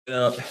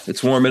up.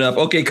 It's warming up.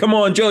 Okay, come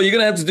on, Joe. You're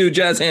gonna have to do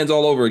jazz hands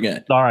all over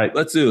again. All right,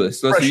 let's do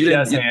this. Fresh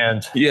jazz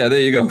hands. Yeah, there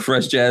you go.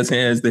 Fresh jazz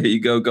hands. There you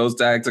go. Ghost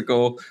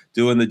Tactical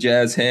doing the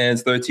jazz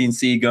hands.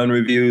 13C gun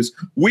reviews.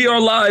 We are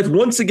live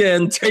once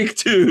again. Take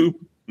two.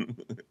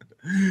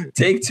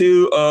 Take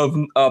two of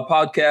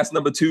podcast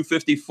number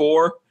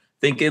 254.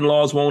 Think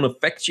in-laws won't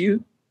affect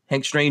you.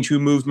 Hank Strange, who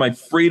moved my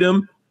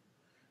freedom.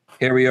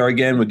 Here we are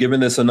again. We're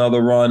giving this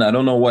another run. I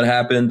don't know what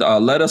happened.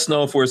 Let us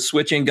know if we're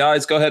switching.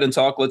 Guys, go ahead and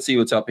talk. Let's see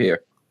what's up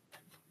here.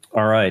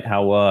 All right.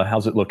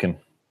 How's it looking?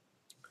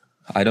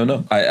 I don't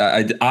know.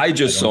 I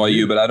just saw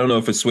you, but I don't know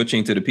if it's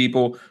switching to the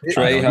people.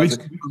 Trey, how's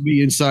it?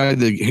 Be inside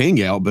the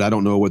hangout, but I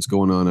don't know what's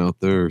going on out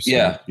there. So.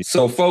 Yeah.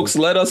 So, folks,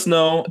 let us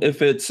know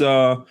if it's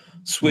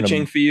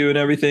switching for you and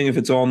everything. If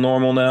it's all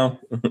normal now.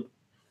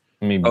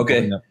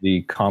 Okay. Up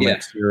the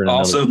comments here.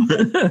 Awesome.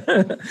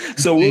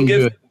 So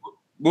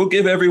we'll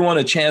give everyone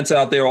a chance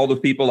out there. All the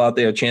people out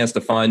there a chance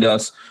to find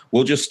us.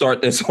 We'll just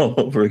start this all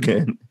over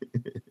again.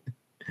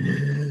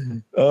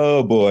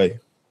 Oh boy.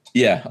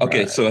 Yeah. Okay.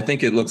 Right. So I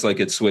think it looks like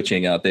it's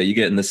switching out there. You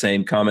getting the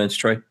same comments,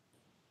 Trey?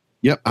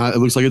 Yep. It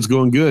looks like it's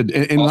going good.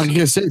 And awesome. Like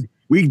I said,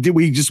 we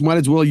just might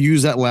as well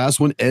use that last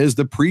one as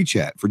the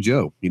pre-chat for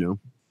Joe, you know?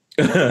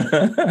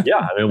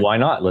 Yeah. I mean, why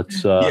not?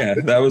 Let's, yeah,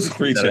 that was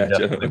pre-chat,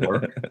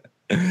 Joe.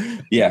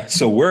 Yeah.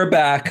 So we're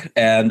back.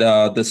 And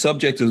the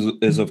subject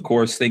is, of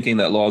course, thinking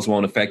that laws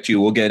won't affect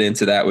you. We'll get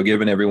into that. We're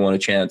giving everyone a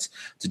chance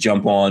to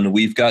jump on.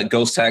 We've got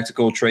Ghost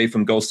Tactical, Trey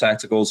from Ghost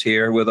Tacticals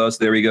here with us.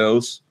 There he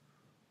goes.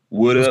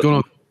 What's going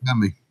on? Got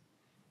me.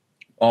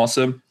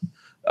 Awesome.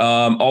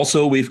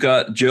 Also, we've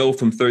got Joe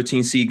from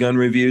 13C Gun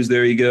Reviews.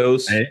 There he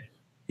goes. Hey.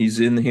 He's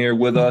in here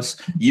with us.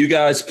 You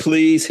guys,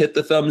 please hit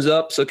the thumbs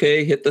ups,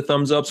 okay? Hit the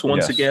thumbs ups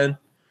once again.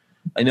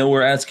 I know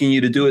we're asking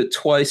you to do it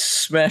twice.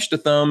 Smash the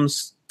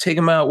thumbs. Take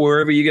them out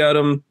wherever you got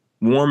them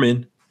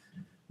warming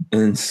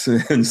and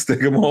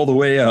stick them all the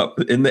way up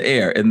in the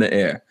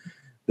air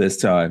this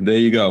time. There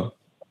you go.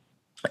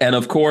 And,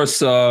 of course,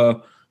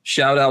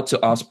 shout out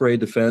to Osprey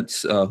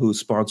Defense,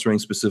 who's sponsoring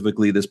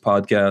specifically this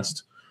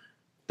podcast.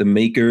 The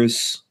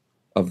makers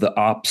of the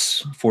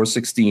Ops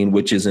 416,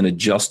 which is an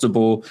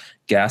adjustable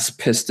gas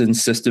piston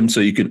system, so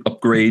you can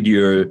upgrade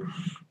your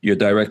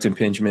direct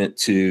impingement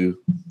to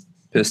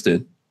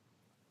piston.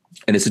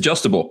 And it's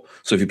adjustable.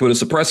 So if you put a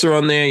suppressor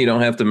on there, you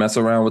don't have to mess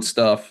around with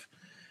stuff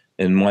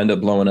and wind up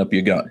blowing up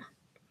your gun.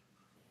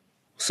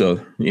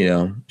 So,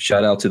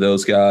 shout out to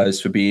those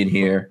guys for being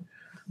here.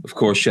 Of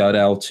course, shout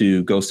out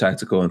to Ghost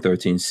Tactical and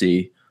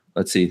 13C.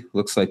 Let's see.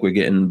 Looks like we're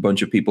getting a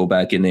bunch of people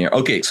back in there.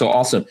 Okay, so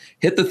awesome.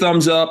 Hit the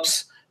thumbs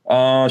ups.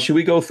 Should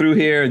we go through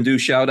here and do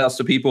shout outs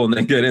to people and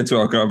then get into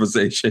our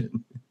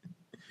conversation?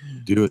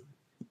 Do it.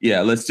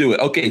 Yeah, let's do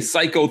it. Okay,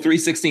 Psycho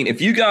 316. If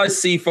you guys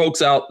see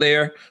folks out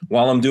there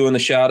while I'm doing the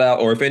shout out,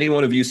 or if any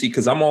one of you see,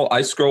 because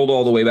I scrolled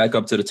all the way back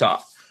up to the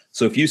top.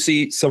 So if you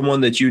see someone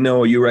that you know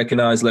or you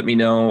recognize, let me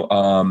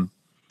know.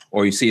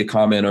 Or you see a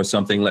comment or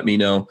something, let me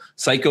know.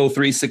 Psycho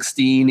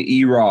 316,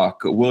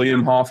 E-Rock,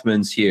 William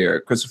Hoffman's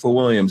here, Christopher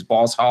Williams,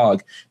 Boss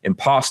Hog,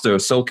 Imposter,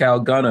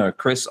 SoCal Gunner,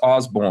 Chris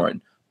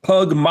Osborne,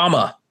 Pug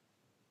Mama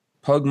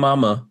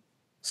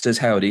says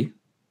howdy.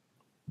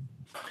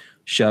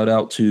 Shout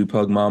out to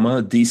Pug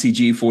Mama,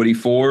 DCG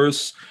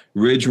 44s,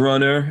 Ridge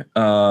Runner,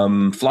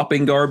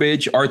 Flopping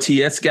Garbage,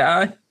 RTS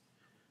Guy,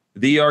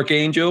 The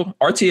Archangel.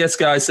 RTS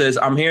Guy says,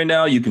 I'm here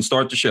now. You can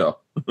start the show.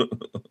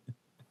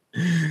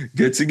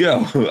 Good to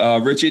go.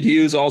 Richard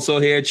Hughes also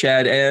here.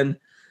 Chad N.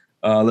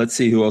 Let's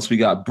see who else we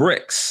got.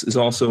 Bricks is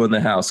also in the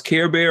house.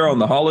 Care Bear on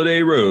the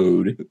Holiday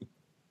Road.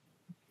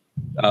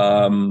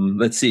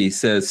 Let's see.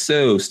 Says,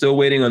 so still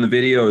waiting on the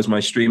video. Is my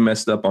stream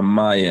messed up on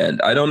my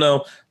end? I don't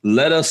know.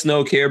 Let us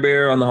know, Care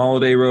Bear on the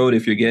Holiday Road,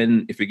 if you're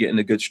getting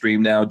a good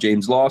stream now.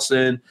 James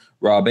Lawson,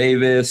 Rob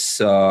Avis.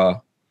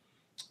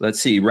 Let's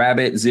see.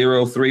 Rabbit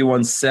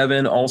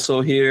 0317 also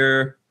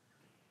here.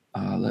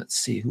 Let's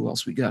see who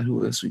else we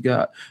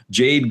got.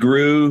 Jade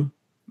Grew,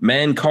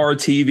 Mancar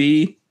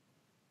TV,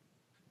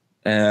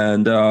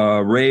 and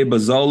Ray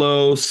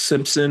Bazzolo,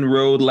 Simpson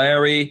Road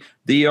Larry,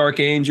 The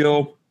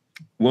Archangel,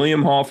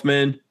 William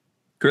Hoffman,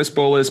 Chris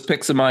Bullis,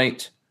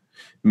 Pixamite,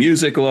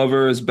 Music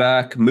Lover is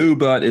back, Moo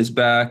Butt is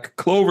back,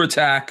 Clover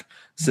Tack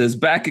says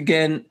back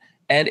again,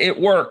 and it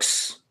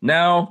works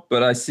now,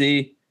 but I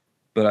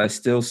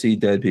still see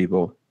dead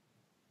people.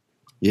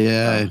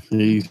 Yeah,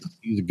 he's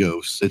a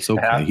ghost. It's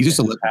okay. He's just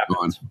a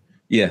leprechaun.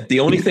 Yeah,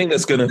 the only thing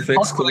that's going to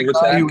fix Clover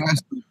Tack. He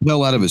has to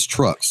hell out of his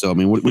truck. So I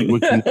mean, what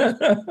can...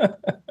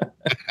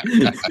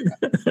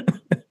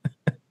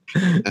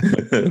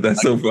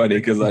 That's so funny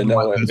because I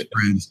know his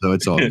friends, so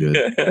it's all good.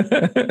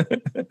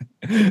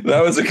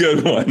 That was a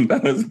good one.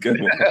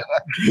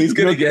 He's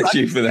going to get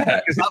you for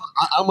that.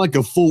 I'm like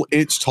a full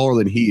inch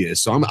taller than he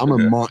is, so I'm a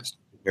monster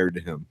compared to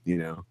him.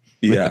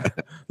 Yeah,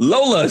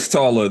 Lola is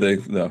taller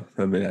than. No,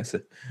 I mean that's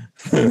it.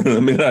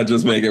 Let me not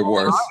just make it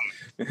worse.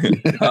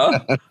 Huh?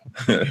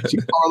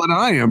 She's taller than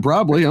I am,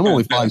 probably. I'm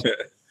only 5.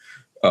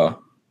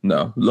 Oh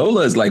no,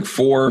 Lola is like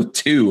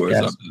 4'2" or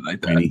something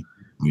like that.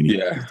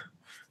 Weenie.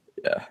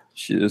 Yeah.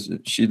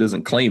 She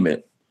doesn't claim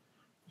it.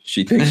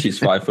 She thinks she's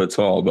 5 foot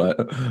tall, but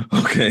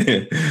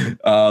okay.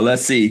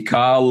 Let's see.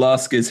 Kyle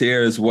Lusk is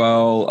here as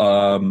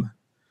well.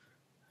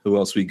 Who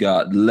else we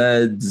got?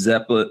 Led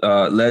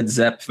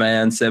Zepp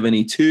fan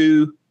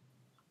 72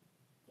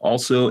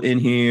 also in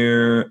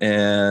here,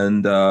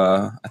 and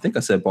I think I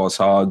said Boss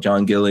Hog,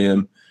 John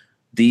Gilliam,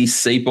 D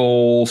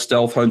Saple,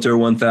 Stealth Hunter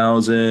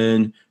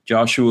 1000,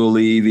 Joshua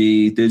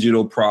Levy,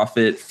 Digital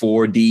Prophet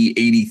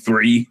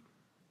 4D83.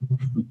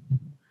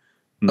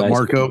 Nice.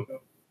 Marco.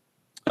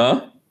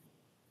 Huh?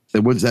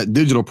 What's that?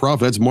 Digital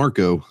Prophet? That's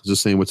Marco.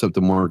 Just saying what's up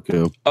to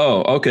Marco.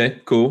 Oh,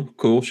 okay.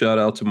 Cool. Shout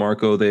out to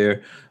Marco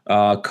there.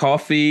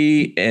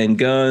 Coffee and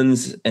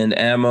Guns and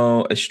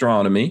Ammo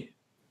Astronomy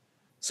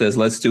says,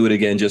 let's do it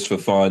again just for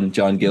fun.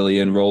 John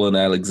Gillian, Roland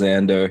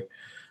Alexander.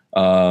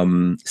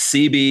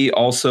 CB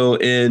also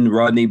in,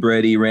 Rodney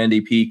Brady,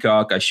 Randy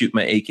Peacock, I shoot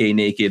my AK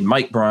naked,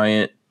 Mike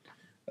Bryant.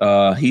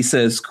 He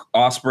says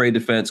Osprey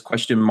Defense ?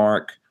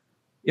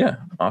 Yeah,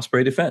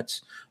 Osprey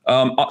Defense.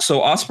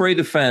 So Osprey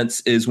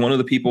Defense is one of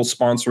the people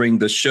sponsoring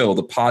the show,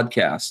 the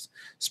podcast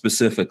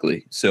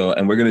specifically. So,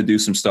 and we're going to do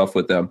some stuff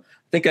with them.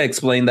 I think I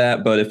explained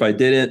that, but if I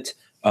didn't,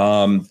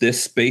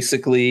 this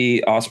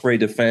basically Osprey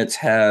Defense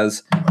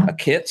has a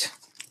kit.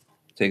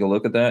 Take a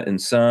look at that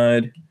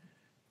inside.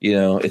 You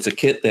know, it's a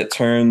kit that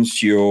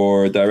turns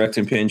your direct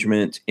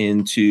impingement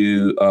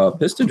into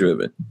piston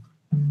driven.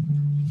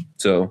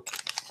 So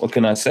what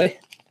can I say?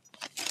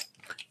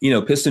 You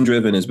know, piston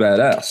driven is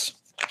badass.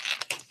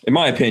 In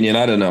my opinion,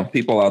 I don't know.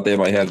 People out there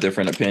might have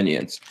different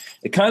opinions.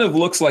 It kind of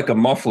looks like a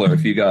muffler.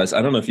 If you guys,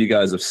 I don't know if you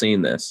guys have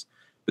seen this.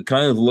 It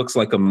kind of looks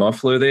like a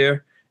muffler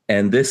there.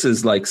 And this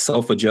is like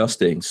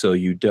self-adjusting. So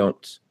you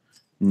don't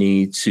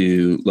need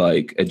to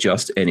like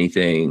adjust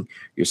anything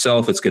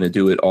yourself. It's going to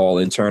do it all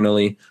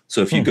internally.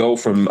 So if you go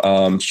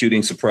from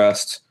shooting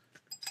suppressed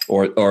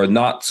or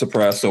not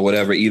suppressed or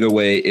whatever, either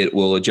way, it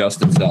will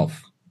adjust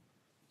itself.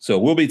 So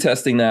we'll be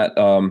testing that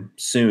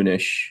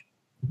soonish.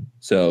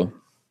 So,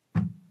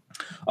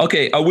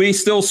 okay. Are we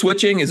still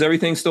switching? Is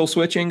everything still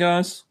switching,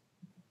 guys?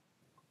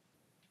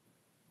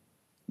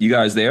 You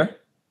guys there?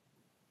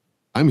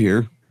 I'm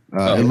here.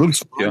 It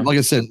looks like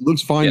I said, it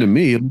looks fine to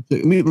me.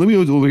 Let me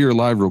go over here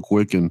live real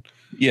quick and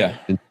see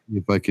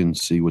if I can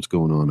see what's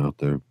going on out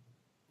there.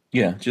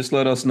 Yeah, just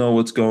let us know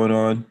what's going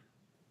on.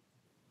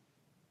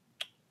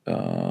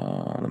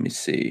 Let me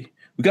see.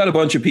 We got a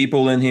bunch of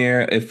people in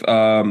here. If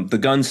the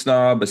Gun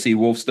Snob, I see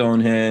Wolf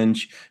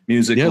Stonehenge,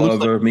 Music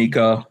Lover,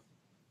 Mika.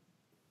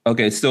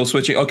 Okay, still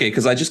switching. Okay,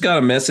 because I just got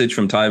a message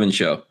from Tyven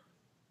Show.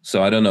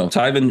 So I don't know.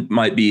 Tyven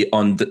might be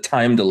on the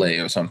time delay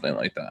or something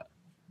like that.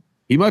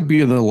 He might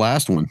be in the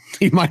last one.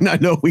 He might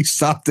not know we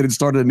stopped it and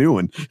started a new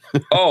one.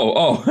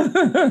 Oh,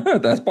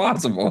 that's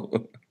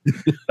possible.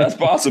 That's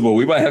possible.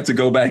 We might have to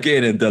go back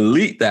in and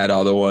delete that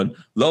other one.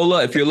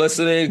 Lola, if you're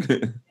listening,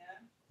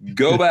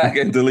 go back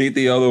and delete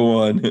the other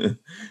one.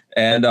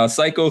 And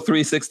Psycho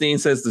 316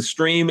 says the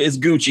stream is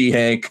Gucci,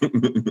 Hank.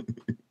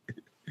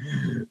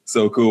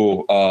 So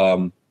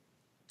cool.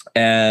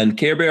 And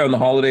Care Bear on the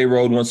Holiday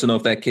Road wants to know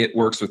if that kit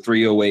works for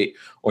 308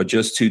 or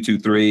just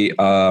 223.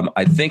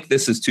 I think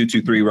this is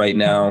 223 right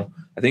now.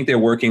 I think they're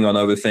working on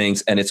other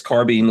things, and it's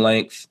carbine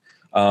length.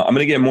 I'm going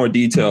to get more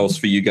details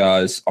for you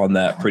guys on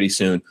that pretty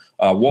soon.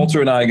 Walter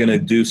and I are going to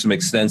do some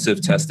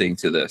extensive testing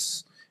to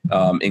this,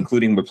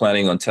 including we're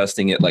planning on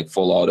testing it like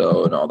full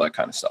auto and all that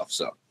kind of stuff.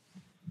 So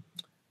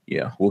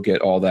yeah, we'll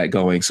get all that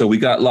going. So we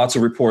got lots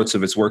of reports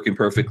of it's working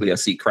perfectly. I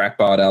see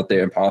Crackbot out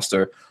there,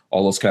 Imposter,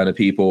 all those kind of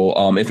people.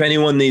 If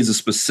anyone needs a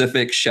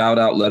specific shout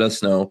out, let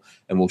us know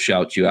and we'll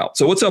shout you out.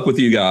 So what's up with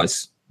you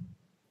guys?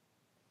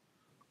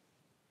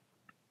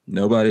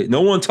 Nobody,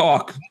 no one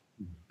talk.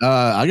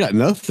 I got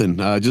nothing.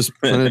 Just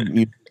trying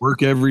to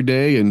work every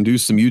day and do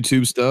some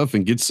YouTube stuff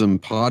and get some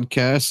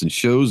podcasts and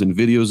shows and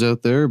videos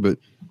out there. But,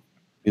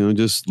 you know,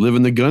 just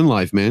living the gun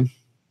life, man.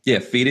 Yeah.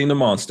 Feeding the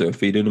monster.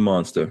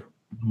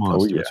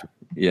 Oh, yeah.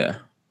 Yeah.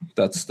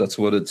 That's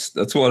what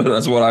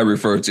I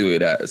refer to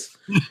it as.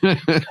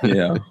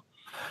 Yeah.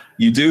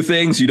 You do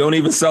things you don't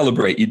even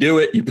celebrate. You do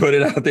it, you put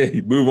it out there,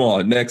 you move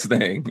on. Next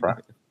thing.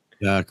 Right.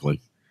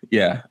 Exactly.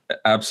 Yeah,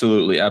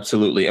 absolutely.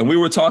 Absolutely. And we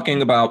were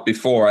talking about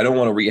before, I don't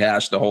want to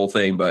rehash the whole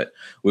thing, but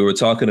we were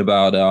talking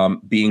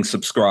about being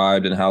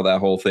subscribed and how that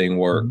whole thing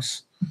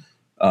works.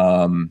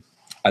 I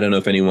don't know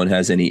if anyone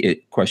has any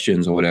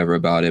questions or whatever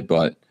about it,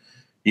 but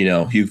you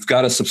know, you've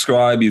got to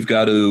subscribe, you've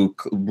got to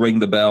ring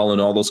the bell and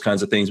all those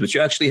kinds of things, but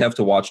you actually have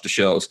to watch the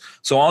shows.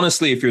 So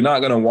honestly, if you're not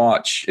going to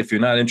watch, if you're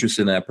not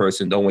interested in that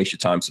person, don't waste your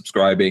time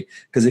subscribing.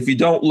 Because if you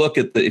don't look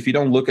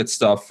at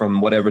stuff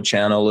from whatever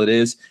channel it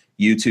is,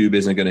 YouTube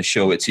isn't going to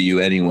show it to you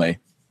anyway.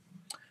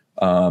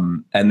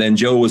 And then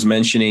Joe was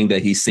mentioning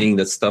that he's seeing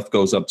that stuff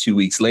goes up 2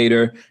 weeks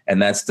later, and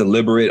that's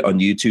deliberate on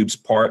YouTube's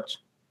part.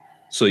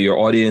 So your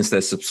audience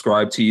that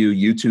subscribed to you,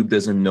 YouTube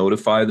doesn't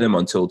notify them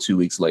until 2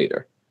 weeks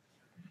later.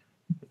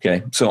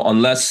 Okay, so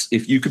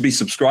if you could be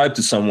subscribed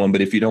to someone,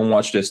 but if you don't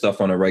watch their stuff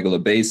on a regular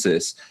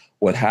basis,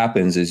 what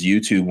happens is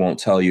YouTube won't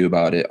tell you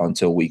about it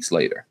until weeks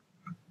later.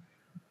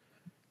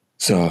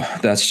 So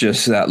that's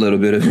just that little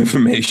bit of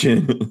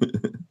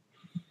information.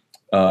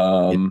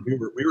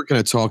 We were kind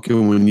of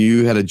talking when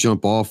you had to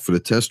jump off for the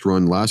test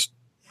run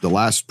the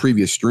last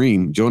previous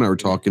stream. Joe and I were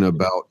talking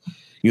about,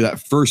 that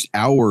first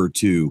hour or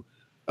two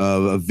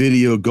of a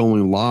video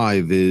going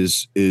live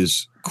is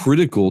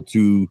critical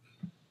to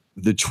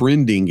the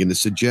trending and the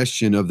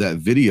suggestion of that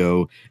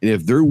video. And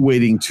if they're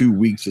waiting 2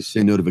 weeks to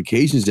send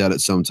notifications out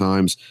at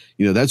sometimes,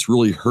 that's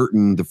really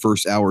hurting the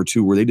first hour or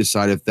two where they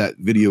decide if that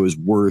video is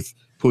worth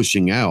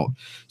pushing out.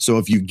 So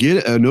if you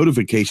get a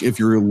notification, if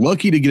you're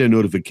lucky to get a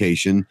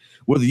notification,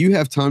 whether you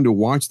have time to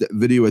watch that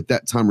video at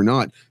that time or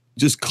not,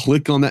 just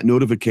click on that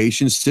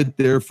notification, sit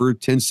there for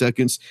 10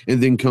 seconds,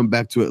 and then come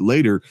back to it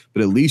later.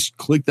 But at least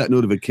click that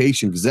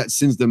notification, because that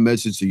sends the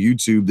message to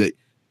YouTube that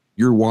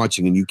you're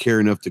watching and you care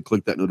enough to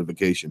click that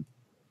notification.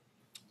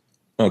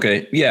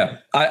 Okay. Yeah.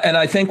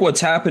 I think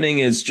what's happening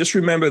is, just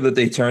remember that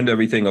they turned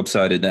everything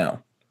upside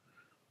down.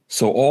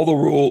 So all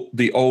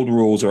the old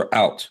rules are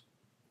out.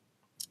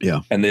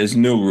 Yeah. And there's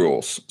new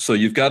rules. So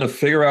you've got to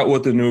figure out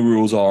what the new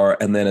rules are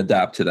and then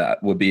adapt to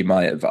that, would be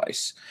my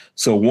advice.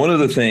 So one of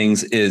the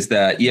things is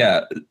that,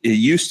 it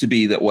used to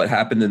be that what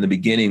happened in the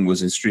beginning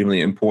was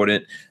extremely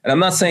important. And I'm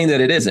not saying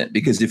that it isn't,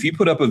 because if you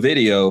put up a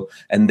video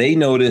and they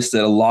notice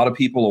that a lot of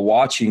people are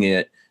watching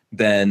it,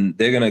 then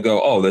they're going to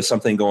go, oh, there's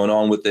something going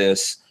on with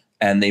this.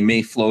 And they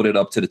may float it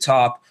up to the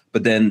top.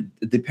 But then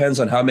it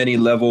depends on how many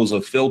levels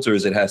of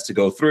filters it has to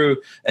go through.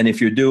 And if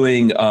you're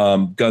doing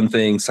gun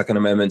things, Second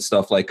Amendment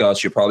stuff like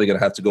us, you're probably going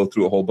to have to go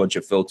through a whole bunch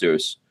of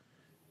filters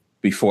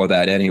before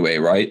that anyway,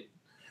 right?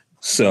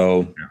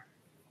 So,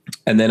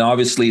 and then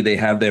obviously they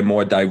have their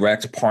more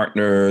direct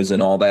partners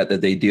and all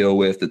that they deal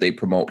with, that they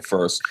promote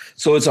first.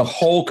 So it's a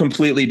whole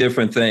completely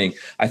different thing.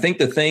 I think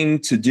the thing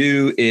to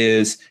do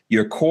is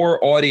your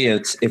core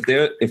audience, if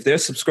they're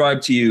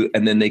subscribed to you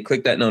and then they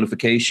click that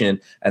notification,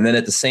 and then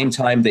at the same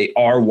time they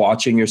are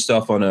watching your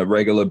stuff on a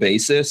regular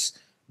basis,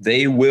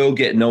 they will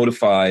get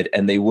notified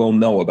and they will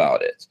know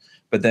about it.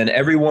 But then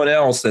everyone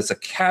else that's a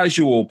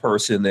casual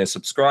person, they're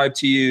subscribed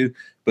to you,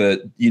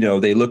 but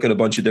they look at a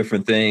bunch of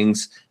different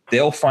things,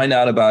 they'll find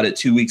out about it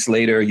 2 weeks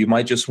later. You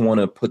might just want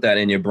to put that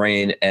in your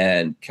brain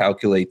and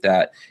calculate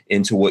that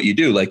into what you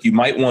do. Like, you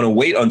might want to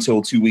wait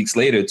until 2 weeks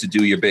later to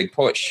do your big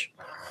push.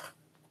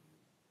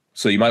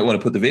 So you might want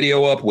to put the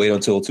video up, wait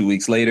until 2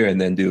 weeks later,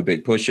 and then do a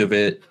big push of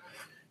it,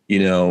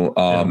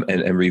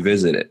 and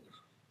revisit it.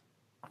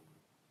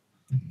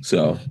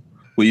 So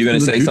were you going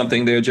to say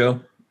something there,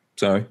 Joe?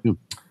 Sorry.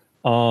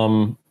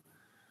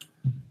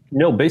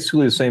 No,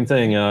 basically the same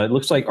thing. It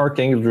looks like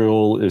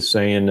Archangel is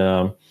saying,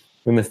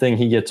 in the thing,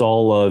 he gets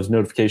all of his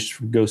notifications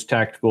from Ghost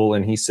Tactical,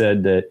 and he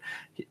said that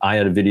I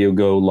had a video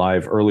go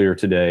live earlier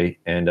today,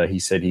 and he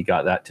said he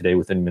got that today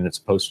within minutes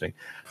of posting.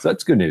 So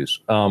that's good news.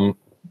 And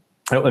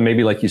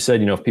maybe, like you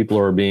said, if people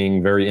are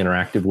being very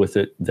interactive with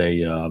it, they,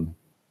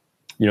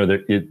 they're going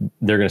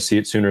to see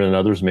it sooner than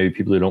others. Maybe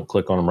people who don't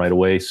click on them right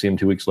away see them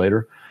 2 weeks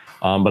later.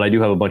 But I do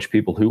have a bunch of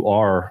people who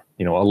are,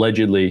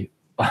 allegedly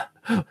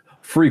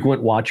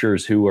frequent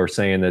watchers who are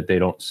saying that they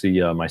don't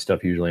see my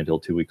stuff usually until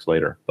 2 weeks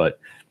later. But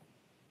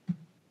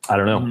I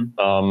don't know.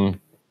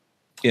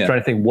 Mm-hmm. Trying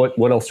to think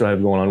what else do I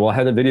have going on? Well, I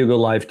had a video go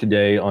live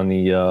today on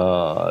the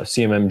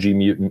CMMG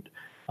Mutant,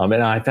 and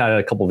I've had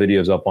a couple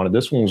videos up on it.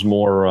 This one was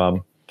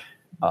more,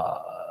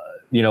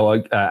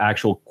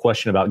 actual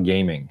question about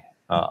gaming.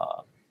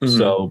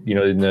 So,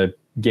 in the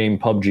game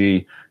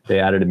PUBG, they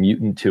added a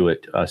mutant to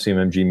it,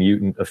 CMMG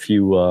Mutant, a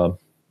few,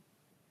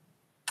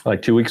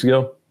 like 2 weeks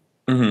ago.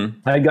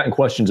 Mm-hmm. I had gotten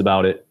questions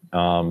about it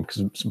because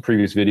of some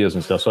previous videos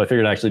and stuff. So I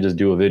figured I'd actually just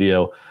do a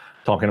video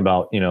talking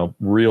about,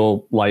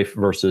 real life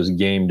versus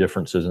game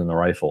differences in the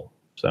rifle.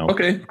 So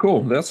okay,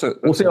 cool. We'll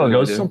see how it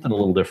goes. Something a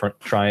little different.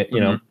 Try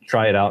it,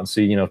 try it out and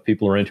see, if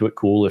people are into it,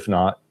 cool. If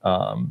not,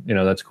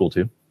 that's cool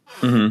too.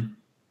 Mm-hmm.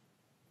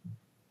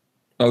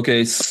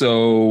 Okay,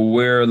 so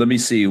let me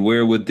see,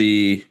 where would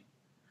the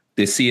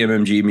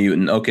CMMG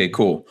Mutant? Okay,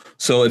 cool.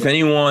 So if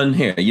anyone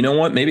here, you know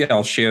what? Maybe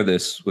I'll share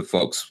this with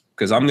folks,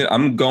 because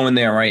I'm going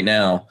there right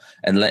now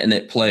and letting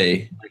it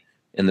play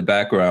in the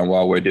background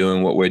while we're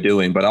doing what we're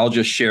doing. But I'll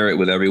just share it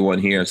with everyone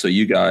here, so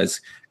you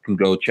guys can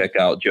go check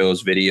out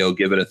Joe's video,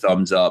 give it a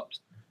thumbs up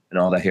and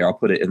all that. Here, I'll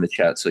put it in the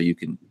chat so you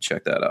can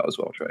check that out as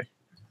well, Trey.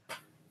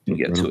 You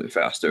can get to it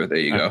faster. There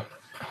you go.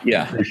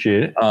 Yeah.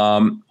 Appreciate it.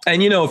 And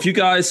if you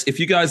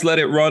guys let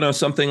it run or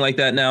something like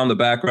that now in the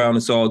background,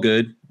 it's all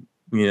good.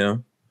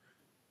 We've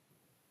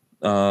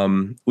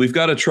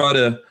got to try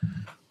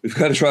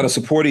to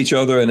support each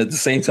other and at the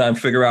same time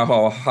figure out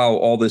how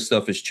all this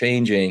stuff is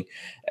changing.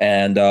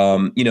 And,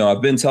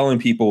 I've been telling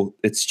people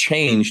it's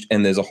changed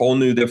and there's a whole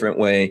new different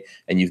way,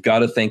 and you've got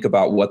to think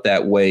about what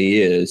that way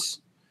is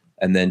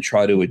and then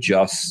try to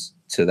adjust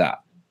to that.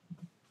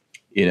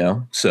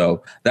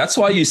 So that's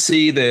why you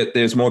see that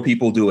there's more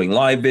people doing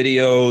live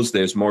videos.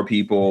 There's more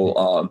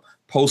people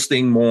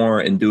posting more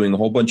and doing a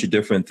whole bunch of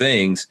different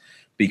things,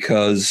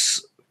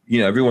 because,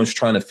 everyone's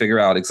trying to figure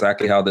out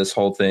exactly how this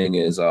whole thing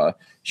is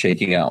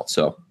shaking out.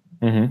 So,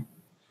 well,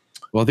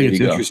 I think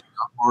it's interesting.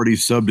 I've already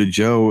subbed to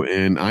Joe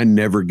and I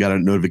never got a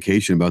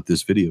notification about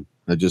this video.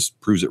 That just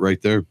proves it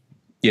right there.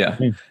 Yeah.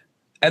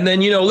 And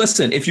then,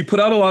 listen, if you put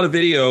out a lot of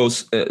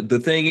videos, the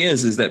thing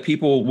is that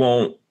people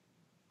won't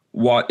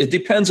watch. It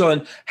depends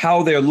on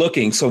how they're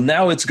looking. So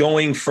now it's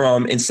going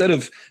from, instead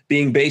of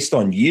being based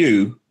on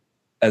you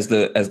as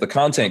the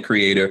content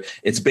creator,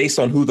 it's based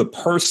on who the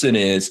person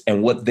is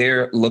and what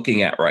they're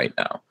looking at right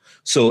now.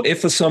 So if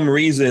for some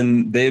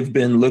reason they've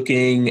been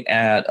looking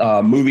at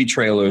movie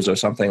trailers or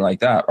something like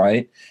that,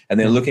 right? And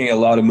they're looking at a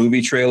lot of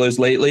movie trailers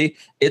lately,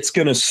 it's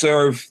going to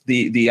serve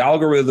the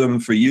algorithm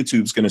for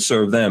YouTube's going to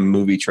serve them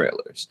movie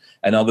trailers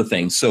and other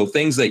things. So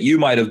things that you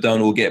might have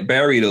done will get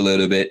buried a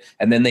little bit,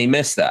 and then they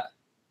miss that.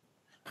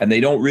 And they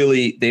don't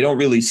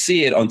really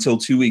see it until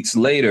 2 weeks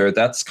later.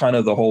 That's kind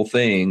of the whole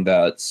thing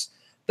that's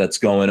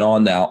going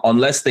on now,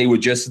 unless they were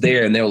just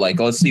there and they were like,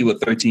 let's see what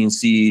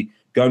 13C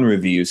Gun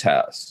Reviews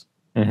has.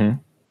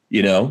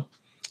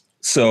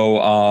 So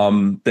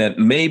that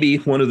maybe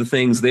one of the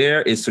things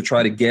there is to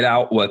try to get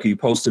out, like you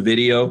post a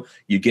video,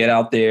 you get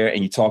out there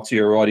and you talk to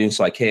your audience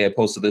like, hey, I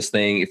posted this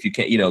thing. If you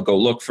can't, go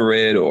look for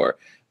it or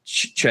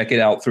check it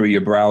out through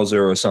your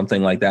browser or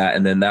something like that.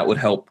 And then that would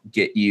help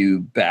get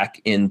you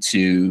back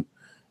into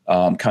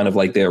kind of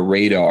like their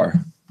radar,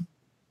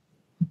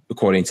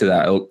 according to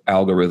that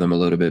algorithm, a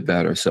little bit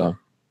better. So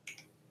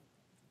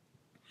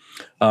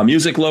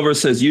Music Lover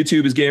says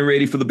YouTube is getting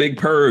ready for the big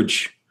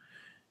purge.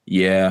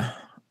 Yeah.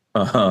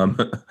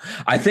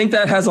 I think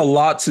that has a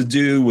lot to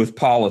do with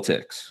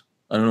politics.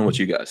 I don't know what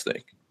you guys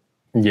think.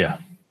 Yeah.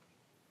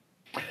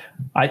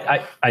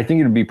 I think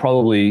it would be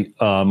probably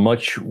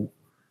much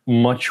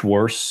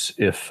worse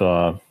if,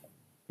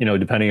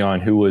 depending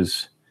on who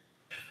was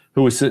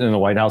sitting in the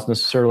White House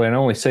necessarily. And I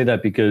only say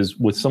that because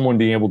with someone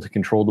being able to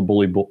control the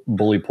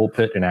bully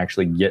pulpit and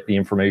actually get the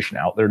information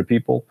out there to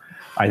people,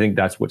 I think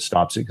that's what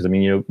stops it. Because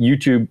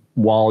YouTube,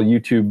 while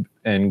YouTube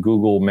and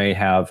Google may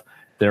have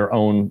their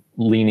own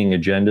leaning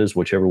agendas,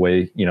 whichever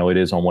way it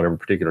is on whatever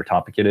particular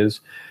topic it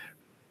is,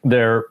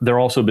 they're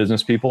also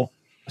business people.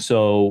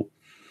 So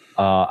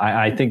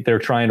I think they're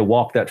trying to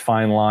walk that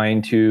fine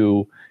line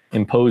to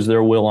impose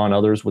their will on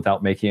others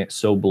without making it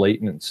so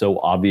blatant and so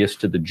obvious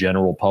to the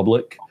general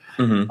public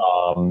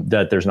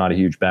that there's not a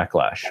huge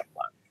backlash.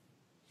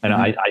 And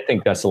I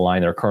think that's the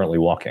line they're currently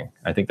walking.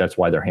 I think that's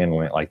why they're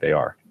handling it like they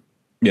are.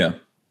 Yeah.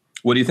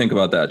 What do you think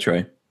about that,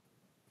 Trey?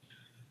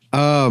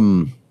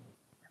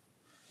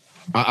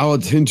 I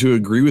would tend to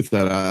agree with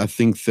that. I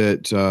think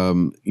that,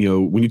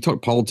 when you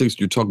talk politics,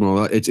 you're talking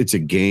about it's a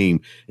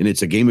game, and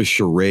it's a game of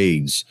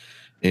charades.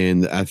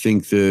 And I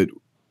think that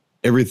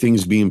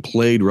everything's being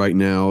played right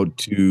now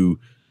to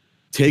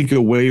take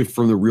away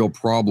from the real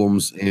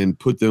problems and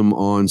put them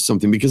on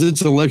something, because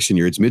it's election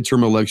year, it's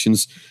midterm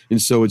elections.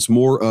 And so it's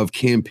more of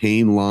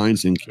campaign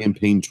lines and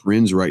campaign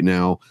trends right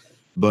now.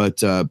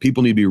 But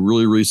people need to be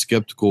really, really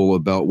skeptical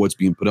about what's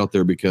being put out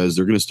there, because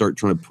they're going to start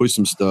trying to push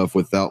some stuff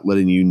without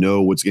letting you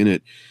know what's in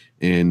it.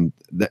 And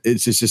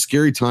it's just a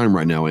scary time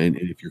right now. And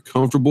if you're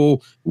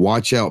comfortable,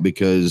 watch out,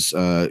 because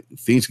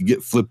things can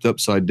get flipped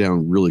upside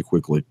down really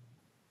quickly.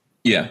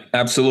 Yeah,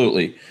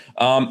 absolutely.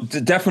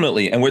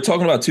 Definitely. And we're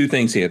talking about two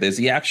things here. There's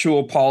the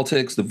actual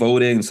politics, the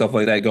voting and stuff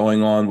like that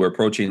going on. We're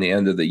approaching the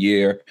end of the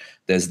year.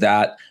 There's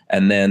that.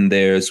 And then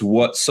there's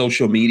what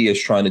social media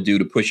is trying to do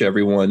to push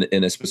everyone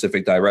in a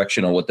specific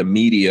direction, or what the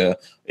media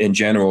in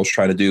general is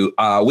trying to do.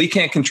 We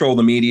can't control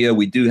the media.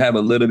 We do have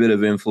a little bit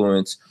of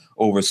influence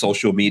over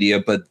social media,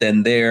 but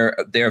then they're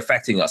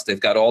affecting us. They've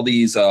got all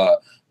these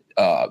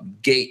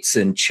gates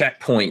and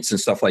checkpoints and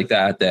stuff like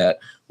that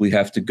we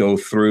have to go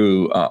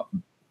through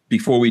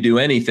before we do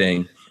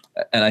anything.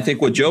 And I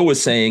think what Joe was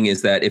saying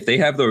is that if they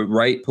have the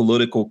right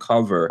political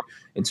cover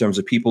in terms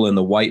of people in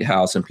the White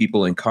House and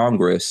people in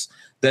Congress,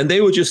 then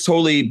they would just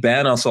totally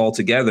ban us all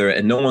together,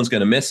 and no one's going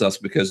to miss us,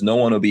 because no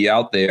one will be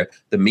out there.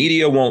 The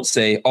media won't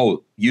say,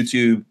 oh,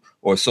 YouTube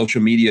or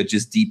social media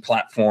just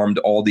deplatformed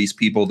all these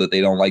people that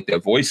they don't like their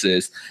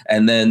voices.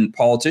 And then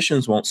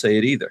politicians won't say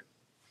it either.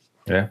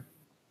 Yeah.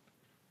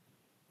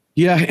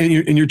 Yeah. And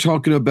you're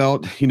talking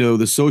about,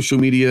 the social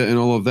media and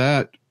all of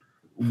that.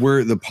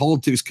 Where the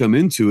politics come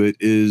into it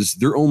is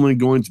they're only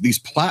going to these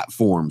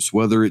platforms,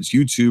 whether it's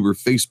YouTube or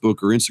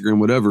Facebook or Instagram,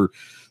 whatever.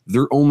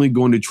 They're only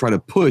going to try to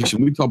push,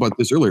 and we talked about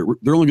this earlier,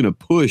 they're only going to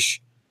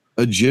push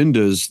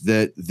agendas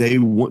that they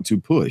want to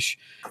push.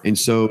 And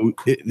so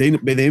they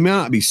may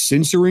not be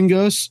censoring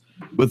us,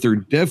 but they're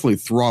definitely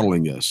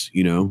throttling us,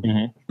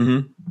 Mm-hmm.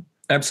 Mm-hmm.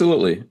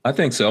 Absolutely. I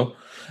think so.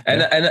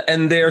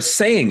 And they're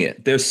saying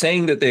it. They're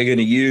saying that they're going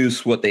to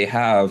use what they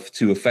have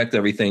to affect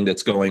everything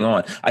that's going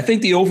on. I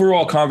think the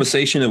overall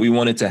conversation that we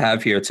wanted to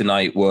have here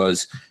tonight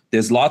was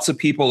there's lots of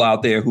people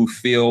out there who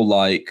feel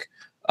like,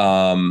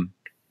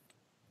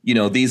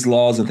 these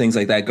laws and things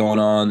like that going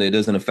on, it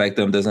doesn't affect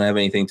them, doesn't have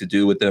anything to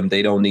do with them.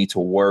 They don't need to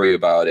worry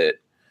about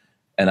it.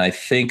 And I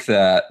think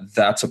that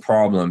that's a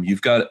problem.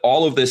 You've got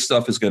all of this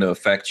stuff is going to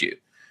affect you.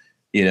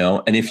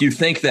 And if you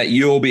think that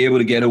you'll be able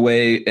to get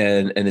away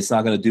and it's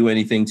not going to do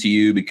anything to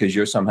you because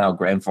you're somehow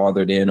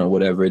grandfathered in or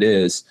whatever it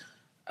is,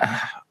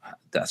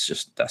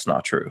 that's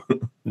not true.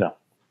 No,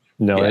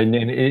 No,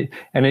 Yeah.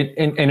 and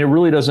it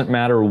really doesn't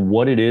matter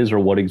what it is or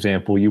what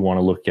example you want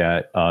to look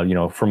at,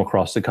 from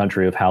across the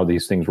country of how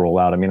these things roll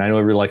out. I mean, I know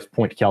everybody likes to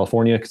point to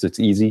California because it's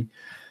easy.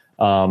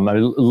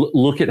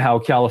 Look at how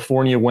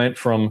California went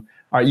from,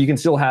 all right, you can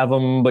still have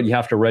them, but you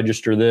have to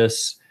register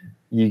this.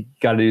 You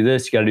got to do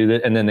this, you got to do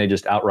that. And then they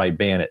just outright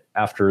ban it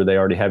after they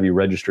already have you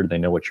registered. They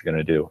know what you're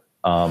going to do.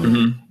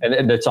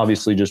 And that's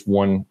obviously just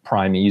one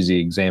prime, easy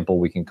example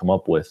we can come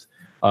up with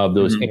of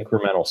those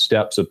incremental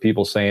steps of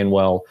people saying,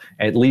 well,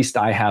 at least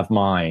I have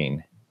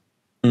mine,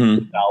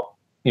 without,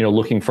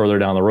 looking further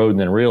down the road and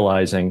then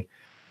realizing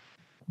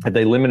that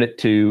they limit it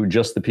to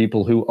just the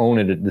people who own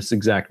it at this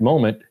exact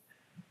moment.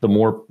 The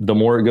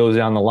more it goes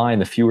down the line,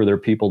 the fewer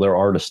people there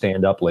are to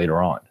stand up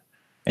later on.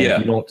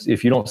 And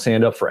if you don't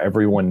stand up for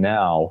everyone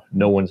now,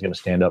 no one's going to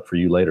stand up for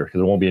you later because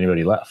there won't be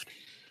anybody left.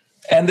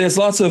 And there's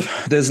lots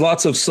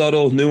of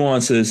subtle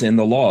nuances in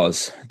the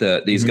laws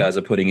that these guys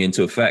are putting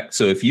into effect.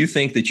 So if you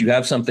think that you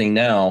have something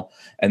now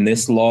and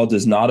this law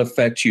does not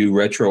affect you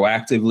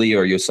retroactively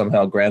or you're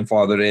somehow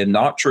grandfathered in,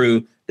 not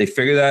true. They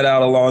figured that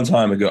out a long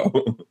time ago.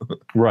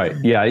 Right.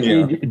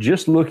 Yeah.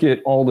 Just look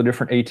at all the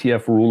different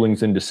ATF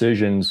rulings and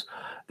decisions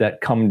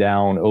that come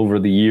down over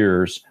the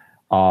years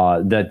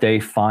that they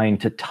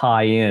find to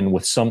tie in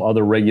with some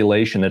other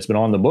regulation that's been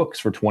on the books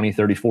for 20,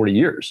 30, 40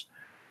 years.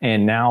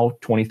 And now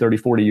 20, 30,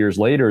 40 years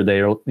later,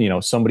 they're,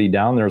 somebody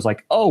down there is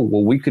like, oh,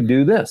 well, we could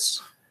do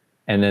this.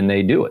 And then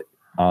they do it.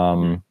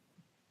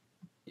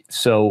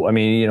 So, I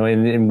mean,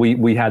 and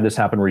we had this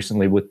happen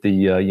recently with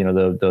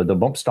the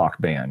bump stock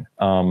ban.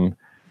 And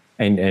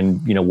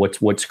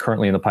what's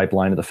currently in the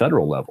pipeline at the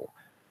federal level.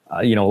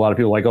 A lot of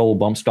people are like, oh, well,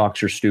 bump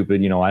stocks are stupid.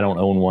 I don't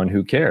own one.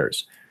 Who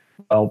cares?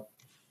 Well,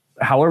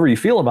 however you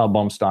feel about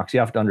bump stocks,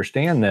 you have to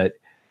understand that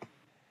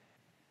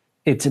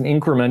it's an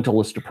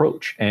incrementalist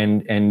approach.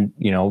 And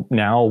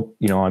now,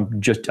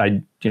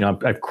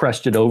 I've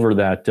crested over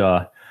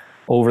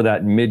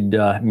that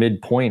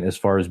midpoint as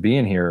far as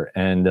being here.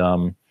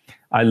 And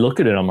I look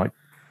at it, I'm like,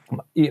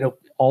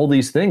 all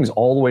these things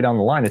all the way down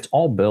the line, it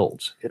all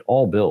builds.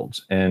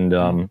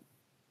 And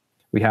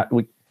we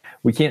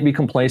can't be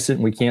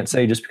complacent. We can't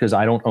say just because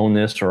I don't own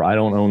this or I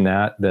don't own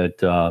that,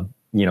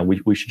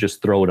 we should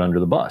just throw it under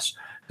the bus.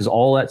 Because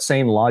all that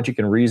same logic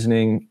and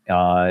reasoning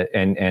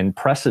and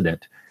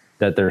precedent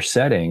that they're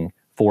setting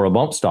for a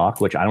bump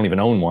stock, which I don't even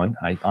own one.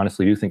 I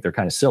honestly do think they're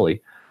kind of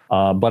silly,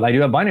 but I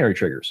do have binary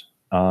triggers.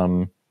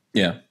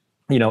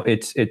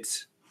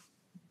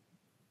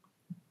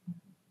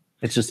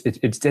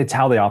 It's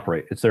how they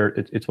operate.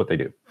 It's what they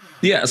do.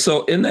 Yeah.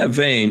 So in that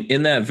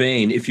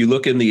vein, if you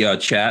look in the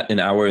chat, in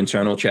our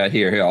internal chat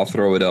here, I'll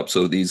throw it up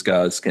so these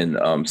guys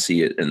can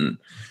see it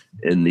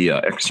in the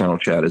external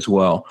chat as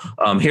well.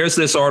 Here's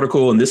this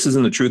article, and this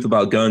isn't the truth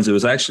about guns. It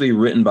was actually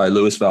written by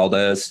Luis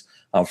Valdez,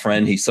 our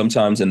friend. He's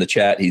sometimes in the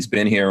chat. He's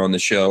been here on the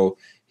show.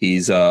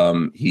 He's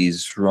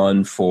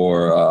run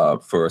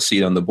for a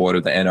seat on the board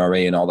of the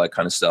NRA and all that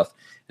kind of stuff.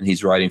 And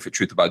he's writing for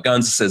Truth About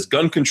Guns. It says,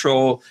 gun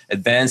control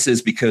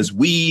advances because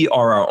we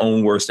are our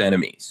own worst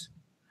enemies.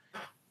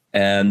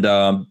 And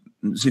so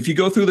if you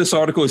go through this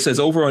article, it says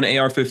over on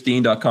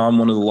AR15.com,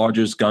 one of the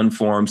largest gun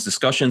forums,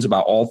 discussions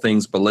about all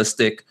things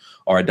ballistic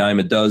are a dime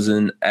a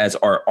dozen, as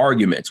are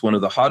arguments. One of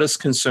the hottest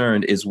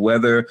concern is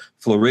whether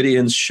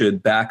Floridians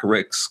should back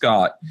Rick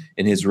Scott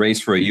in his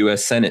race for a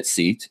U.S. Senate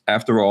seat.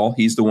 After all,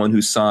 he's the one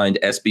who signed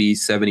SB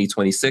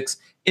 7026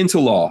 into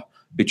law,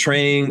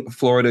 betraying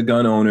Florida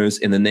gun owners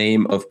in the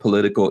name of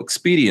political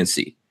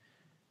expediency.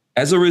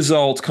 As a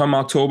result, come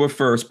October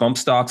 1st, bump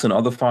stocks and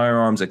other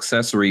firearms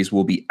accessories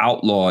will be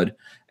outlawed,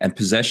 and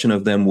possession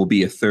of them will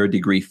be a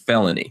third-degree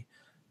felony.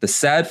 The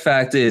sad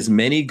fact is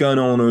many gun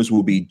owners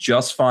will be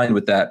just fine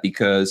with that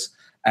because,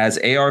 as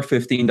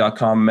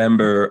AR15.com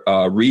member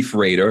Reef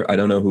Raider, I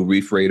don't know who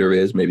Reef Raider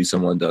is, maybe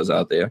someone does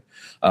out there,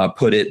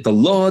 put it, the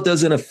law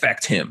doesn't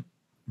affect him.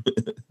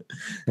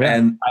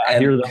 And I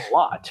hear that a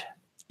lot.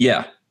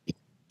 Yeah.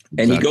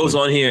 And He goes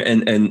on here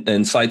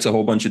and cites a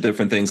whole bunch of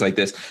different things like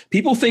this.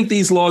 People think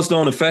these laws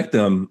don't affect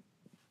them.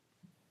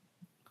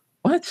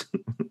 What?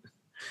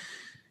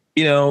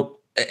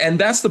 And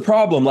that's the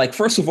problem. Like,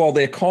 first of all,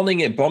 they're calling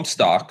it bump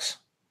stocks.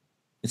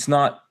 It's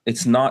not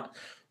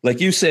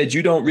like you said,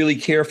 you don't really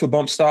care for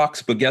bump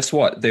stocks, but guess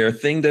what? They're a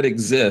thing that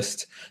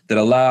exists that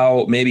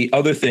allow maybe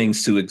other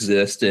things to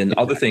exist and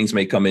other things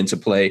may come into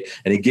play,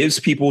 and it gives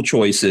people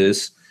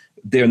choices.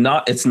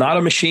 It's not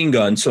a machine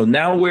gun. So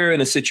now we're in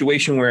a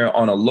situation where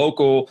on a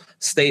local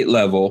state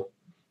level,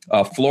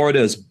 Florida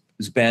is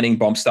banning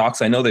bump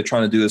stocks. I know they're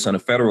trying to do this on a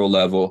federal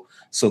level.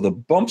 So the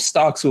bump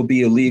stocks will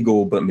be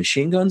illegal, but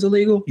machine guns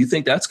illegal? You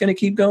think that's going to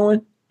keep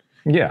going?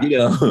 Yeah.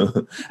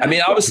 I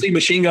mean, obviously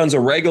machine guns are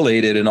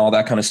regulated and all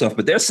that kind of stuff,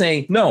 but they're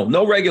saying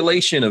no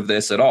regulation of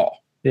this at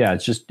all. Yeah.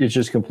 It's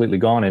just completely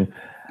gone. And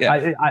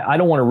yeah. I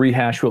don't want to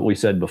rehash what we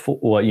said before,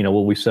 what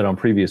we said on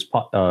previous,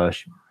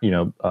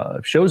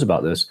 shows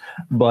about this,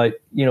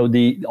 but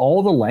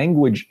all the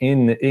language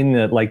in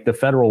the like the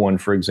federal one,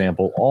 for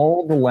example,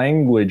 all the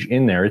language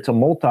in there, I'm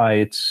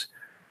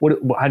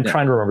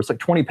trying to remember, it's like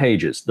 20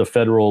 pages, the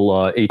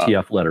federal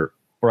ATF letter.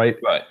 right?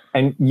 Right.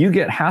 And you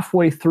get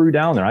halfway through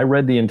down there. I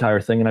read the entire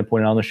thing and I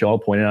pointed out on the show, I'll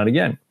point it out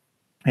again.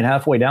 And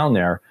halfway down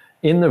there,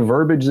 in the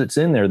verbiage that's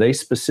in there, they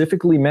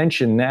specifically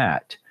mention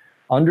that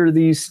under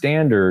these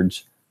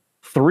standards,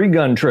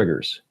 3-gun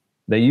triggers,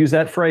 they use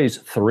that phrase,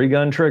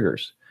 3-gun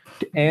triggers,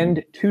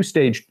 and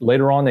 2-stage,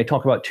 later on they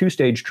talk about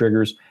 2-stage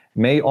triggers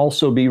may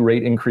also be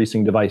rate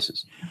increasing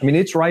devices. I mean,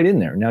 it's right in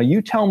there. Now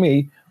you tell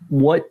me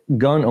what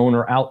gun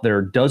owner out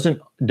there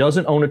doesn't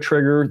own a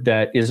trigger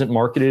that isn't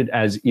marketed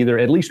as either,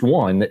 at least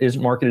one that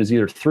isn't marketed as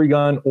either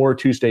 3-gun or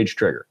 2-stage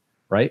trigger,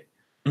 right?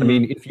 Mm-hmm. I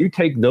mean, if you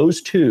take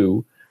those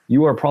two,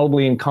 you are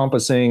probably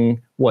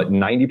encompassing what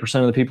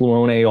 90% of the people who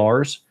own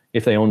ARs,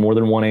 if they own more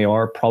than one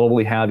AR,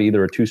 probably have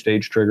either a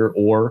 2-stage trigger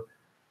or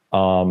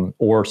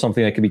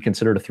something that could be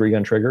considered a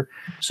 3-gun trigger.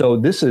 So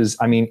this is,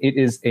 I mean, it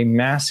is a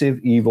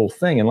massive evil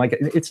thing. And like,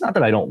 it's not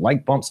that I don't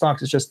like bump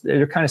stocks. It's just,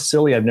 they're kind of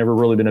silly. I've never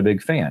really been a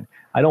big fan.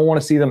 I don't want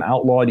to see them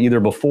outlawed either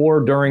before,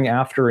 during,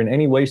 after, in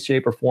any way,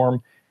 shape, or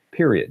form,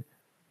 period.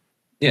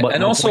 Yeah, but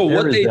and also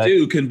what they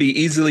do can be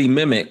easily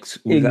mimicked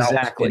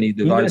without any devices.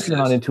 Even if you're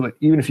not into it,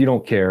 even if you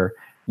don't care,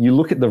 you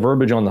look at the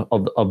verbiage on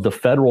of the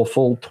federal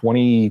full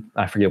 20,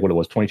 I forget what it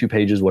was, 22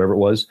 pages, whatever it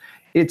was,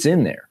 it's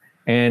in there.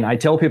 And I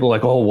tell people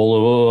like, oh,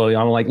 well,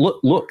 I'm like,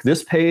 look,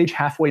 this page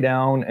halfway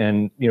down,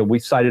 and we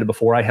cited it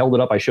before. I held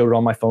it up. I showed it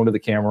on my phone to the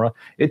camera.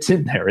 It's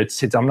in there.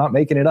 It's I'm not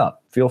making it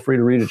up. Feel free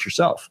to read it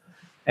yourself.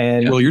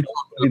 And well, you're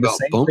talking about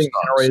bump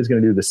stocks. NRA is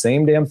going to do the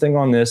same damn thing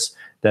on this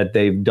that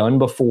they've done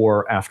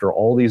before. After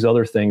all these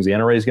other things, the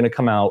NRA is going to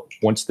come out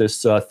once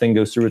this thing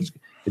goes through.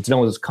 It's done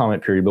with its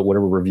comment period, but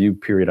whatever review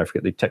period, I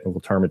forget the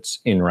technical term it's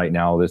in right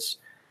now. This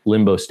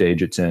limbo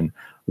stage it's in.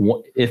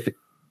 If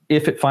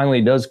it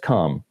finally does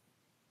come,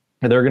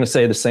 they're going to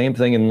say the same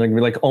thing, and they're going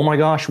to be like, oh my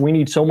gosh, we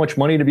need so much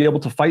money to be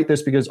able to fight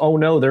this because, oh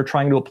no, they're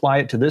trying to apply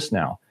it to this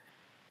now.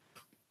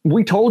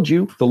 We told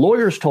you, the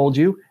lawyers told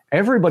you,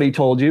 everybody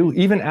told you,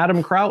 even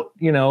Adam Kraut,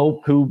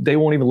 who they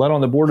won't even let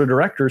on the board of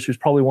directors, who's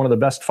probably one of the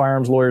best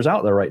firearms lawyers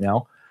out there right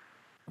now.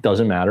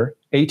 Doesn't matter.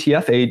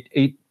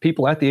 ATF,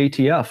 people at the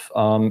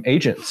ATF,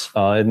 agents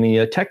in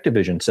the tech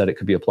division said it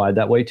could be applied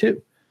that way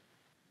too.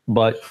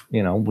 But,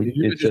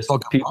 it's just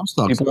people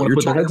want to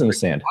put their heads in the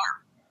sand.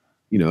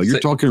 You're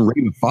talking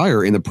rate of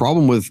fire, and the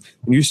problem with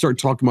when you start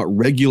talking about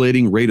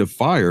regulating rate of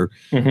fire,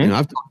 and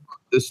I've talked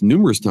about this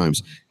numerous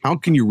times, how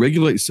can you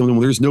regulate something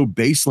when there's no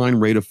baseline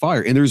rate of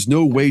fire, and there's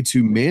no way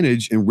to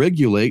manage and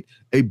regulate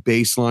a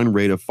baseline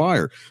rate of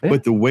fire? Yeah.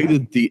 But the way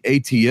that the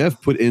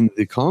ATF put in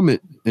the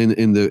comment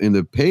in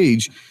the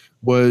page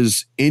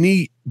was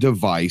any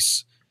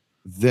device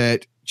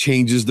that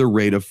changes the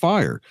rate of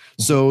fire.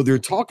 So they're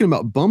talking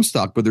about bump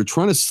stock, but they're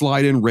trying to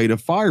slide in rate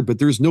of fire, but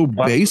there's no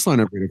baseline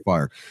of rate of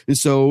fire. And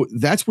so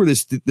that's where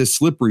this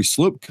slippery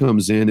slope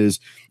comes in, is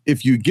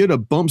if you get a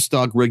bump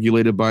stock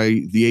regulated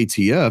by the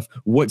ATF,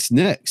 what's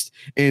next?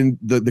 And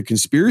the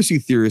conspiracy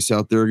theorists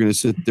out there are going to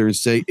sit there and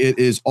say it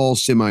is all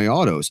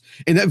semi-autos.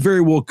 And that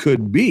very well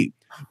could be.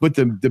 But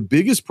the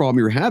biggest problem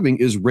you're having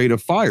is rate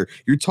of fire.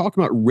 You're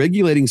talking about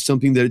regulating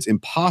something that it's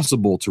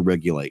impossible to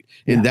regulate.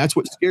 And that's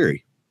what's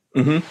scary.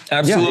 Mm-hmm.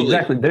 Absolutely.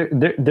 Yeah,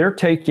 exactly. They're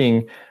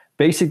taking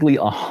basically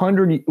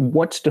 100.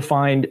 What's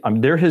defined?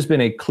 There has been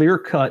a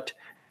clear-cut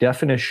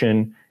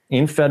definition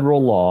in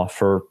federal law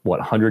for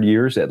 100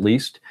 years at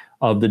least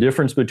of the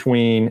difference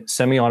between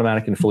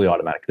semi-automatic and fully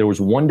automatic. There was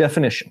one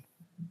definition,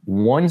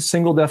 one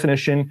single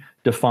definition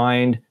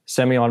defined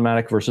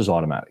semi-automatic versus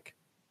automatic.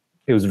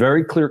 It was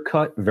very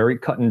clear-cut, very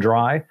cut and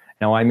dry.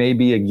 Now, I may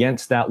be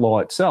against that law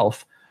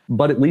itself,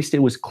 but at least it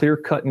was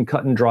clear-cut and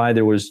cut and dry.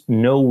 There was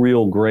no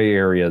real gray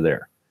area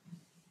there.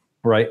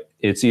 Right?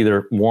 It's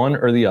either one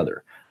or the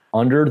other.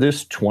 Under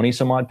this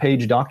 20-some-odd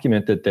page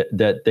document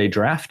that they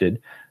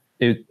drafted,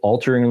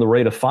 altering the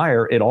rate of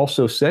fire, it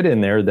also said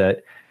in there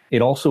that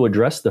it also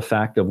addressed the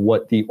fact of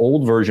what the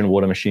old version of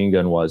what a machine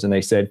gun was. And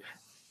they said,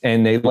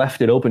 and they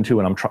left it open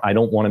to, and I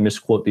don't want to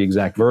misquote the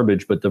exact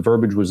verbiage, but the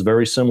verbiage was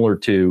very similar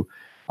to,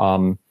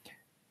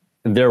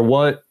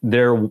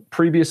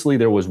 previously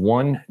there was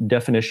one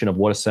definition of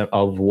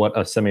what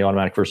a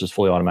semi-automatic versus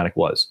fully automatic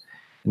was.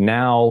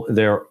 Now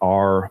there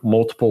are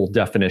multiple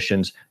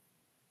definitions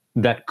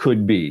that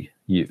could be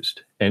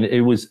used. And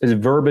it was a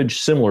verbiage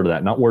similar to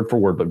that, not word for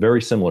word, but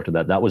very similar to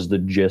that. That was the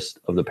gist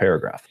of the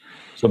paragraph.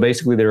 So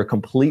basically they're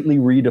completely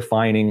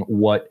redefining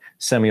what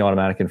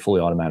semi-automatic and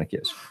fully automatic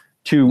is.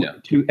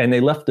 And they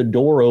left the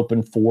door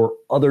open for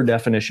other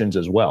definitions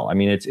as well. I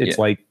mean, it's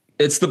like,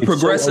 it's the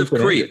progressive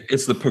creep.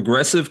 It's the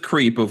progressive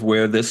creep of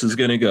where this is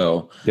going to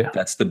go. Yeah.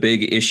 That's the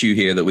big issue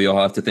here that we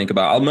all have to think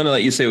about. I'm going to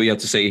let you say what you have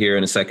to say here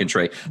in a second,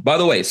 Trey. By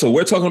the way, so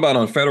we're talking about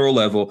on federal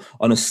level.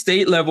 On a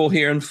state level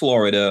here in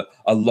Florida,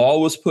 a law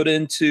was put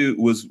into,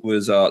 was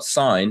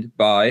signed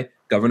by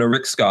Governor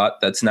Rick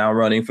Scott, that's now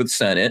running for the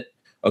Senate,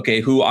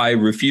 okay, who I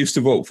refuse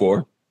to vote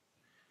for.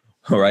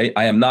 All right.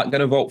 I am not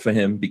going to vote for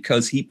him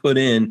because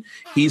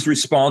he's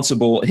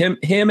responsible.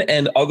 Him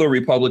and other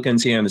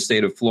Republicans here in the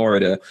state of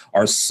Florida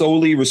are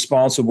solely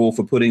responsible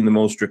for putting the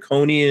most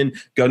draconian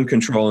gun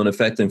control in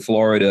effect in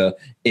Florida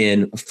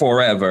in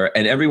forever.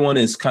 And everyone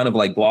is kind of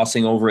like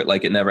glossing over it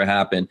like it never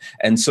happened.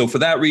 And so for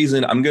that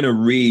reason, I'm going to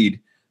read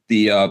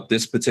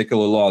this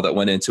particular law that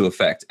went into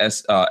effect,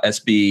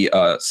 SB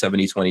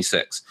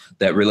 7026,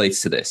 that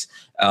relates to this.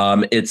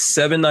 It's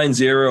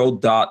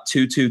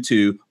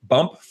 790.222.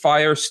 Bump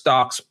fire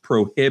stocks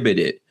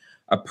prohibited.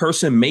 A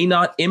person may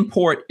not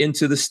import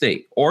into the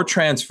state or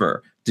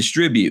transfer,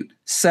 distribute,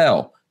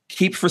 sell,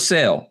 keep for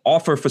sale,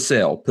 offer for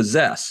sale,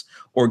 possess,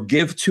 or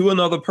give to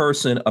another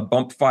person a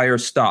bump fire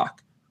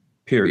stock,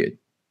 period.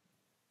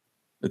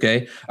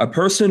 Okay. A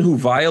person who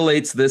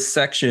violates this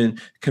section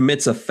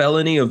commits a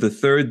felony of the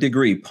 3rd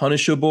degree,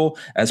 punishable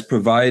as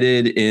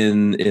provided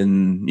in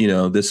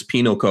this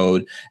penal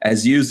code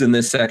as used in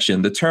this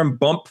section. The term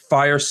bump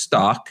fire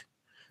stock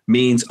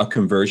means a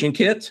conversion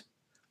kit,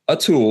 a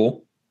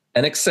tool,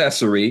 an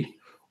accessory,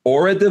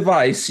 or a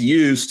device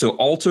used to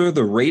alter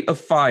the rate of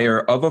fire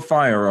of a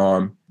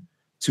firearm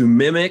to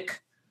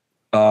mimic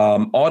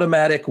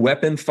automatic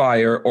weapon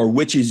fire, or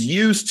which is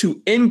used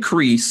to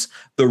increase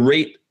the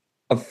rate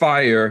of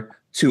fire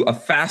to a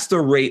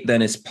faster rate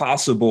than is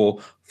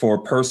possible for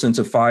a person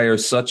to fire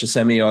such a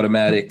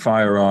semi-automatic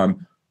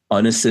firearm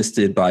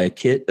unassisted by a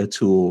kit, a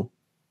tool,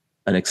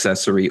 an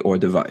accessory, or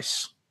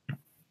device.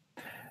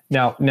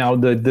 Now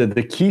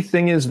the key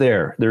thing is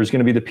there's going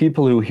to be the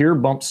people who hear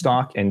bump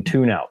stock and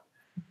tune out,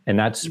 and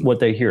that's what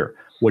they hear.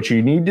 What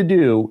you need to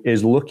do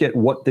is look at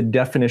what the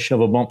definition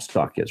of a bump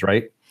stock is,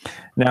 right?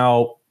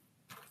 Now,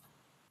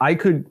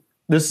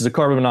 this is a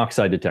carbon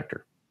monoxide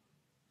detector.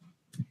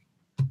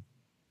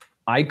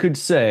 I could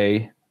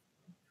say,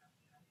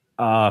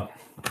 I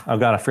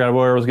forgot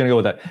where I was going to go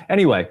with that.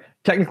 Anyway,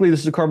 technically this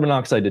is a carbon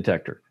monoxide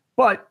detector,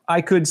 but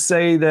I could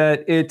say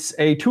that it's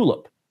a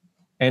tulip.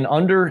 And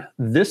under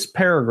this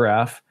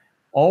paragraph,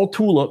 all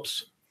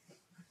tulips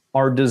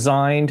are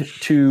designed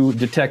to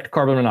detect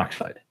carbon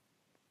monoxide.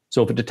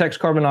 So if it detects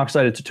carbon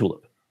monoxide, it's a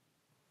tulip,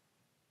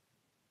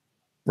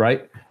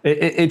 right?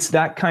 It's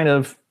that kind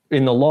of,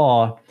 in the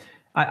law.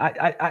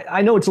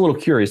 I know it's a little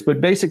curious,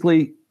 but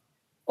basically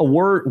a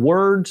word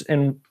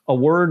and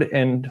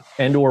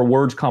or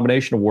words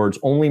combination of words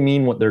only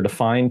mean what they're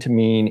defined to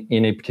mean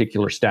in a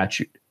particular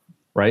statute,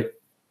 right?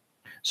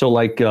 So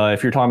like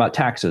if you're talking about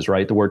taxes,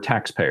 right, the word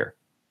taxpayer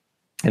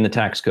in the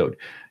tax code,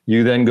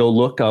 you then go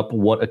look up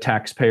what a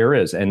taxpayer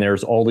is, and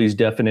there's all these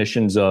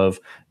definitions of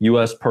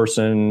U.S.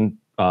 person,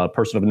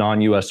 person of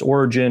non-U.S.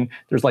 origin.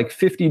 There's like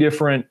 50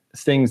 different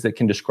things that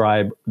can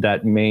describe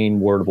that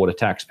main word of what a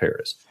taxpayer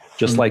is.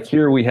 Just like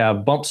here we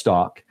have bump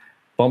stock.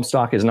 Bump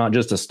stock is not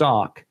just a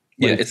stock.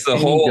 Yeah, it's the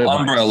whole device.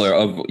 Umbrella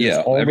of all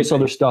everything. This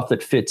other stuff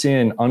that fits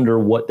in under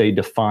what they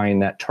define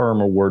that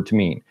term or word to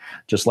mean.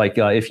 Just like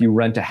if you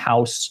rent a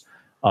house,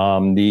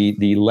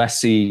 the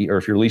lessee, or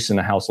if you're leasing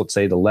a house, let's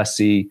say the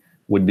lessee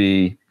would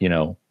be,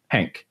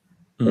 Hank,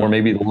 or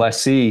maybe the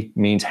lessee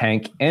means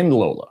Hank and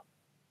Lola,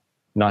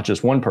 not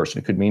just one person.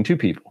 It could mean two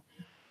people.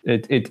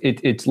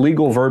 It's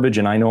legal verbiage,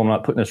 and I know I'm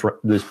not putting this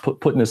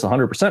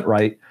 100%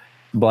 right,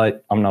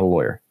 but I'm not a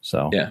lawyer,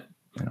 so yeah.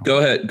 Go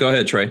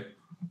ahead, Trey.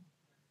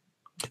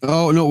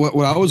 Oh no,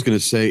 what I was going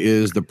to say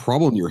is the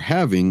problem you're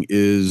having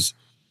is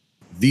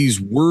these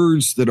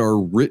words that are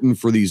written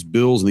for these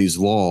bills and these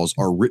laws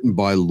are written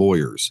by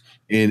lawyers,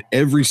 and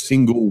every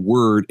single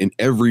word in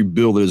every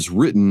bill that is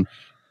written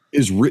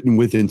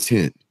with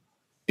intent.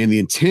 And the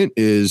intent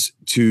is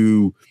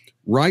to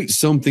write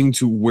something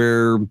to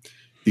where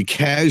the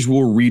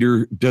casual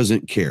reader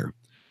doesn't care.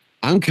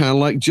 I'm kind of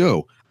like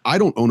Joe. I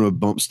don't own a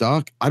bump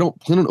stock. I don't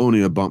plan on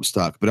owning a bump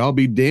stock, but I'll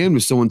be damned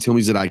if someone tells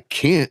me that I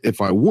can't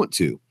if I want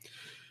to.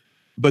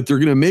 But they're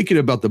going to make it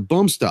about the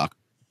bump stock.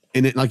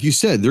 And like you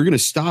said, they're going to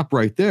stop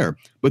right there.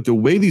 But the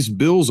way these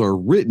bills are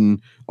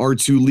written are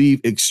to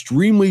leave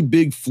extremely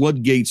big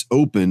floodgates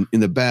open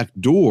in the back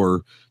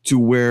door to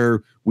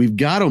where we've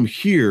got them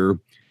here.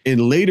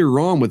 And later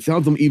on,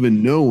 without them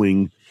even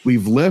knowing,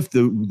 we've left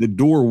the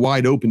door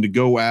wide open to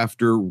go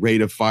after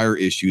rate of fire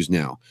issues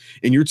now.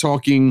 And you're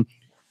talking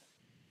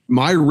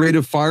my rate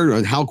of fire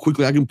and how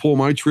quickly I can pull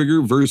my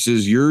trigger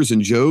versus yours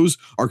and Joe's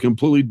are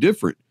completely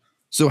different.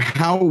 So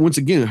how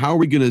are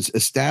we going to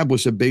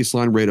establish a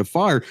baseline rate of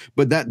fire?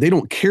 But that they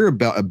don't care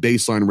about a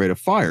baseline rate of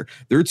fire.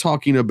 They're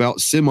talking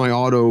about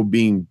semi-auto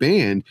being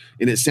banned,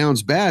 and it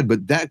sounds bad,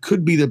 but that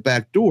could be the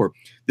back door.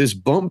 This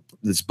bump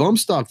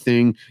stock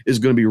thing is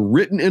going to be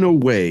written in a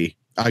way,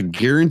 I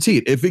guarantee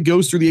it. If it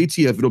goes through the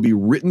ATF, it'll be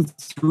written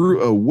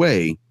through a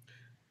way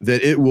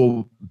that it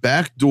will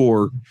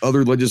backdoor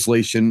other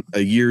legislation a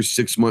year,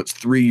 6 months,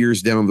 3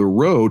 years down the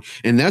road.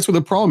 And that's what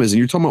the problem is. And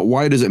you're talking about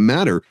why does it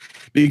matter?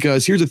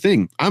 Because here's the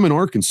thing. I'm in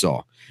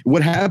Arkansas.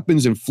 What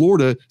happens in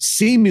Florida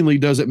seemingly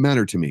doesn't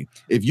matter to me.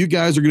 If you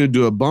guys are going to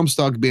do a bump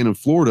stock ban in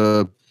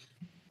Florida,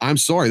 I'm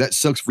sorry, that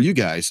sucks for you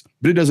guys.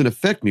 But it doesn't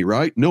affect me,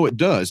 right? No, it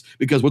does.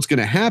 Because what's going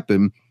to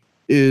happen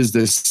is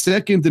the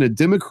second that a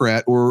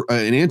Democrat or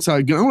an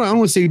anti-gun, I don't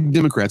want to say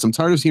Democrats. I'm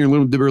tired of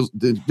hearing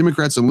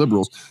Democrats and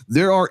liberals.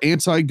 There are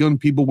anti-gun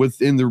people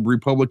within the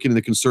Republican and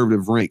the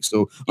conservative ranks.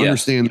 So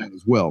understand that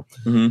as well.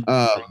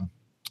 Mm-hmm.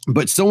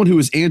 But someone who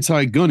is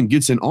anti-gun and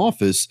gets in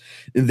office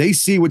and they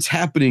see what's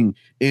happening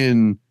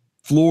in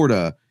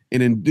Florida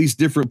and in these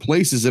different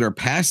places that are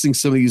passing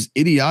some of these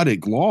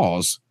idiotic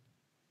laws,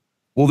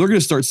 well, they're going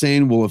to start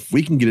saying, well, if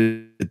we can get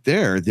it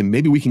there, then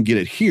maybe we can get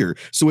it here.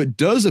 So it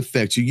does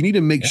affect you. You need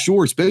to make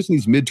sure, especially in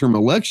these midterm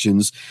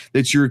elections,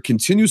 that you're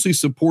continuously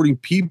supporting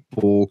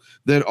people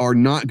that are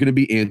not going to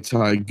be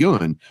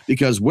anti-gun,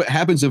 because what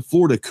happens in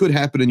Florida could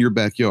happen in your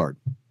backyard.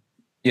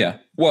 Yeah.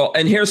 Well,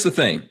 and here's the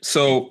thing.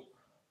 So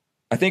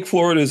I think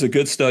Florida is a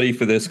good study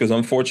for this, because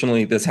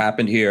unfortunately this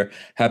happened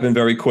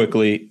very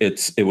quickly.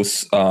 It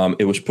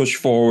was pushed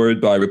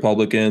forward by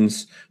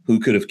Republicans who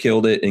could have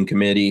killed it in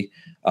committee.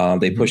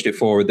 They pushed it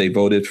forward. They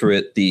voted for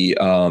it.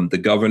 The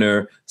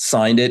governor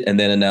signed it and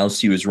then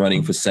announced he was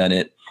running for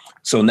Senate.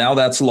 So now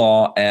that's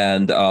law,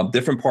 and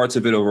different parts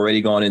of it have already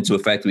gone into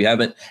effect. We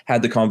haven't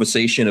had the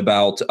conversation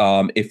about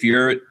if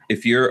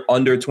you're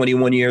under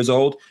 21 years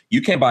old,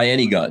 you can't buy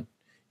any gun.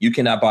 You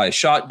cannot buy a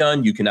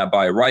shotgun. You cannot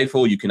buy a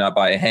rifle. You cannot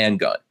buy a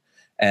handgun.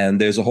 And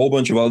there's a whole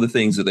bunch of other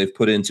things that they've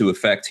put into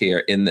effect here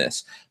in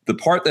this. The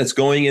part that's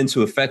going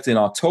into effect in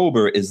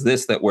October is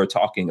this that we're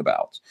talking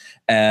about.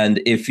 And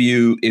if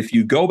you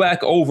go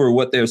back over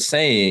what they're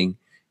saying,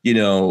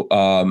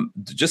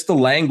 just the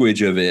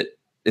language of it,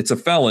 it's a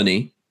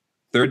felony,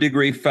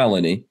 third-degree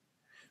felony,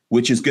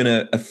 which is going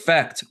to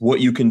affect what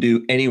you can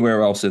do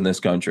anywhere else in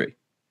this country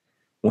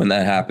when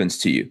that happens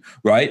to you,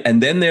 right?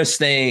 And then they're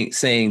saying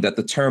that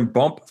the term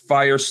bump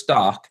fire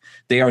stock,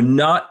 they are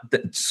not,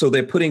 so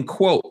they're putting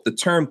quote, the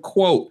term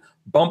quote,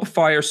 bump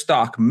fire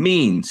stock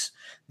means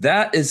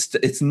that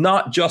it's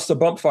not just a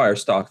bump fire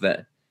stock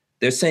then.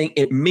 They're saying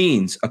it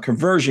means a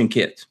conversion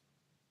kit,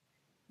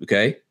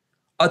 okay?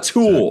 A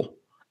tool,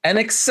 an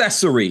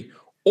accessory,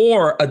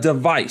 or a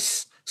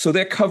device. So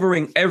they're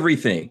covering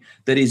everything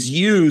that is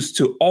used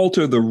to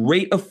alter the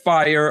rate of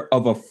fire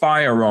of a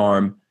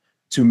firearm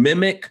to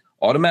mimic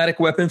automatic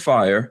weapon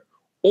fire,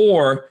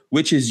 or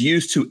which is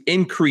used to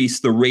increase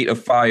the rate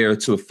of fire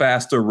to a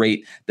faster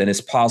rate than is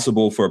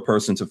possible for a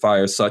person to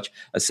fire such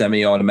a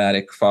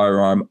semi-automatic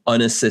firearm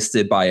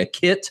unassisted by a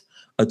kit,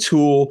 a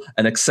tool,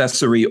 an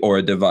accessory, or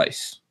a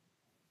device.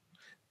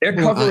 They're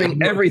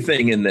covering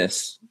everything in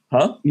this.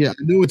 Huh? Yeah,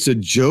 I know it's a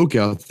joke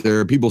out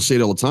there. People say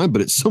it all the time,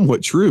 but it's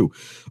somewhat true.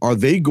 Are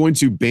they going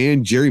to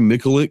ban Jerry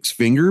Mikulic's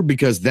finger?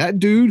 Because that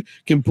dude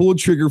can pull a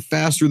trigger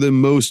faster than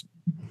most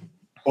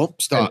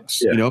bump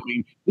stocks. Yeah.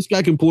 This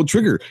guy can pull a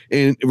trigger,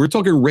 and we're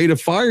talking rate of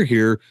fire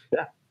here.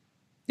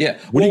 Yeah.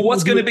 Well,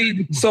 what's going to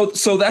be so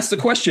that's the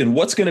question.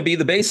 What's going to be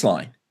the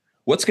baseline?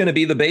 What's going to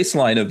be the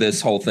baseline of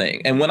this whole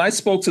thing? And when I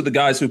spoke to the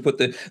guys who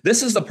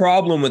this is the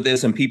problem with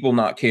this and people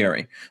not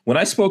caring. When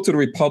I spoke to the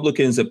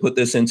Republicans that put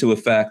this into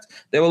effect,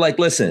 they were like,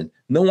 listen,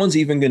 no one's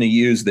even going to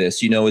use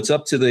this. It's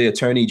up to the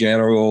attorney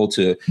general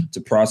to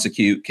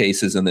prosecute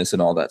cases and this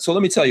and all that. So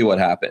let me tell you what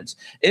happens.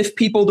 If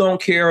people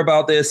don't care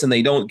about this and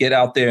they don't get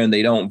out there and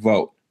they don't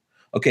vote,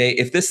 okay,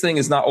 if this thing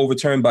is not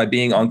overturned by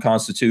being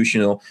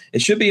unconstitutional,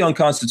 it should be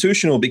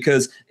unconstitutional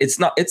because it's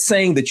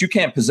saying that you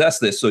can't possess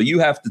this. So you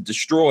have to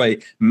destroy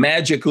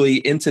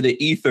magically into the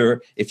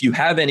ether. If you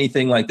have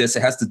anything like this,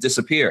 it has to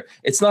disappear.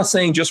 It's not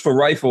saying just for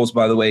rifles,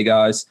 by the way,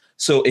 guys.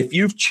 So if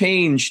you've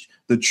changed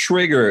the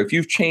trigger, if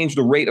you've changed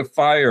the rate of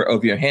fire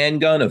of your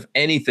handgun, of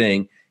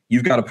anything,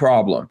 you've got a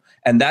problem.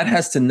 And that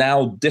has to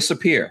now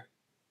disappear.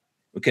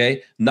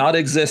 Okay, not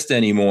exist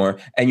anymore,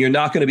 and you're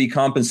not going to be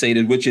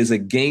compensated, which is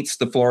against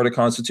the Florida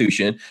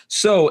Constitution.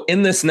 So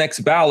in this next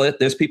ballot,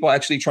 there's people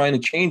actually trying to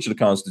change the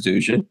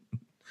Constitution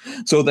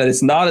so that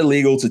it's not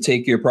illegal to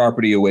take your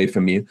property away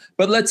from you.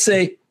 But let's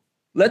say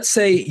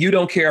you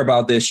don't care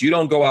about this, you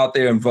don't go out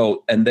there and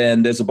vote, and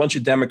then there's a bunch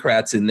of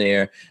Democrats in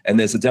there, and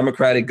there's a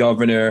Democratic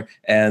governor,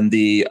 and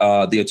the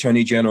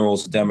attorney general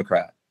is a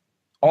Democrat.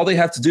 All they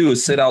have to do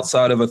is sit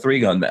outside of a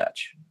 3-gun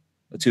match.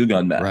 A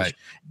 2-gun match. Right.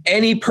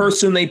 Any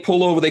person they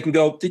pull over, they can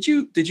go, did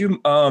you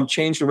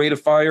change the rate of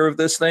fire of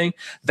this thing?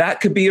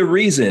 That could be a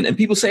reason. And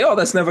people say, oh,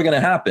 that's never going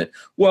to happen.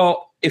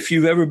 Well, if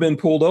you've ever been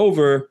pulled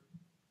over,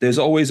 there's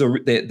always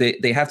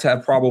they have to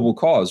have probable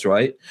cause,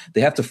 right? They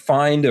have to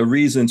find a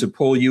reason to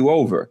pull you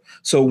over.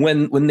 So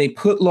when they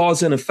put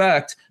laws in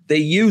effect, they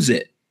use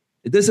it.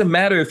 It doesn't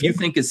matter if you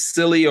think it's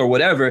silly or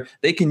whatever.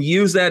 They can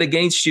use that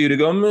against you to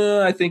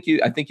go, I think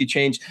you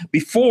changed.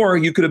 Before,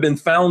 you could have been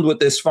found with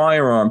this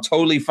firearm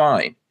totally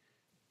fine.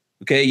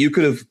 Okay, you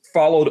could have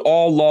followed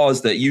all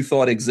laws that you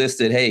thought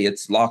existed. Hey,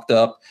 it's locked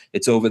up.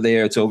 It's over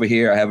there. It's over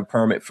here. I have a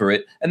permit for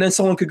it. And then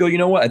someone could go, you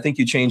know what? I think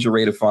you changed the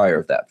rate of fire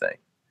of that thing.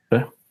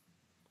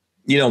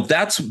 Yeah.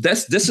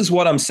 This is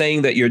what I'm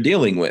saying that you're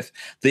dealing with.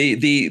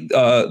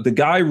 The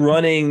guy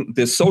running,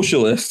 the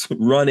socialist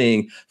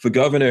running for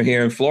governor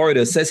here in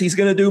Florida says he's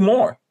going to do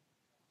more.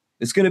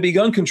 It's going to be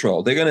gun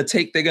control. They're going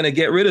to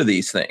get rid of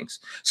these things.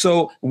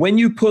 So when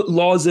you put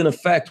laws in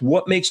effect,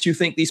 what makes you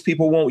think these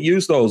people won't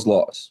use those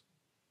laws?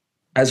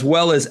 as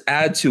well as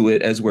add to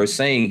it, as we're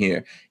saying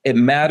here. It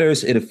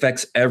matters. It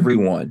affects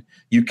everyone.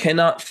 You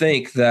cannot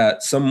think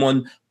that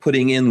someone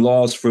putting in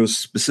laws for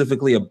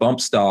specifically a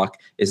bump stock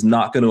is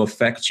not going to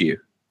affect you.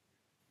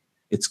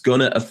 It's going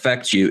to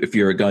affect you if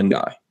you're a gun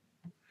guy.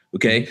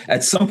 Okay.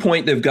 At some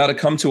point, they've got to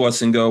come to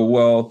us and go,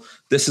 well,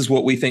 this is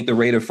what we think the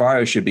rate of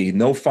fire should be.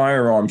 No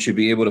firearm should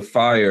be able to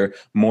fire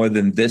more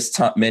than this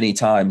many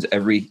times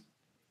every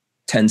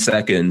 10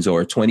 seconds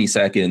or 20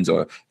 seconds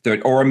or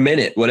 30 or a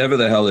minute, whatever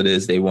the hell it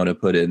is they want to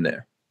put in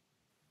there.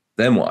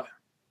 Then what?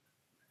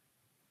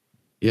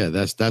 Yeah,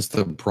 that's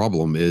the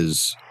problem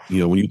is,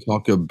 when you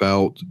talk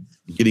about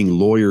getting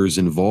lawyers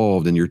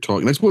involved and you're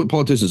talking, that's what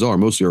politicians are,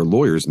 mostly are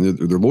lawyers, and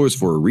they're lawyers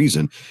for a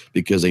reason,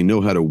 because they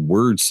know how to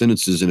word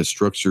sentences in a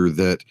structure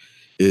that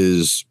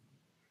is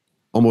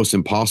almost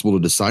impossible to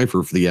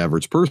decipher for the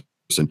average person.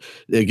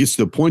 It gets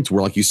to the point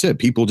where, like you said,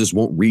 people just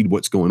won't read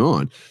what's going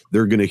on.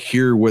 They're going to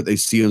hear what they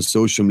see on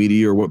social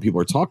media or what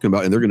people are talking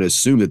about, and they're going to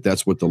assume that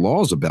that's what the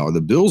law's about or the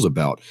bill's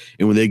about.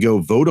 And when they go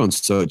vote on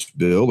such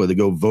bill, or they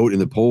go vote in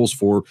the polls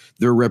for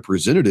their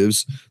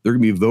representatives, they're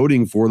going to be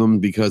voting for them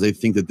because they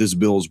think that this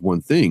bill is one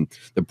thing.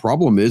 The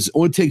problem is it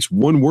only takes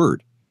one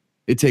word.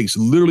 It takes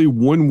literally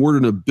one word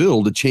in a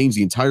bill to change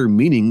the entire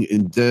meaning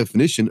and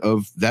definition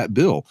of that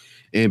bill.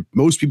 And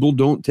most people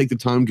don't take the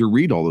time to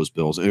read all those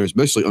bills and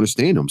especially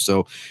understand them.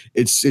 So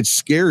it's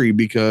scary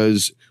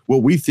because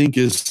what we think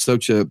is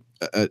such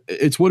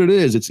it's what it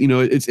is.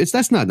 It's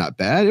that's not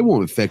bad. It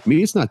won't affect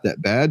me. It's not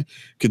that bad.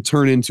 Could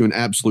turn into an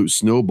absolute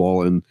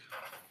snowball. And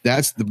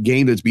that's the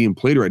game that's being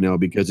played right now,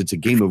 because it's a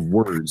game of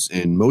words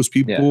and most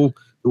people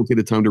don't take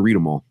the time to read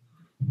them all.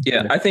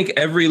 Yeah, I think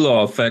every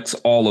law affects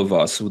all of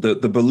us. The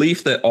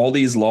belief that all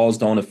these laws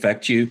don't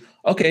affect you,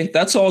 okay,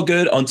 that's all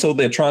good until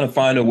they're trying to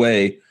find a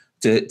way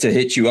to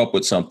hit you up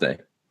with something.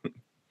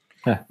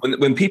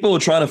 When people are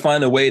trying to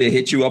find a way to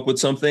hit you up with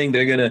something,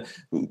 they're going to,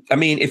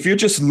 if you're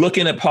just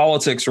looking at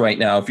politics right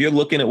now, if you're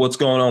looking at what's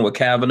going on with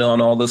Kavanaugh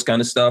and all this kind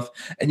of stuff,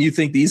 and you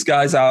think these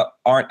guys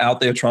aren't out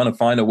there trying to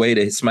find a way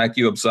to smack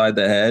you upside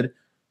the head,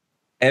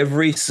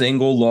 every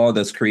single law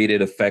that's created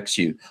affects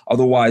you.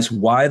 Otherwise,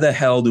 why the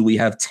hell do we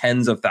have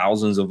tens of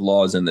thousands of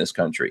laws in this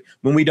country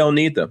when we don't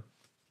need them?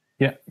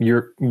 Yeah,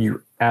 you're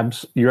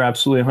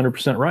absolutely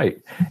 100% right.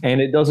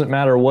 And it doesn't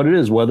matter what it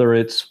is, whether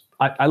it's,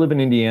 I live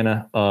in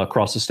Indiana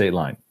across the state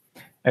line.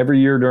 Every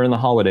year during the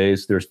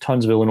holidays, there's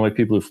tons of Illinois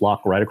people who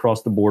flock right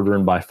across the border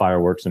and buy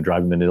fireworks and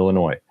drive them into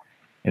Illinois.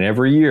 And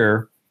every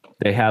year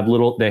they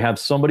have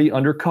somebody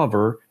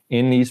undercover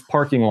in these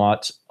parking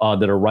lots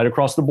that are right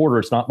across the border.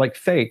 It's not like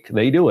fake.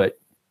 They do it.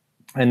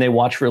 And they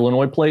watch for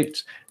Illinois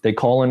plates. They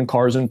call in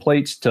cars and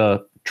plates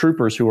to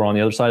troopers who are on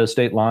the other side of the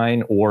state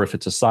line, or if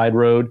it's a side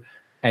road,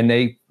 and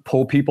they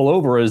pull people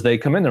over as they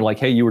come in. They're like,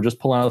 hey, you were just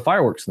pulling out of the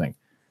fireworks thing.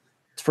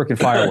 It's freaking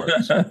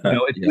fireworks.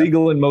 It's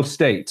legal in most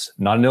states,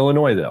 not in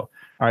Illinois, though.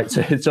 All right.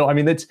 So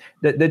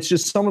that's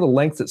just some of the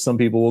lengths that some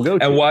people will go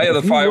to. And why are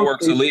the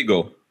fireworks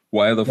illegal?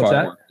 Why are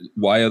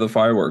the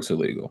fireworks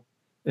illegal?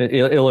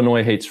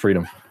 Illinois hates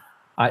freedom.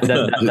 That's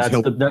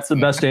the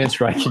best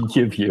answer I can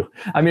give you.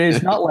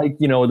 It's not like,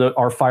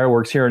 our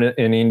fireworks here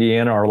in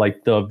Indiana are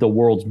like the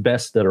world's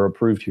best that are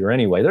approved here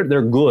anyway.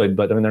 They're good,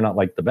 but they're not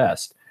like the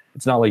best.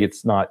 It's not like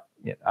it's not,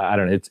 I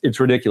don't know. It's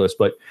ridiculous.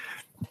 But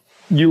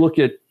you look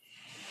at,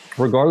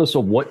 regardless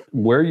of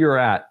where you're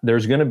at,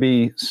 there's going to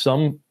be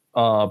some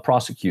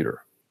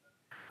prosecutor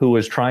who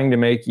is trying to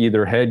make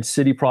either head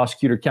city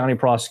prosecutor, county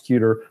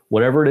prosecutor,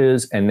 whatever it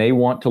is, and they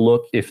want to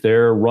look, if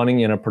they're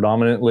running in a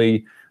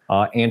predominantly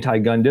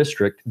anti-gun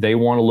district, they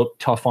want to look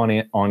tough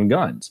on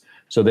guns.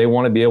 So they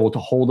want to be able to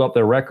hold up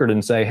their record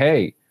and say,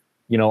 hey,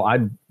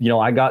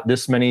 I got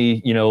this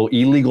many,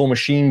 illegal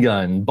machine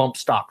gun bump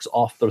stocks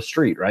off the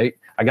street, right?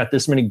 I got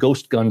this many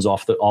ghost guns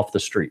off the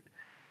street.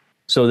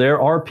 So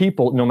there are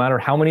people, no matter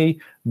how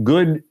many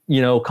good,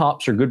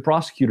 cops or good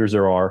prosecutors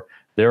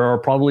there are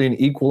probably an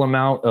equal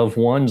amount of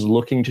ones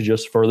looking to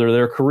just further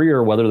their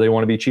career, whether they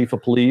want to be chief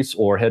of police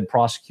or head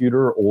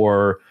prosecutor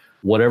or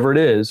whatever it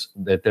is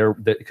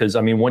because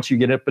once you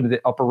get up into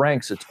the upper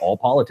ranks, it's all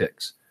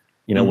politics.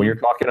 When you're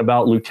talking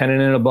about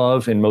lieutenant and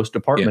above in most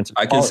departments,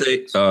 I can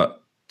say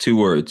 2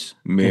 words: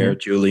 Mayor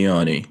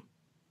Giuliani.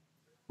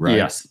 Right.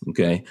 Yes.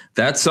 Okay.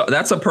 That's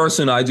a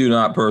person I do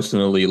not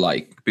personally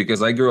like,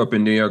 because I grew up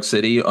in New York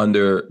City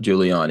under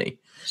Giuliani.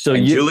 So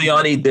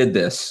Giuliani did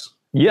this.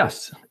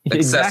 Yes.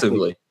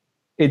 Excessively.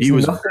 Exactly.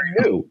 It's nothing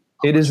new.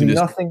 It is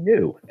nothing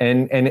new.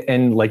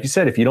 And like you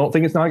said, if you don't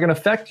think it's not going to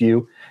affect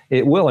you,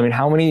 it will.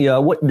 How many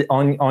on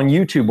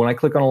YouTube, when I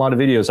click on a lot of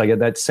videos, I get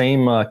that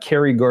same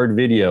Kerry guard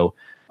video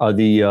of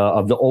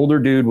the older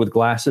dude with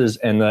glasses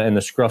and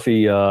the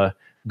scruffy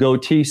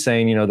goatee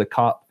saying, the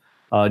cop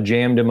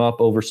jammed him up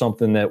over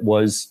something that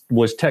was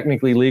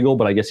technically legal,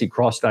 but I guess he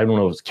crossed, I don't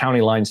know, it was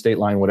county line, state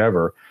line,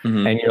 whatever.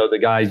 Mm-hmm. And, the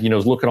guy,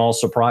 is looking all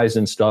surprised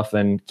and stuff.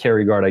 And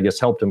Kerry guard, I guess,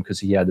 helped him because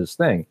he had this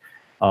thing.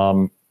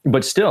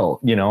 But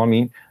still, you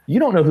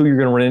don't know who you're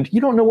going to run into.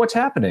 You don't know what's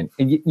happening.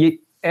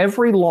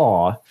 Every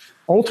law,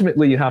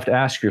 ultimately, you have to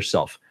ask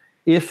yourself,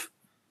 if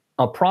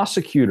a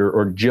prosecutor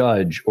or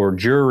judge or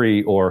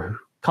jury or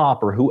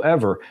cop or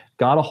whoever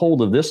got a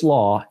hold of this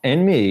law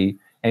and me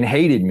and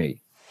hated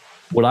me,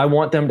 would I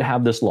want them to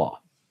have this law?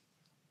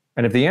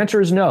 And if the answer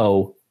is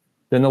no,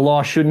 then the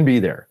law shouldn't be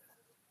there.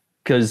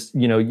 Because,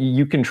 you know,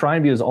 you can try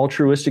and be as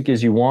altruistic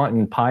as you want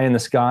and pie in the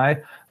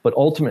sky, but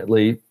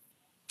ultimately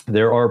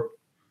there are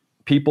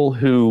people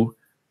who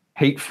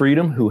hate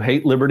freedom, who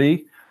hate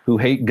liberty, who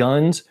hate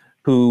guns,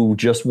 who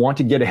just want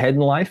to get ahead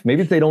in life.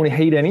 Maybe if they don't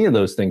hate any of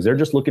those things, they're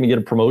just looking to get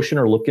a promotion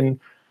or looking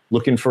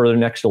for their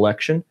next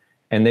election,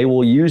 and they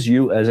will use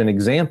you as an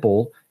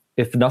example,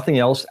 if nothing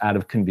else, out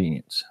of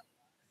convenience.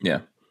 Yeah.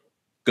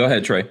 Go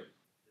ahead, Trey.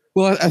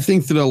 Well, I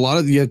think that a lot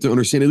of you have to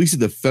understand, at least at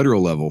the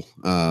federal level,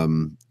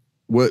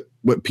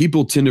 what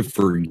people tend to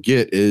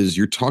forget is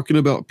you're talking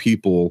about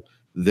people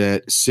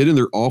that sit in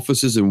their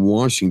offices in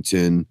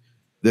Washington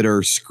that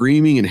are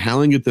screaming and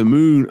howling at the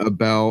moon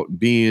about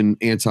being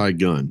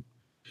anti-gun.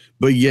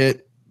 But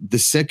yet, the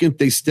second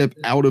they step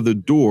out of the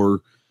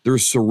door, they're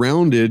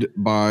surrounded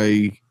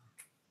by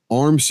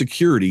armed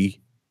security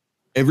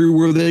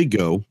everywhere they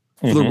go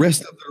for the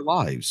rest of their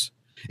lives.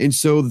 And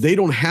so they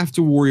don't have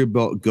to worry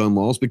about gun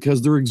laws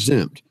because they're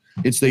exempt.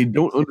 It's they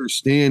don't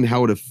understand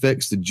how it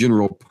affects the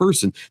general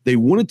person. They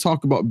want to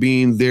talk about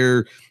being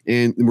there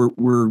and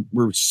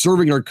we're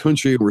serving our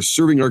country and we're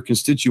serving our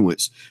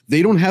constituents.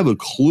 They don't have a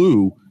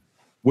clue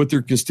what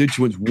their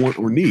constituents want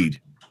or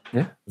need.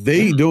 Yeah.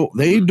 They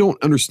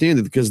don't understand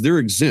it because they're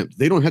exempt.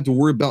 They don't have to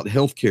worry about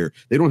health care.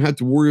 They don't have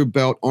to worry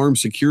about armed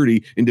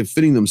security and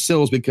defending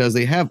themselves because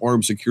they have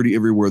armed security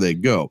everywhere they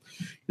go.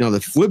 Now, the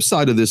flip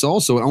side of this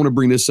also, I want to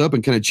bring this up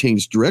and kind of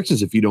change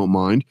directions if you don't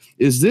mind,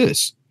 is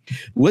this.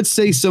 Let's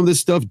say some of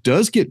this stuff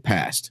does get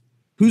passed.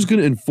 Who's going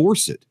to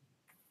enforce it?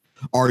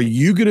 Are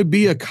you going to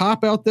be a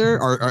cop out there?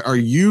 Are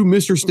you,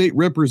 Mr. State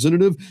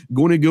Representative,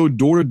 going to go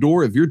door to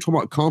door? If you're talking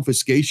about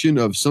confiscation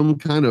of some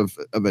kind of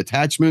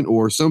attachment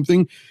or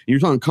something, you're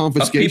talking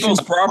confiscation. Of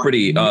people's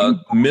property,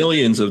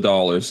 millions of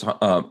dollars.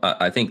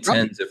 I think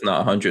tens, if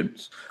not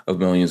hundreds of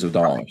millions of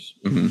dollars.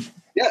 Mm-hmm.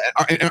 Yeah,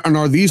 and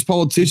are these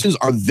politicians,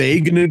 are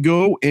they going to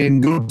go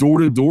door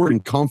to door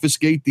and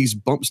confiscate these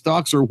bump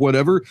stocks or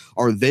whatever?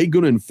 Are they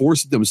going to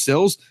enforce it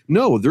themselves?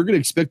 No, they're going to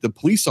expect the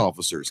police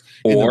officers.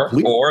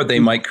 Or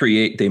they might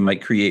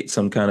create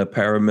some kind of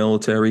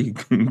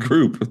paramilitary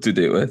group to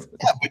do it.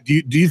 Yeah, but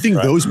do you think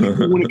those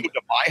people want to come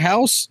to my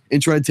house and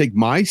try to take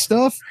my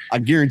stuff? I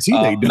guarantee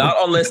they don't. Not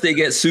unless they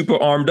get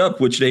super armed up,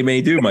 which they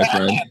may do, my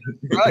friend.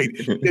 Right,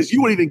 because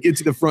you won't even get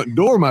to the front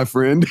door, my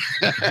friend.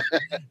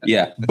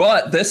 Yeah,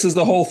 but this is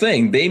the whole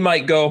thing. They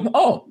might go,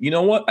 oh, you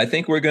know what? I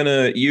think we're going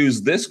to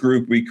use this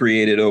group we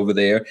created over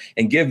there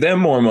and give them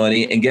more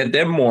money and get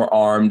them more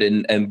armed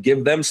and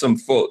give them some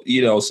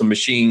some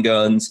machine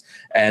guns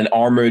and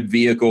armored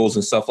vehicles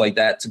and stuff like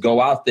that to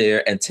go out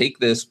there and take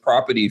this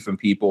property from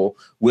people,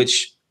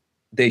 which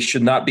they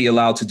should not be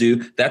allowed to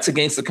do. That's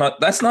against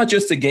that's not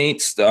just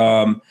against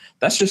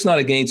that's just not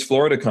against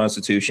Florida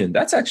Constitution.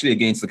 That's actually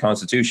against the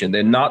Constitution.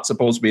 They're not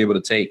supposed to be able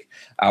to take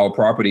our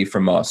property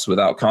from us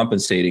without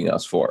compensating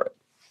us for it.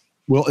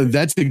 Well, and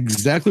that's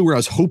exactly where I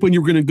was hoping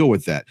you were going to go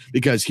with that,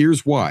 because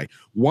here's why.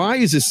 Why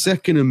is the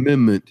Second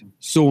Amendment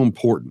so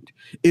important?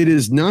 It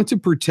is not to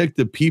protect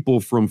the people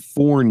from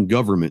foreign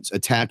governments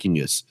attacking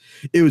us.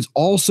 It was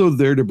also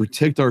there to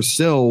protect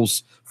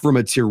ourselves from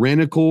a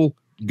tyrannical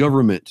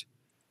government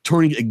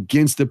turning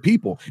against the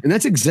people. And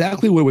that's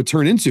exactly what it would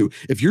turn into.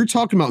 If you're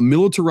talking about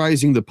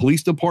militarizing the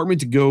police department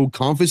to go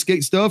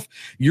confiscate stuff,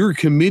 you're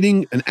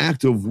committing an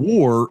act of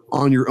war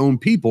on your own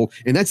people.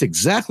 And that's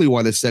exactly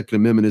why the Second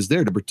Amendment is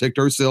there, to protect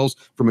ourselves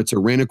from a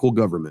tyrannical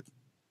government.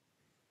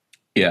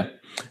 Yeah.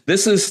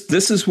 This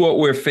is what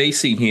we're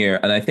facing here.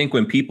 And I think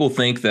when people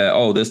think that,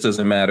 oh, this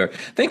doesn't matter,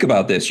 think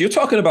about this. You're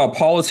talking about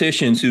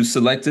politicians who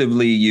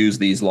selectively use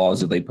these laws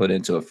that they put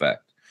into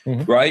effect.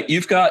 Mm-hmm. Right.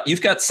 You've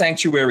got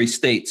sanctuary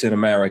states in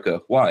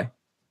America. Why?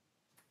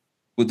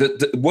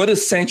 What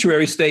does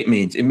sanctuary state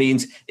mean? It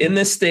means in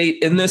this state,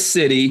 in this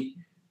city,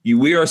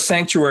 we are a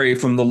sanctuary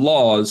from the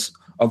laws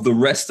of the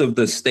rest of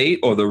the state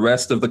or the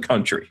rest of the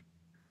country.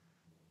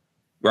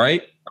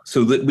 Right.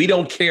 So that we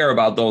don't care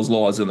about those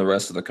laws in the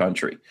rest of the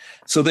country.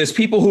 So there's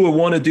people who would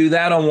want to do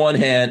that on one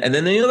hand. And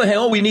then on the other hand,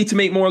 oh, we need to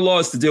make more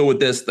laws to deal with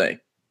this thing.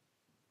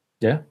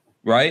 Yeah.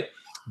 Right.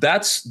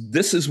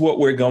 This is what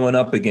we're going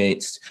up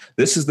against.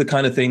 This is the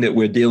kind of thing that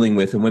we're dealing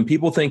with. And when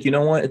people think, you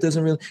know what, it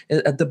doesn't really,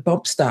 the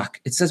bump stock,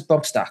 it says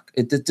bump stock.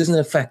 It doesn't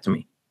affect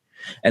me.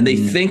 And they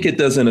think it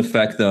doesn't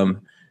affect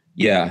them.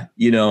 Yeah.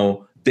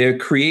 They're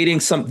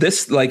creating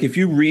like if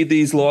you read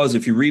these laws,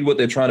 if you read what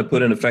they're trying to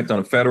put in effect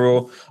on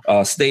federal,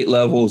 state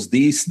levels,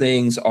 these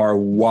things are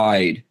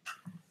wide.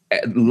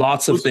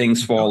 Lots of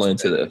things fall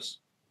into this.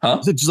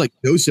 Huh? Just like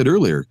Joe said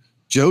earlier,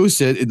 Joe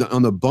said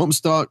on the bump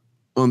stock,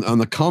 on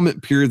the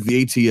comment period of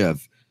the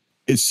ATF,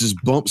 it's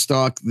just bump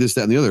stock, this,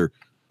 that, and the other,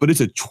 but it's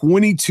a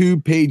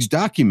 22-page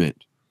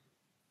document.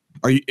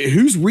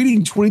 Who's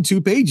reading 22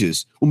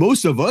 pages? Well,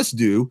 most of us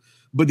do,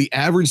 but the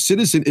average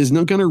citizen is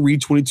not going to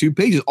read 22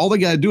 pages. All they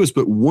got to do is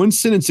put one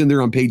sentence in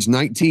there on page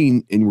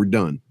 19 and we're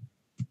done.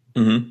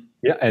 Mm-hmm.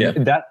 Yeah,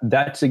 and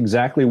that's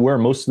exactly where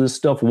most of this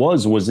stuff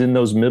was in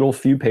those middle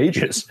few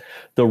pages.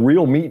 The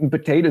real meat and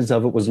potatoes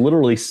of it was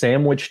literally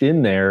sandwiched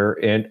in there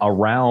and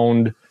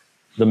around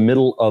the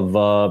middle of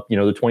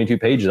the 22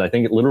 pages. I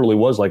think it literally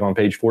was like on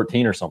page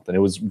 14 or something. It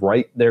was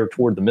right there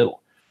toward the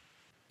middle.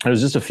 It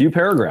was just a few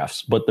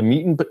paragraphs, but the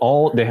meat and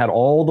they had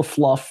all the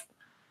fluff.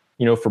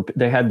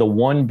 They had the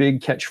one big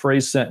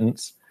catchphrase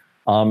sentence.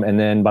 And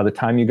then by the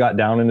time you got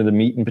down into the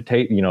meat and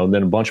potato,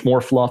 then a bunch more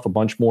fluff, a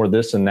bunch more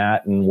this and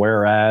that, and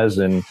whereas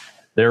and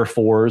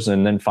therefores,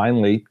 and then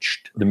finally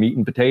the meat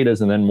and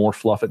potatoes, and then more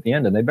fluff at the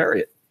end, and they bury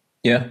it.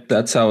 Yeah,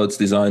 that's how it's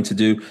designed to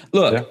do.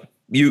 Look,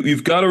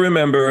 you've got to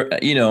remember,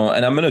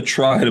 and I'm going to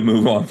try to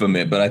move on from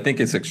it, but I think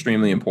it's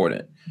extremely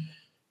important.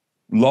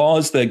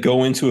 Laws that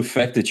go into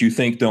effect that you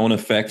think don't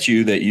affect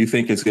you, that you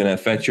think is going to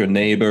affect your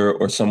neighbor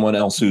or someone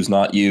else who's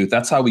not you.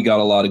 That's how we got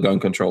a lot of gun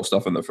control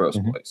stuff in the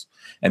first place.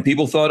 And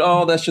people thought,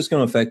 oh, that's just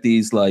going to affect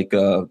these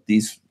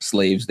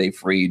slaves they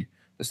freed.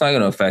 It's not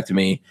going to affect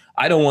me.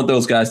 I don't want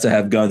those guys to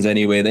have guns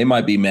anyway. They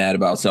might be mad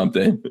about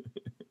something,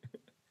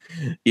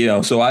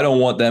 so I don't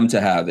want them to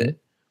have it.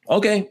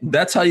 Okay,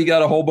 that's how you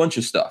got a whole bunch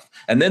of stuff.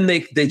 And then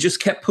they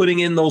just kept putting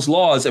in those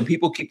laws, and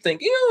people keep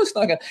thinking, it's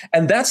not going to.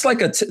 And that's like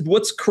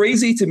what's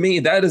crazy to me,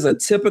 that is a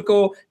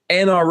typical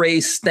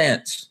NRA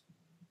stance.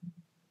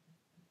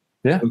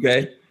 Yeah.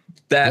 Okay.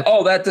 That's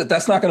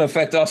not going to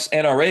affect us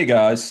NRA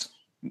guys,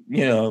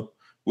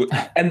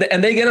 and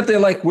they get up there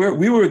like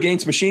we were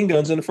against machine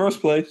guns in the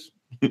first place.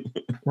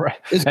 Right.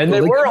 And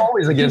they were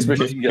always against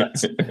machine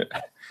guns.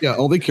 Yeah,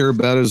 all they care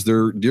about is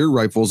their deer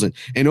rifles, and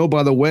oh,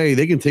 by the way,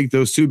 they can take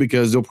those too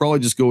because they'll probably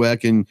just go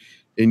back and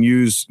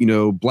use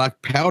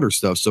black powder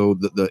stuff. So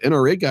the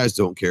NRA guys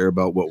don't care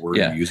about what we're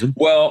using.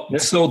 Well,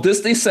 so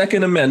the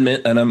Second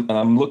Amendment, and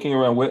I'm looking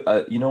around.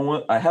 You know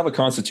what? I have a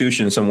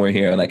Constitution somewhere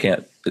here, and I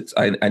can't.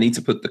 I need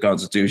to put the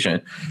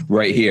Constitution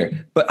right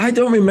here, but I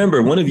don't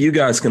remember. One of you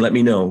guys can let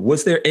me know.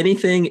 Was there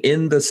anything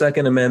in the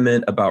Second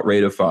Amendment about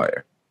rate of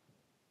fire?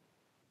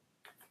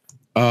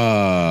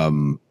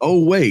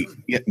 Oh wait.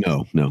 Yeah,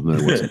 no, there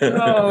wasn't.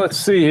 Oh, let's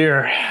see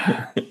here.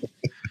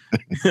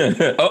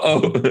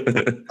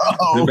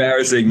 It's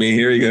embarrassing me.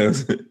 Here he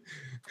goes.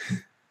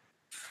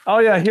 Oh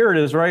yeah, here it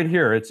is, right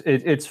here.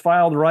 It's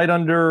filed right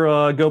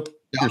under go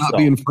not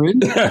being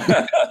friend.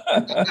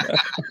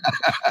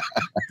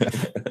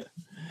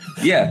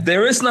 Yeah,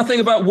 there is nothing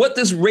about what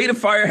this rate of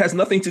fire has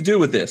nothing to do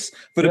with this.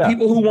 For the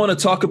people who want to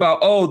talk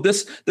about,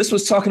 this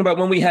was talking about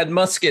when we had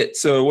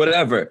muskets or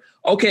whatever.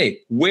 Okay,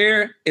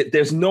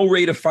 there's no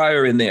rate of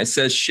fire in there. It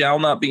says shall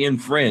not be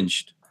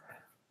infringed.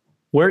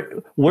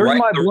 Where's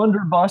my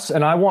blunderbuss?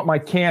 And I want my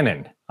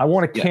cannon. I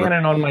want a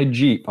cannon on my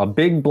Jeep, a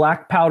big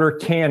black powder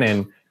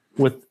cannon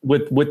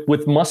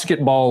with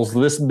musket balls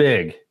this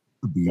big.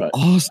 That'd be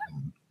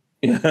awesome.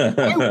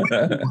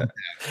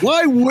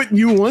 Why wouldn't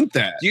you want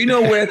that? Do you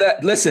know where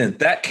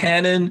that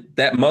cannon,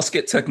 that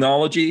musket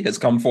technology has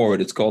come forward?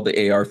 It's called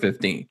the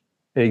AR-15.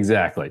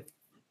 Exactly.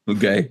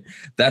 Okay.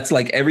 That's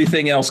like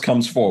everything else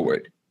comes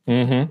forward.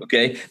 Mm-hmm.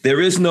 Okay. There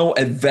is no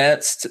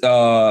advanced,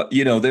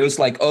 there's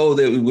like,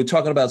 we're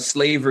talking about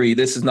slavery.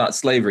 This is not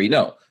slavery.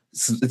 No,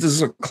 this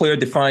is a clear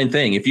defined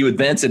thing. If you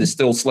advance it, it's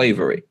still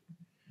slavery.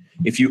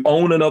 If you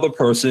own another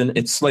person,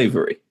 it's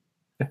slavery,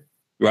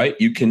 right?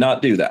 You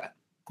cannot do that.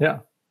 Yeah.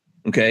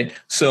 Okay.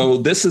 So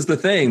this is the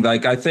thing.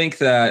 Like, I think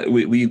that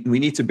we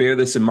need to bear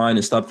this in mind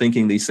and stop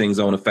thinking these things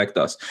don't affect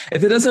us.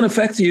 If it doesn't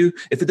affect you,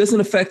 if it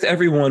doesn't affect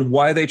everyone,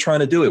 why are they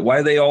trying to do it? Why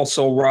are they all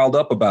so riled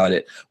up about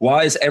it?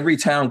 Why is every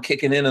town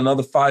kicking in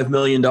another $5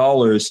 million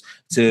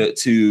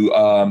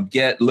to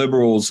get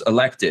liberals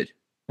elected?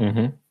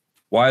 Mm-hmm.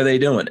 Why are they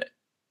doing it?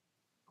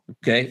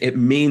 Okay. It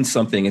means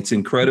something. It's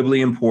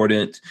incredibly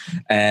important.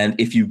 And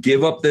if you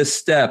give up this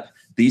step,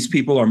 these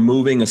people are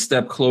moving a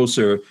step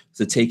closer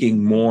to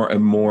taking more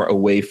and more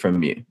away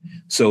from you.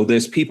 So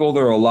there's people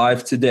that are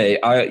alive today.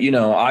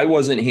 I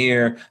wasn't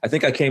here. I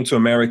think I came to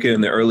America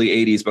in the early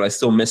 80s, but I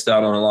still missed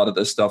out on a lot of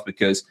this stuff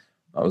because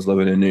I was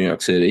living in New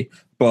York City.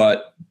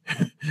 But,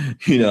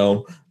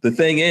 the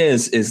thing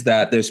is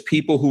that there's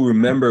people who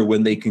remember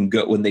when they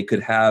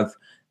could have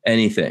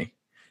anything.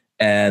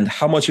 And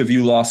how much have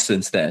you lost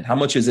since then? How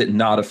much has it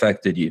not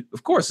affected you?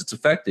 Of course, it's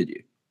affected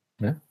you.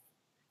 Yeah.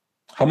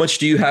 How much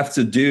do you have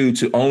to do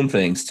to own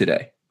things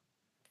today?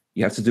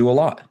 You have to do a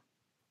lot,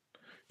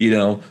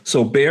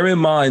 so bear in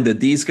mind that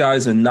these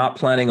guys are not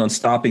planning on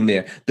stopping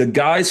there. The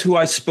guys who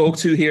I spoke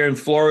to here in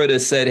Florida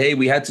said, hey,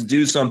 we had to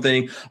do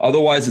something.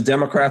 Otherwise, the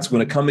Democrats are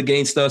going to come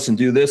against us and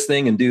do this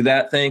thing and do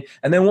that thing.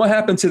 And then what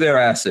happened to their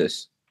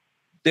asses?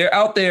 They're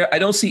out there. I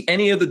don't see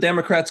any of the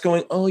Democrats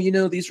going,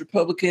 these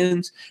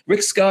Republicans,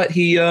 Rick Scott,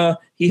 he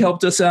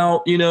helped us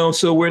out,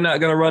 so we're not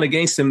going to run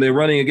against him. They're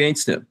running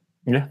against him.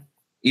 Yeah.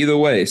 Either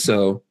way.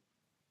 So,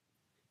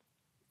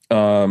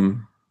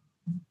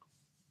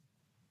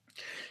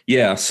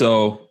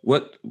 so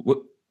what,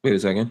 wait a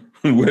second.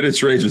 Where did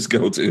Trey just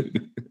go to?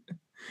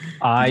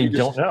 I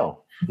don't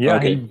know. Yeah.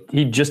 Okay.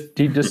 He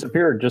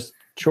disappeared just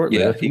shortly.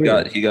 Yeah.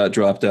 He got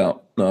dropped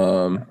out.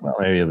 Well,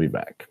 maybe he'll be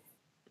back.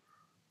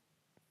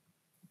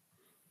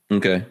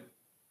 Okay.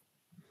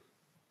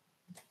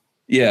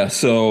 Yeah.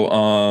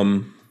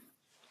 So,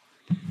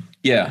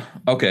 yeah.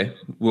 Okay.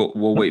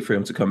 We'll wait for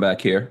him to come back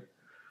here.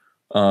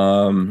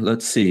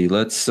 Let's see.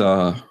 Let's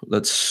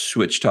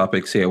switch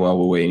topics here while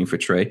we're waiting for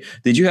Trey.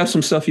 Did you have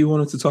some stuff you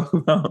wanted to talk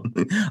about?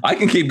 I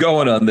can keep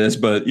going on this,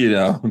 but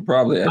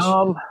probably.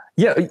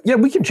 Yeah,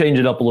 we can change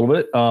it up a little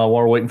bit while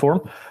we're waiting for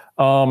him.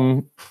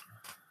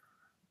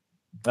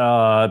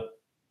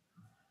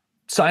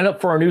 Sign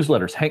up for our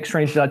newsletters,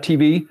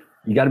 hankstrange.tv.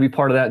 You got to be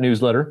part of that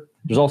newsletter.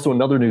 There's also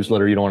another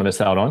newsletter you don't want to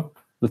miss out on,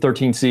 the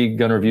 13C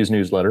Gun Reviews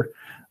newsletter.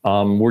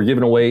 We're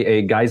giving away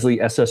a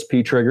Geissele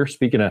SSP trigger.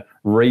 Speaking of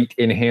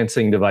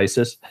rate-enhancing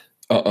devices.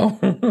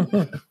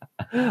 It's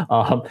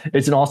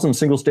an awesome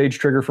single-stage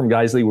trigger from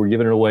Geissele. We're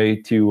giving it away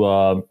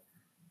to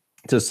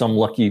some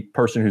lucky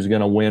person who's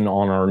going to win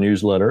on our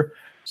newsletter.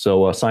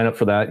 So sign up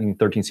for that in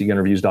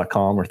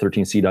 13cgunreviews.com or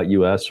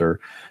 13c.us or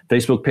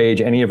Facebook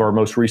page. Any of our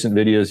most recent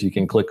videos, you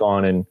can click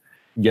on and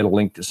get a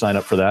link to sign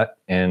up for that.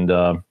 And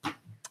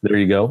there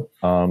you go.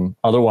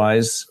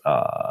 Otherwise,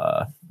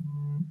 got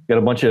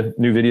a bunch of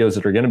new videos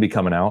that are going to be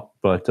coming out,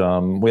 but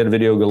we had a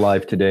video go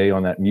live today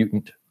on that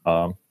Mutant,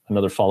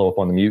 another follow-up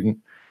on the Mutant,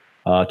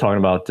 talking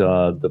about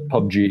the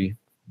PUBG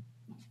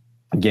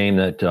game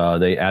that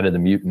they added the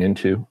Mutant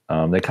into.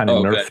 They kind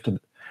of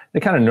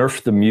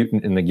nerfed the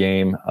Mutant in the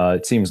game.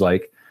 It seems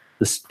like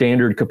the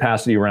standard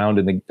capacity round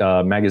in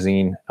the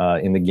magazine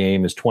in the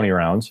game is 20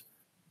 rounds.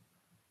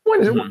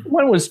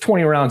 When was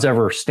 20 rounds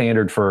ever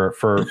standard for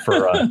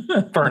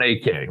an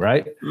AK,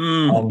 right?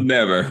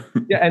 Never.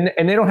 Yeah,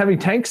 and they don't have any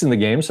tanks in the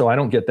game, so I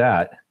don't get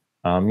that.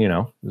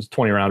 It's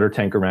 20 rounder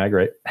tanker mag,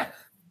 right?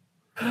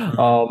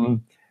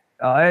 And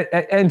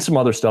some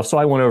other stuff. So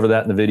I went over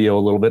that in the video a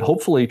little bit,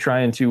 hopefully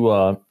trying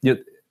to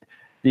get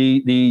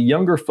the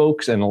younger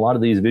folks, and a lot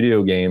of these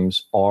video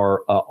games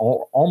are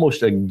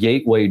almost a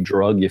gateway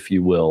drug, if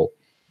you will,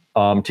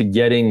 to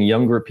getting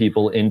younger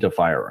people into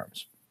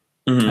firearms.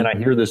 Mm-hmm. And I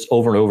hear this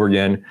over and over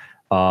again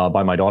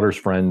by my daughter's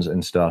friends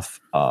and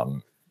stuff.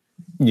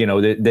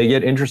 They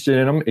get interested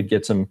in them. It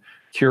gets them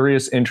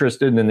curious,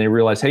 interested, and then they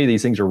realize, hey,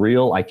 these things are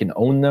real. I can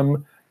own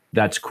them.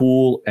 That's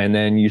cool. And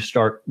then you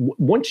start,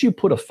 once you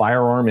put a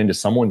firearm into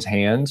someone's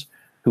hands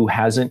who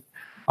hasn't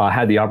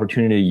had the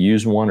opportunity to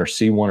use one or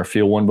see one or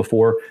feel one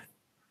before,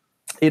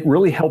 it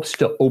really helps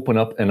to open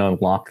up and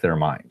unlock their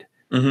mind.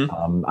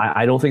 Mm-hmm.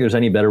 I don't think there's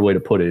any better way to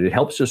put it. It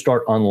helps to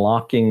start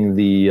unlocking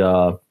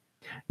the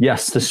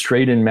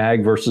straight in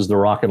mag versus the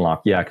rock and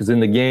lock. Yeah, because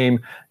in the game,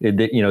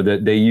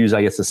 they use,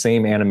 I guess, the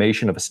same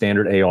animation of a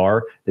standard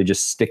AR. They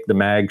just stick the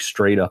mag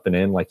straight up and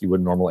in like you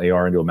would a normal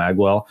AR into a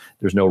magwell.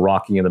 There's no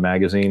rocking of the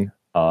magazine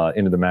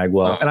into the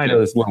magwell. And I know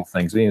there's little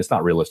things. I mean, it's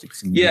not realistic.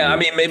 Yeah, I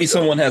mean, maybe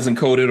someone hasn't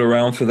coded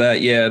around for that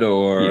yet,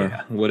 or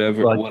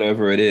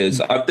whatever it is.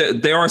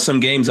 There are some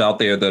games out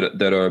there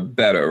that are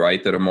better,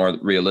 right? That are more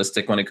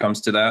realistic when it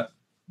comes to that.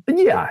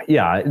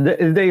 Yeah,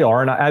 they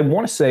are, and I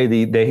want to say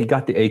they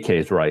got the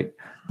AKs right.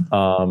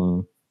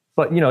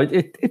 But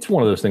it's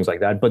one of those things like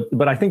that.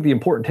 But I think the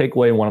important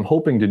takeaway and what I'm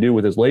hoping to do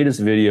with this latest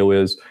video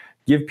is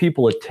give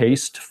people a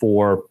taste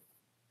for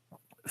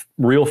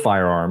real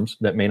firearms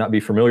that may not be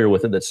familiar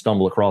with it, that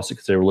stumble across it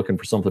because they were looking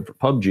for something for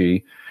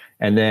PUBG,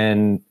 and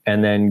then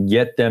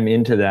get them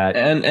into that.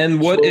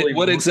 And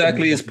what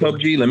exactly is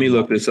PUBG? Let me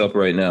look this up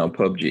right now.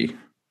 PUBG.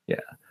 Yeah.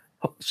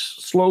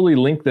 Slowly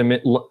link them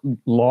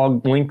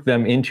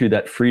into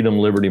that freedom,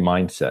 liberty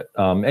mindset.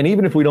 And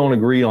even if we don't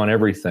agree on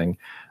everything,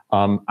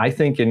 I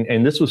think,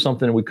 and this was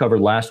something that we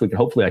covered last week, and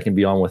hopefully I can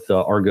be on with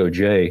Argo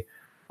J,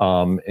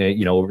 over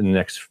the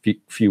next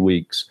few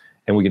weeks,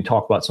 and we can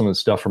talk about some of the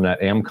stuff from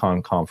that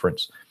AmCon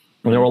conference.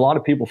 And there were a lot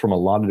of people from a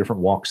lot of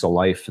different walks of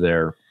life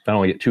there. I don't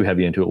want to get too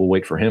heavy into it. We'll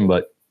wait for him,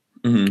 but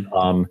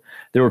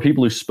there were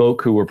people who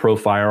spoke who were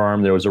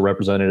pro-firearm. There was a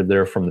representative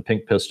there from the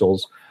Pink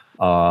Pistols.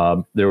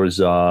 There was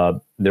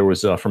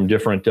from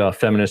different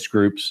feminist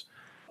groups.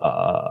 There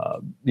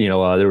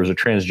was a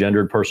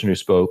transgendered person who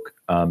spoke.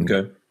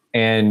 Okay.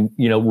 And,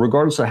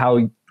 regardless of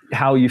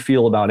how you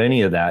feel about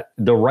any of that,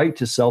 the right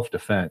to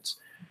self-defense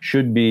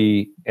should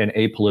be an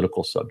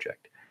apolitical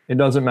subject. It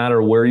doesn't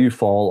matter where you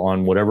fall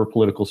on whatever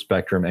political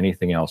spectrum,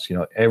 anything else.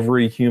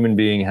 Every human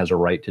being has a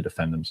right to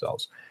defend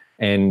themselves.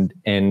 And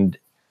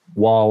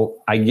while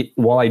I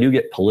do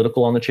get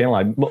political on the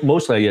channel,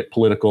 mostly I get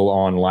political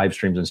on live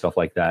streams and stuff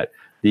like that.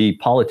 The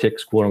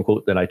politics, quote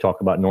unquote, that I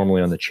talk about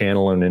normally on the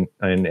channel and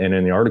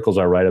in the articles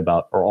I write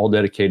about are all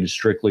dedicated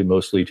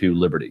mostly to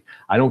liberty.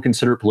 I don't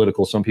consider it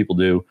political. Some people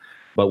do.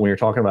 But when you're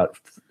talking about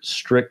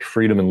strict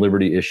freedom and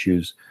liberty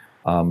issues,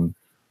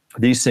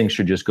 these things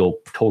should just go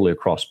totally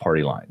across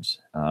party lines.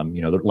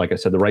 Like I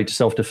said, the right to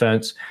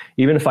self-defense,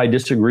 even if I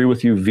disagree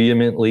with you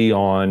vehemently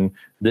on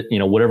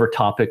whatever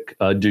topic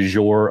du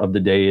jour of the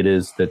day it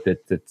is,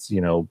 that's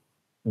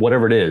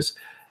whatever it is,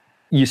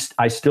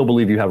 I still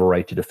believe you have a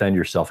right to defend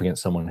yourself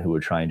against someone who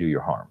would try and do you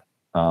harm.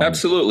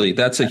 Absolutely.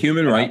 That's a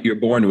human right. You're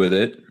born with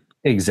it.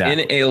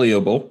 Exactly.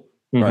 Inalienable,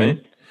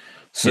 right?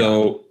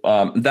 So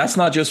that's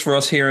not just for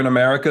us here in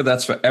America.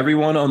 That's for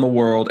everyone on the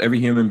world, every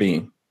human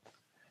being.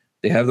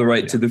 They have the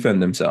right to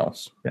defend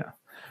themselves. Yeah.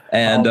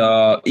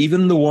 and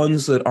even the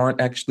ones that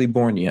aren't actually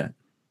born yet.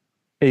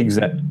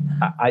 Exactly.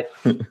 I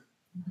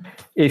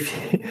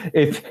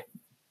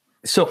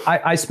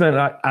spent,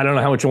 I don't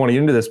know how much you want to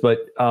get into this, but,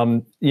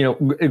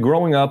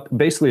 growing up,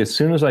 basically, as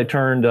soon as I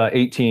turned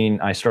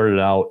 18, I started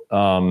out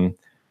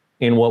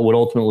in what would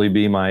ultimately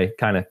be my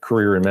kind of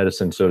career in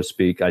medicine, so to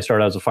speak. I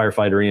started as a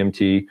firefighter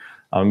EMT,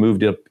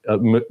 moved up,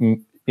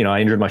 I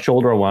injured my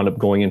shoulder. I wound up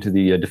going into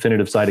the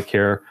definitive side of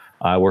care.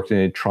 I worked in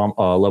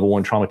a level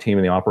 1 trauma team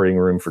in the operating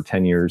room for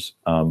 10 years.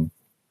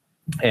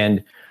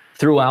 And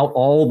throughout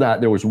all that,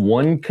 there was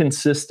one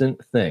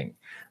consistent thing,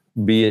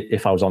 be it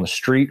if I was on the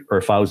street or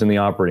if I was in the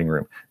operating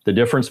room. The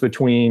difference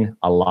between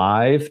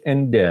alive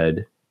and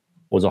dead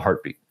was a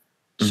heartbeat.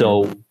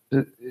 So,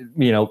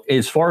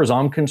 as far as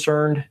I'm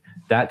concerned,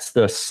 that's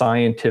the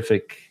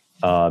scientific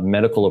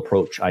medical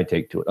approach I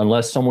take to it.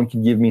 Unless someone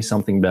can give me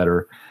something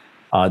better,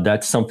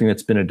 that's something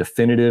that's been a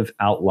definitive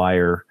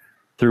outlier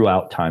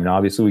throughout time. Now,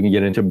 obviously, we can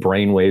get into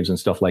brain waves and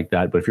stuff like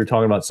that. But if you're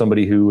talking about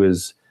somebody who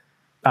is,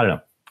 I don't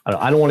know.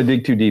 I don't want to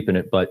dig too deep in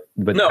it, but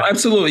no,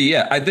 absolutely,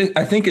 yeah. I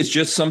think it's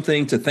just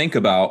something to think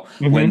about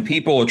when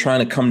people are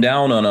trying to come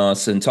down on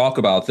us and talk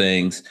about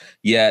things.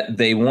 Yet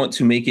they want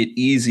to make it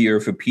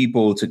easier for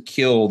people to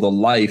kill the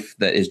life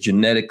that is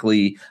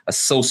genetically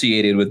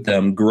associated with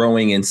them,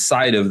 growing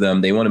inside of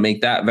them. They want to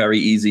make that very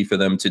easy for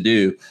them to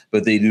do,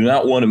 but they do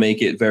not want to make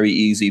it very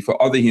easy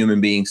for other human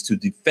beings to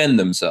defend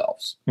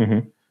themselves.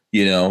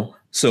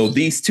 So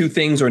these two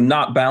things are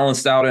not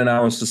balanced out in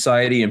our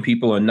society, and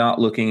people are not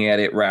looking at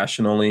it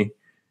rationally.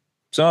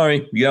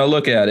 Sorry, you got to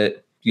look at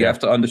it. You have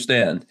to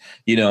understand,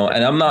 and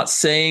I'm not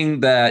saying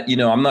that,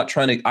 I'm not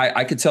trying to,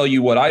 I could tell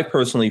you what I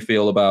personally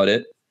feel about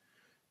it,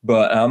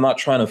 but I'm not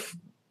trying to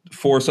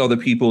force other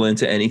people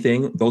into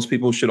anything. Those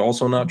people should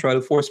also not try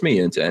to force me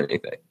into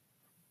anything.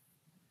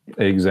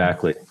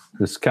 Exactly.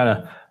 Just kind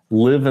of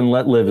live and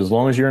let live. As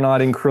long as you're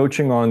not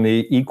encroaching on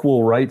the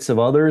equal rights of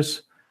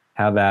others,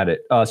 have at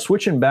it.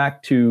 Switching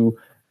back to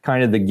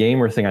kind of the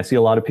gamer thing, I see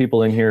a lot of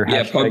people in here.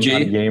 Yeah, PUBG.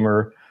 Not a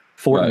gamer,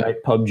 Fortnite, right.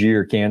 PUBG,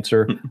 or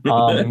cancer.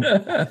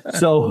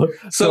 So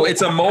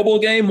it's a mobile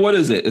game. What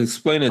is it?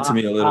 Explain it to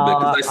me a little bit,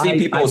 because I see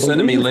people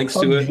sending me links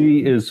to it.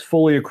 PUBG is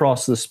fully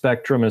across the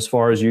spectrum as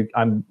far as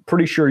I'm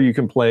pretty sure you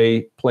can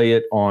play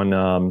it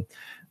on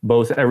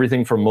both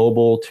everything from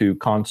mobile to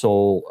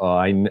console.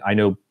 I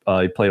know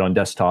I played on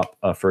desktop,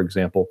 for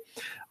example.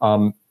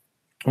 One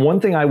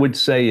thing I would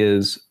say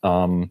is,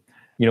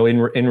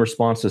 in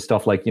response to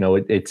stuff like,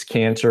 it's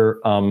cancer.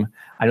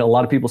 I know a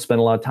lot of people spend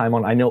a lot of time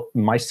on, I know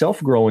myself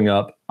growing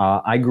up,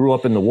 I grew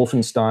up in the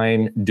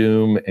Wolfenstein,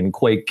 Doom, and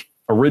Quake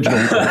original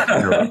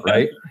era,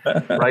 right?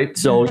 Right.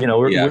 So,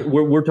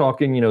 we're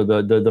talking,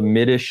 the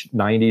mid-ish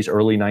 90s,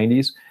 early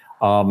 90s.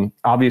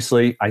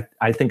 Obviously,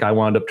 I think I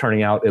wound up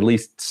turning out at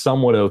least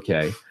somewhat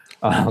okay.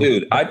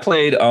 Dude, I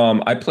played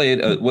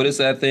what is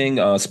that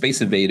thing?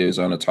 Space Invaders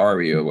on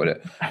Atari or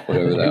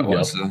whatever that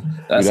was.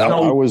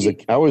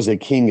 I was a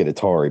king at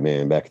Atari,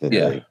 man, back in the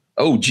day.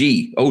 OG.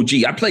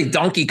 I played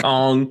Donkey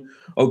Kong.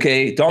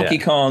 Okay, Donkey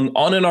Kong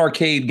on an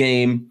arcade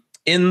game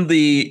in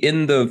the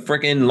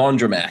freaking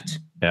laundromat.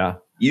 Yeah.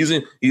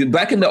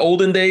 Back in the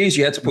olden days,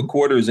 you had to put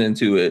quarters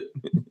into it.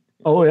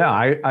 Oh yeah,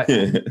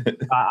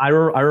 I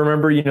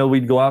remember,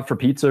 we'd go out for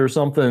pizza or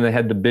something, and they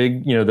had the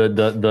big,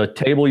 the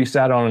table you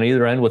sat on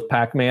either end with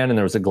Pac-Man, and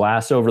there was a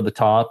glass over the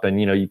top,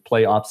 and you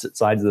play opposite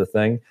sides of the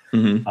thing.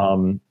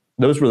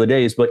 Those were the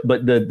days. But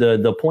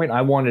the point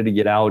I wanted to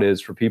get out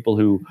is for people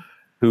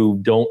who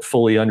don't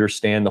fully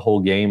understand the whole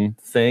game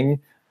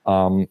thing.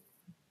 And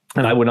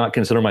I would not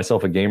consider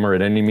myself a gamer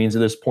at any means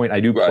at this point.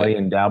 I do play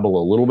and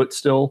dabble a little bit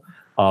still,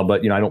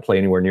 but I don't play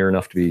anywhere near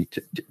enough to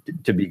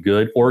be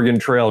good. Oregon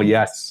Trail,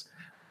 yes.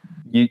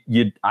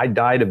 I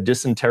died of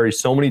dysentery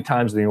so many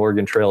times in the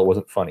Oregon Trail, it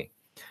wasn't funny.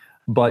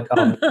 But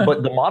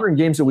the modern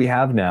games that we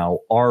have now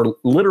are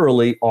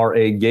literally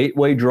a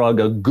gateway drug,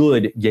 a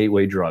good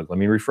gateway drug. Let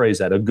me rephrase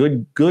that: a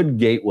good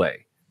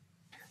gateway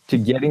to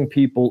getting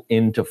people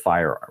into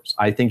firearms.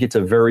 I think it's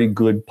a very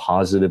good,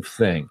 positive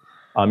thing.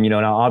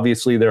 Now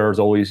obviously there's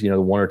always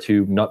one or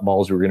two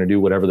nutballs who are going to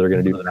do whatever they're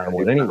going to do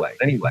anyway.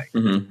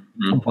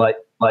 But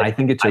I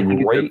think it's a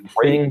great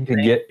thing to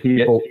get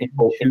people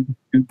into.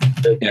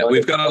 Yeah,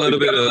 we've got a little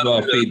bit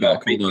of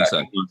feedback. Hold on a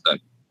sec.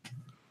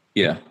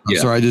 Yeah.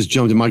 Sorry, I just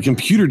jumped in. My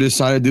computer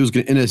decided it was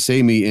going to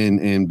NSA me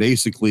and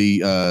basically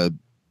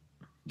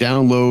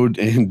download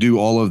and do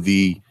all of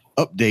the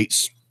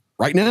updates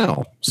right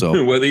now.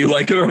 So whether you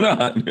like it or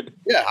not.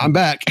 Yeah, I'm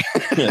back.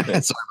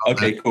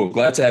 Okay, cool.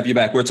 Glad to have you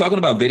back. We're talking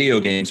about video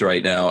games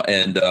right now,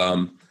 and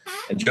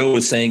Joe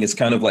was saying it's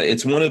kind of like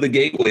it's one of the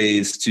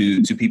gateways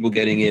to people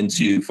getting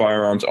into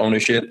firearms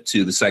ownership,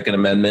 to the Second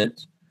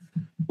Amendment,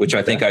 which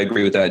I think I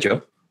agree with that,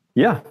 Joe.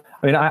 Yeah.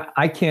 I mean,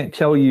 I can't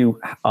tell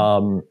you,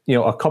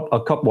 a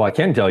couple. Well, I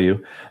can tell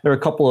you there are a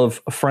couple of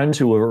friends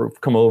who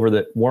have come over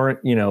that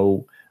weren't,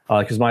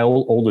 because my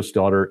oldest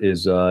daughter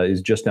is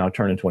just now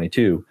turning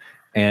 22,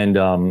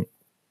 and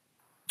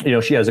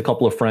she has a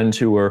couple of friends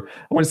who were,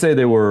 I wouldn't say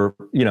they were,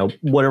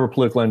 whatever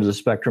political end of the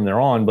spectrum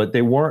they're on, but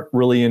they weren't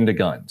really into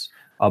guns,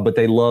 but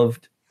they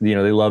loved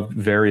they love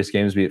various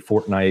games, be it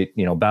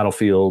Fortnite,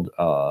 Battlefield,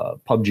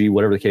 PUBG,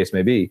 whatever the case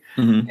may be.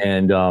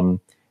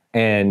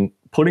 And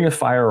putting a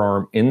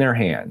firearm in their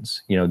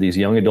hands, these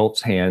young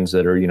adults' hands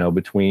that are,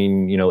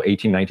 between,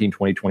 18, 19,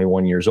 20,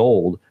 21 years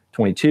old,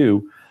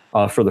 22,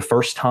 for the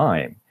first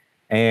time,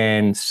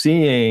 and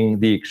seeing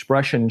the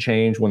expression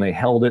change when they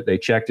held it, they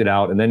checked it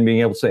out, and then being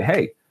able to say,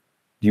 hey,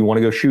 do you want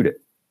to go shoot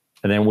it?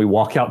 And then we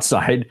walk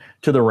outside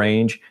to the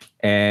range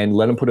and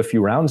let them put a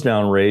few rounds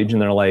down range,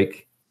 and they're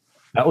like,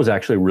 that was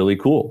actually really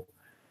cool.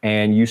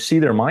 And you see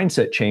their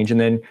mindset change. And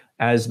then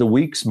as the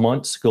weeks,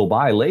 months go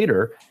by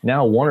later,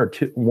 now one or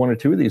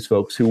two of these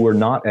folks who were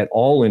not at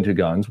all into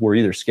guns, were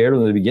either scared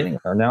in the beginning,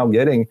 are now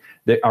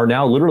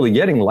literally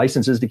getting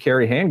licenses to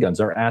carry handguns.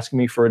 They're asking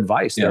me for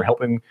advice. Yeah.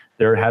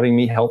 They're having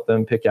me help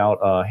them pick out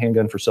a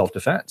handgun for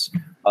self-defense.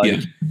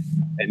 And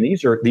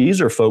these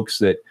are folks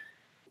that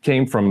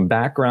came from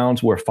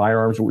backgrounds where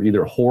firearms were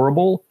either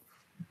horrible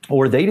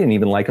or they didn't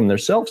even like them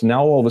themselves.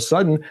 Now, all of a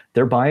sudden,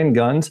 they're buying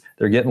guns.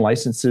 They're getting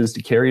licenses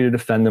to carry to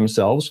defend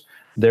themselves.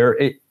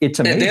 It's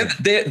amazing.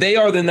 They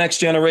are the next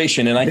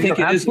generation, and I think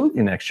it is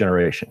absolutely next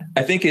generation.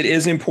 I think it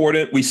is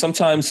important. We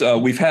sometimes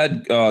we've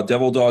had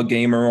Devil Dog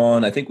Gamer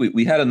on. I think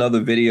we had another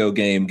video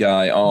game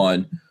guy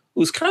on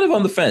who was kind of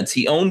on the fence.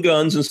 He owned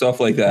guns and stuff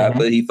like that,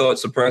 but he thought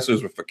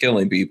suppressors were for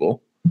killing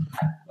people.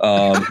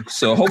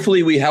 So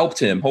hopefully we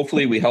helped him. With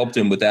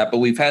that. But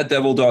we've had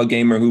Devil Dog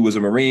Gamer, who was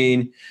a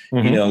Marine,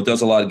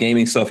 does a lot of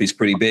gaming stuff. He's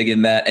pretty big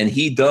in that, and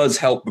he does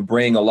help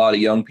bring a lot of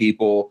young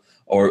people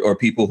or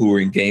people who are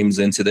in games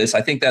into this.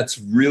 I think that's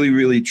really,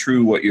 really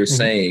true what you're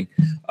saying.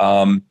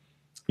 Even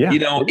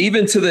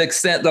to the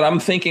extent that I'm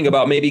thinking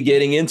about maybe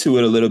getting into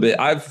it a little bit.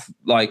 I've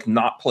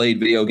not played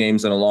video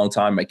games in a long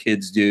time. My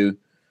kids do.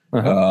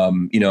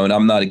 And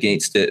I'm not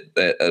against it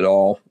at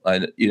all.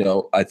 I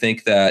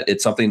think that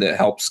it's something that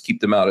helps keep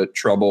them out of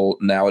trouble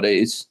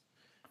nowadays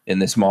in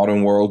this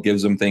modern world,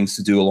 gives them things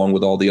to do along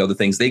with all the other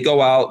things. They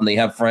go out and they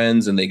have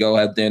friends and they go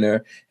have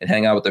dinner and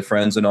hang out with their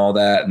friends and all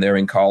that. And they're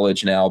in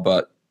college now,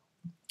 but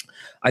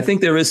I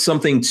think there is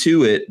something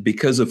to it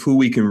because of who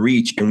we can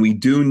reach, and we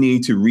do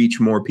need to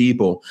reach more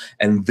people.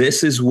 And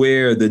this is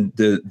where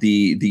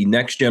the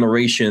next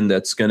generation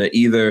that's going to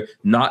either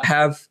not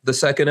have the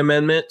Second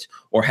Amendment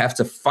or have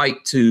to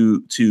fight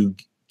to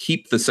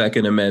keep the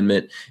Second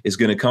Amendment is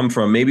going to come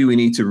from. Maybe we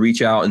need to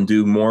reach out and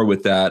do more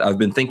with that. I've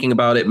been thinking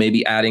about it,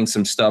 maybe adding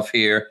some stuff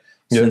here.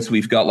 Since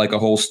we've got a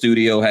whole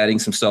studio, adding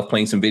some stuff,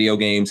 playing some video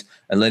games,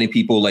 and letting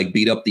people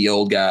beat up the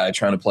old guy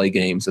trying to play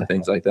games and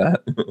things like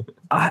that.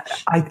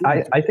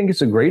 I think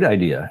it's a great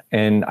idea.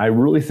 And I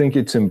really think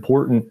it's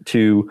important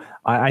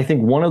I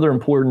think one other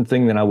important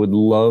thing that I would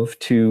love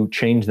to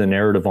change the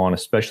narrative on,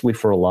 especially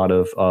for a lot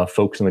of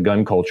folks in the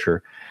gun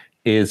culture,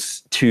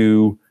 is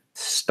to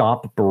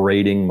stop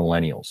berating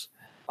millennials.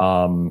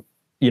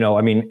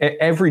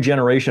 Every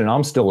generation, and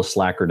I'm still a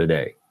slacker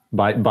today.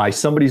 By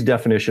somebody's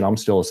definition, I'm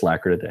still a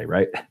slacker today,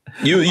 right?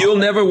 You'll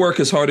never work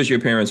as hard as your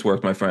parents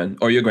worked, my friend,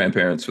 or your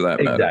grandparents for that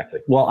matter.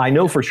 Exactly. Well, I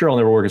know for sure I'll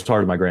never work as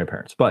hard as my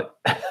grandparents, but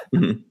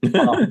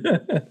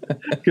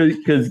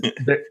because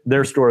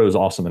their story was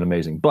awesome and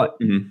amazing. But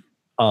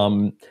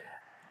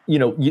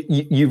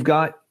you've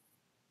got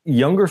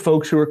younger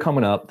folks who are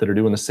coming up that are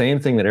doing the same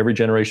thing that every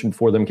generation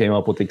before them came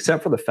up with,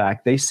 except for the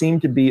fact they seem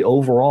to be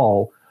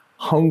overall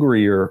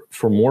hungrier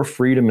for more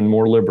freedom and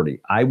more liberty.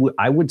 I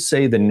would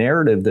say the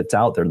narrative that's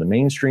out there, the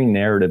mainstream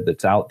narrative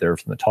that's out there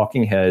from the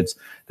talking heads,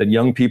 that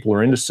young people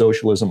are into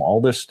socialism,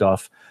 all this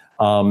stuff,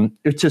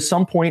 to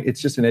some point,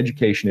 it's just an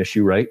education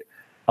issue, right?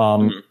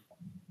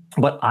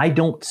 But I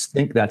don't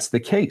think that's the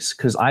case,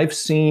 because I've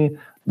seen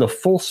the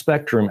full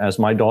spectrum as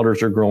my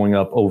daughters are growing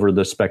up over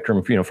the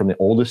spectrum, from the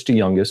oldest to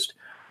youngest,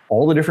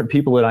 all the different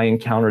people that I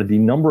encounter, the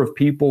number of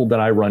people that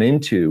I run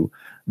into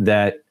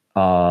that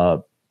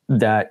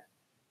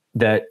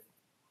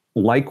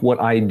like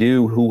what I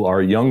do, who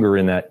are younger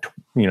in that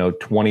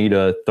 20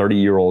 to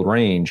 30-year-old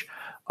range,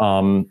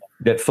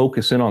 that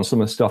focus in on some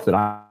of the stuff that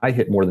I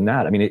hit more than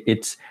that. I mean,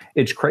 it's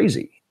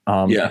crazy.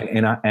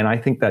 And I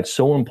think that's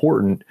so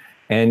important.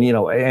 And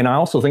and I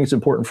also think it's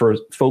important for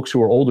folks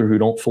who are older who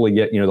don't fully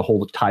get the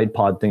whole Tide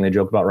Pod thing they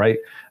joke about, right?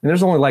 And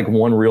there's only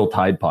one real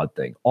Tide Pod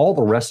thing. All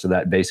the rest of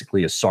that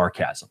basically is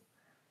sarcasm.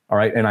 All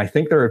right. And I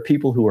think there are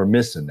people who are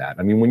missing that.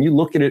 I mean, when you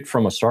look at it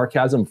from a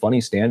sarcasm, funny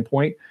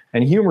standpoint,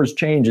 and humors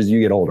change as you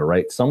get older,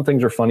 right? Some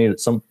things are funny to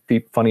some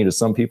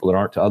people that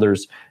aren't to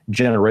others.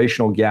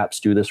 Generational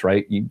gaps do this,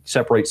 right? You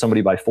separate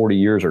somebody by 40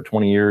 years or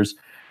 20 years,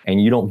 and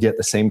you don't get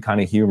the same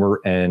kind of humor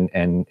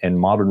and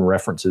modern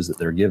references that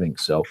they're giving.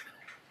 So,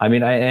 I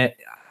mean,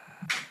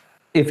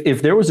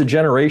 if there was a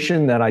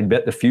generation that I'd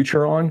bet the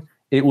future on,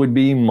 it would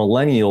be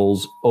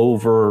millennials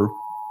over.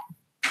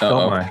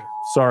 Oh my.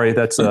 Sorry,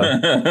 that's a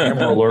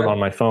camera alert on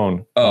my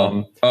phone.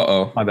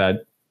 My bad.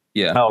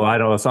 Yeah. Oh, I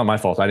don't. It's not my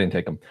fault. I didn't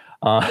take them.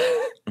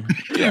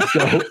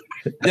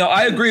 No,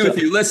 I agree with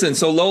you. Listen,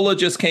 so Lola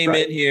just came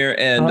in here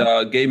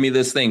and gave me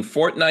this thing.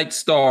 Fortnite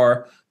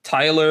star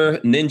Tyler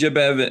Ninja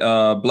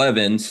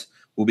Blevins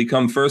will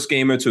become first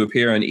gamer to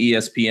appear on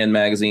ESPN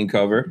magazine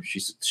cover.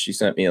 She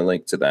sent me a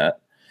link to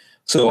that.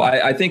 So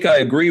I think I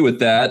agree with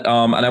that.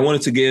 And I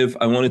wanted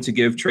to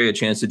give Trey a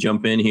chance to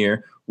jump in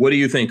here. What do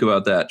you think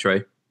about that,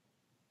 Trey?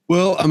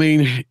 Well, I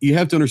mean, you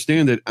have to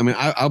understand that. I mean,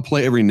 I'll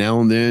play every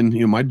now and then. You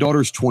know, my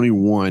daughter's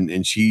 21,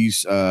 and she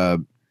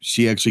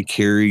actually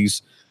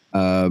carries,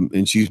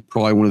 and she's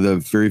probably one of the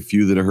very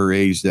few that are her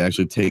age that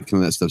actually take some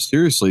of that stuff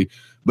seriously.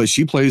 But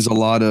she plays a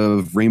lot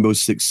of Rainbow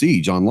Six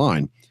Siege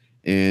online,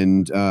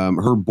 and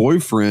her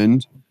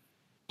boyfriend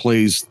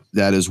plays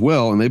that as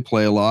well, and they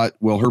play a lot.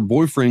 Well, her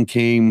boyfriend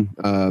came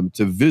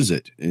to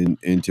visit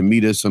and to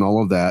meet us and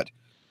all of that,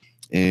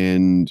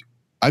 and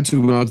I took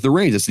him out to the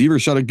range. I said, "You ever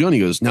shot a gun?" He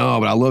goes, "No,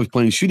 but I love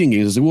playing shooting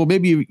games." I said, "Well,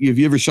 maybe if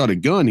you ever shot a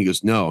gun." He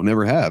goes, "No,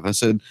 never have." I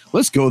said,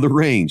 "Let's go to the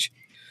range."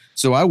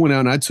 So I went out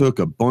and I took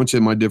a bunch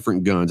of my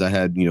different guns. I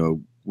had,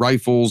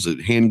 rifles,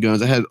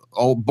 handguns. I had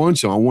a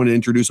bunch of them. I wanted to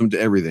introduce them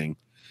to everything.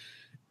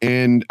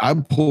 And I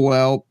pull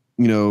out,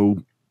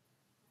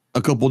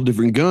 a couple of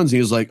different guns. And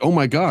he was like, "Oh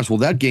my gosh, well,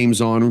 that game's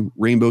on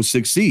Rainbow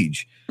Six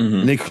Siege."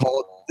 And they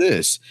call it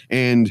this.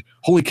 And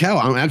holy cow,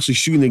 I'm actually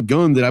shooting the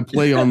gun that I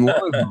play online.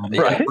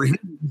 Right.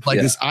 Like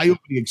this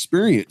eye-opening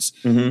experience.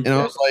 And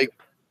I was like,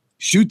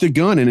 shoot the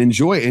gun and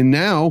enjoy it. And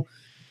now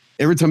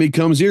every time he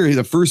comes here,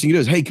 the first thing he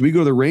does, "Hey, can we go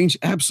to the range?"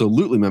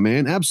 "Absolutely, my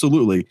man.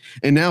 Absolutely."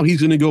 And now he's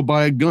going to go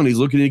buy a gun. He's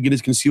looking to get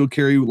his concealed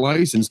carry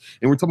license.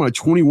 And we're talking about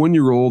a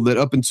 21-year-old that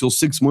up until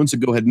 6 months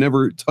ago had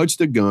never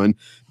touched a gun,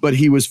 but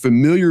he was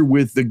familiar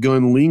with the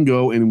gun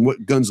lingo and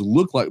what guns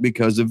look like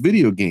because of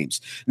video games.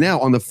 Now,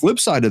 on the flip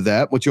side of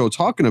that, what you're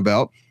talking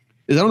about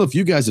is, I don't know if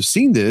you guys have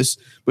seen this,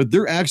 but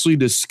they're actually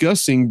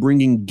discussing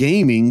bringing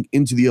gaming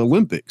into the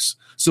Olympics.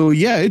 So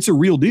yeah, it's a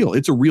real deal.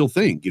 It's a real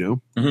thing,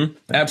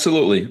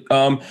 Absolutely.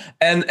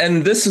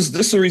 And this is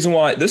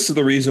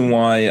the reason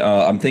why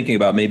I'm thinking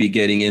about maybe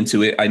getting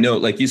into it. I know,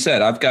 like you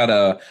said, I've got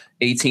a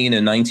 18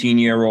 and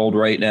 19-year-old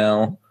right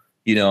now,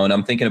 and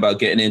I'm thinking about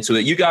getting into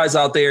it. You guys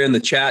out there in the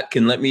chat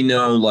can let me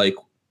know, like,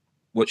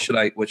 what should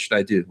I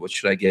do? What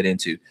should I get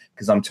into?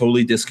 Because I'm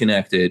totally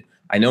disconnected.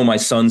 I know my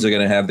sons are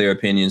going to have their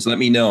opinions. Let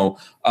me know.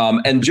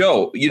 And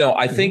Joe,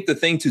 I think the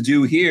thing to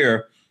do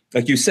here,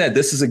 like you said,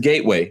 this is a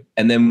gateway.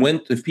 And then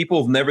if people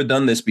have never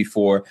done this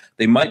before,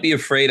 they might be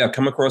afraid. I've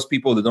come across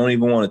people that don't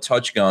even want to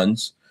touch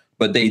guns,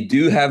 but they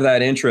do have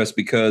that interest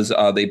because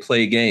they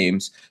play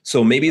games.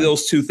 So maybe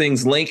those two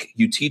things link.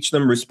 You teach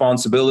them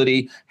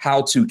responsibility,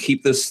 how to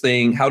keep this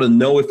thing, how to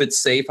know if it's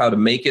safe, how to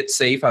make it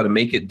safe, how to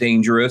make it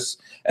dangerous,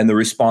 and the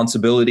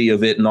responsibility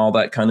of it and all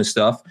that kind of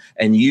stuff.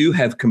 And you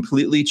have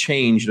completely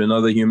changed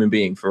another human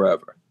being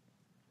forever.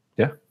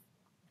 Yeah,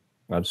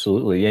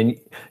 absolutely. And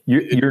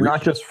you're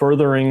not just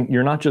furthering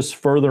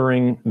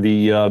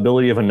the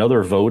ability of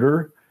another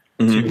voter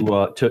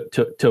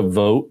to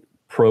vote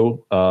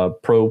pro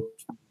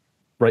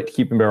right to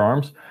keep and bear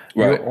arms.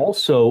 Right. You're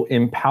also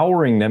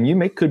empowering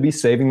them. Could be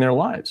saving their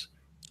lives.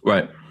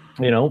 Right.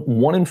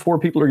 1 in 4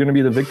 people are going to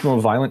be the victim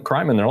of violent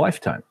crime in their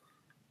lifetime.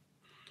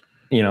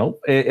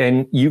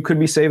 And you could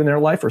be saving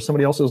their life or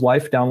somebody else's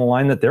life down the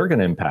line that they're going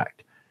to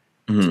impact.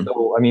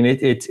 So, I mean,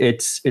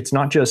 it's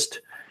not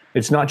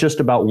just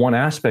about one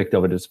aspect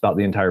of it. It's about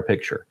the entire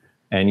picture.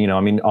 And,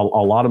 a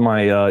lot of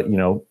my,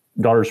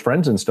 daughter's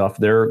friends and stuff,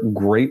 they're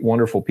great,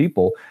 wonderful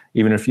people,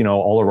 even if,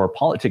 all of our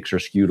politics are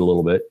skewed a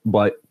little bit,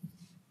 but,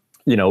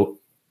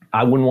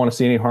 I wouldn't want to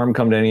see any harm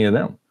come to any of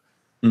them.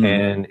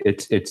 And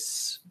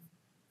it's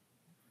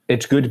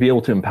good to be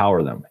able to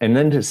empower them and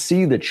then to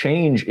see the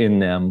change in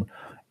them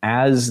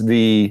as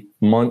the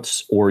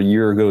months or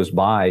year goes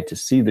by, to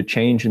see the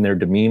change in their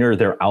demeanor,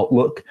 their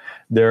outlook,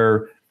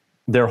 their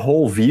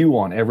whole view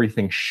on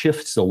everything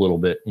shifts a little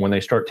bit when they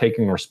start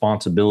taking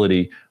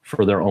responsibility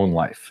for their own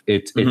life.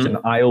 It's an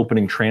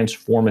eye-opening,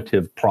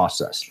 transformative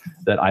process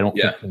that I don't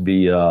think can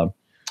be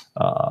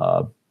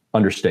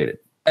understated.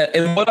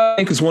 And what I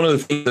think is one of the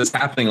things that's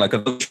happening, like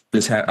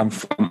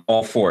I'm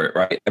all for it,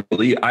 right?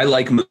 I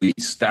like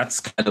movies. That's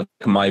kind of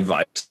my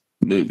vibe.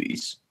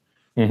 Movies.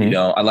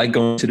 I like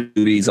going to the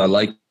movies. I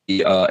like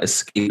the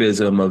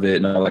escapism of it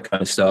and all that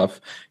kind of stuff.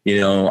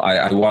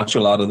 I watch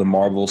a lot of the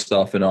Marvel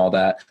stuff and all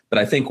that. But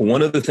I think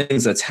one of the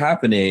things that's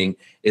happening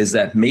is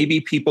that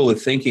maybe people are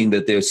thinking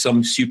that there's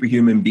some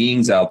superhuman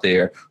beings out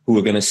there who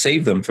are going to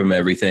save them from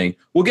everything.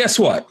 Well, guess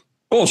what?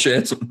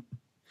 Bullshit.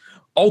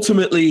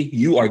 Ultimately,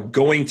 you are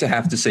going to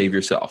have to save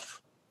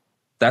yourself.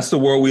 That's the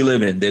world we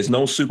live in. There's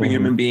no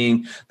superhuman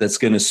being that's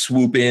going to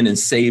swoop in and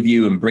save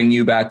you and bring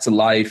you back to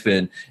life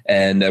and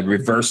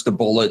reverse the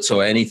bullets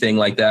or anything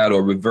like that,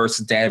 or reverse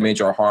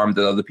damage or harm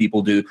that other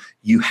people do.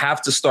 You have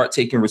to start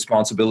taking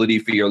responsibility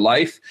for your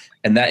life,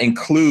 and that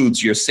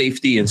includes your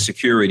safety and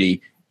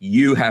security.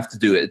 You have to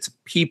do it.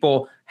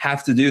 People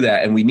have to do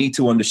that, and we need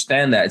to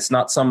understand that. It's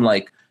not some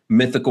like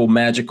mythical,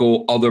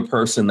 magical other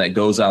person that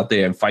goes out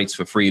there and fights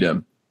for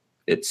freedom.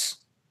 It's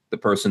the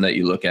person that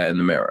you look at in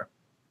the mirror.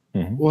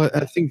 Well,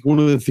 I think one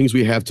of the things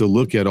we have to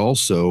look at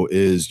also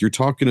is you're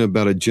talking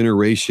about a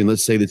generation,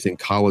 let's say, that's in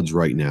college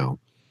right now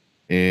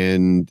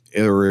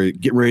or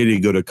getting ready to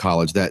go to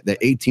college, that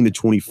 18 to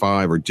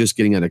 25 or just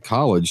getting out of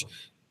college.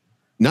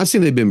 Not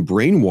saying they've been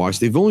brainwashed.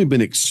 They've only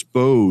been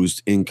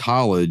exposed in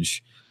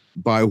college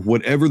by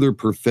whatever their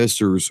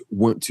professors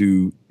want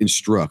to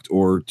instruct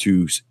or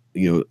to,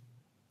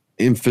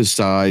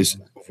 emphasize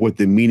what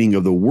the meaning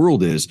of the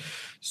world is.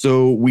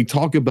 So we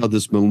talk about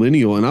this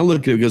millennial, and I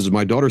look at it because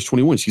my daughter's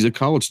 21. She's a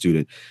college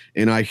student,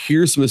 and I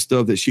hear some of the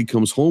stuff that she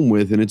comes home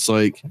with, and it's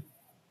like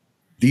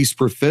these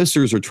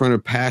professors are trying to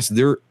pass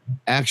their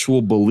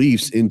actual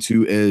beliefs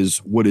into as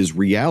what is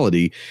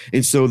reality.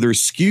 And so they're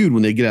skewed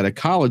when they get out of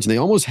college, and they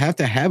almost have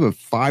to have a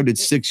 5 to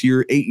 6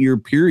 year, 8 year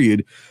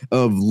period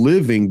of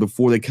living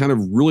before they kind of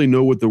really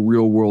know what the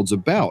real world's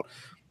about.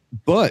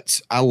 But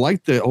I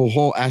like the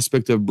whole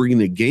aspect of bringing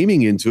the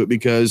gaming into it,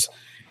 because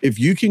if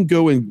you can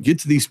go and get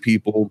to these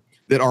people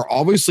that are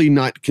obviously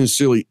not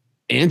necessarily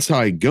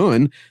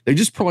anti-gun, they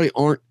just probably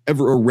aren't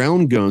ever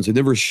around guns. They've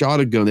never shot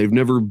a gun. They've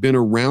never been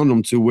around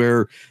them to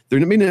where they're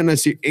not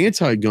necessarily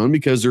anti-gun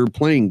because they're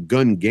playing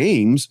gun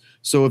games.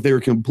 So if they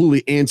were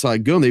completely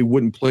anti-gun, they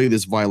wouldn't play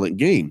this violent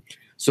game.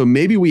 So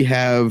maybe we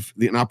have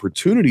an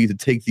opportunity to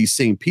take these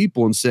same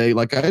people and say,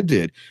 like I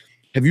did,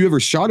 have you ever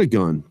shot a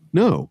gun?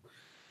 No.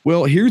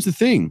 Well, here's the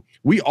thing.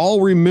 We all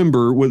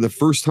remember what the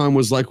first time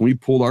was like when we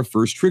pulled our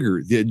first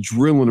trigger, the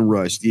adrenaline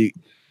rush, the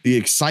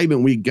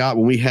excitement we got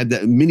when we had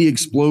that mini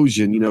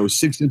explosion,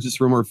 6 inches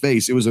from our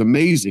face. It was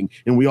amazing,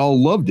 and we all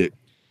loved it.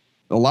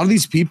 A lot of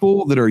these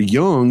people that are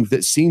young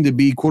that seem to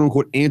be quote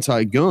unquote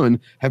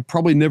anti-gun have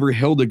probably never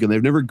held a gun.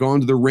 They've never gone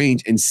to the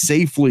range and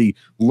safely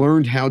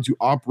learned how to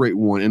operate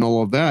one and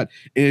all of that.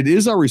 And it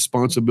is our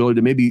responsibility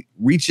to maybe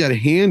reach that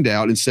hand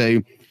out and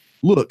say,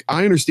 look,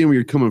 I understand where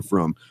you're coming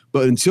from,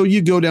 but until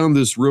you go down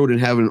this road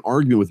and have an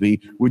argument with me,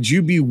 would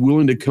you be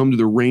willing to come to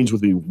the range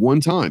with me one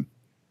time?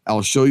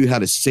 I'll show you how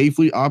to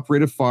safely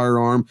operate a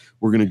firearm.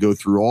 We're going to go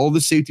through all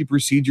the safety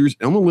procedures.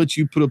 And I'm going to let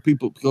you put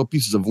up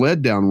pieces of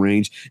lead down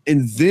range.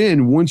 And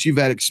then once you've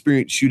had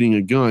experience shooting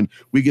a gun,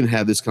 we can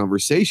have this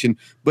conversation.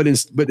 But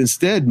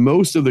instead,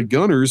 most of the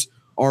gunners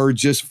are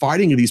just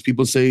fighting these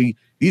people and say,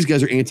 these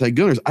guys are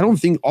anti-gunners. I don't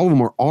think all of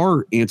them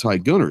are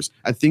anti-gunners.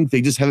 I think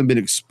they just haven't been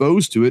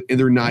exposed to it, and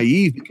they're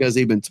naive because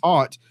they've been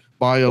taught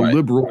by a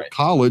liberal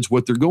college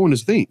what they're going to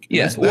think.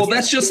 Yes.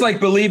 That's just like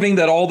believing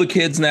that all the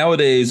kids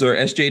nowadays are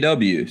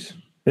SJWs.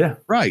 Yeah.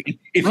 Right.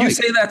 If you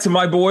say that to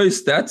my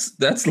boys, that's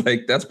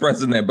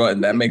pressing their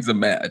button. That makes them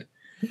mad.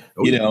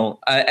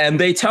 And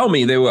they tell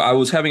me I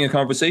was having a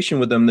conversation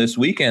with them this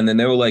weekend, and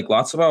they were like,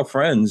 lots of our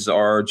friends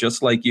are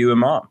just like you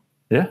and mom.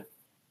 Yeah.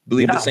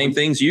 Believe the same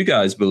things you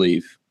guys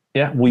believe.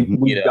 Yeah, we've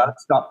got to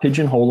stop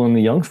pigeonholing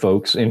the young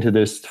folks into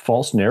this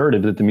false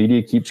narrative that the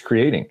media keeps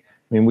creating.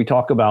 I mean, we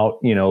talk about,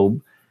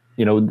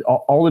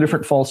 all the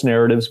different false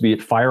narratives, be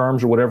it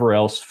firearms or whatever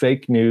else,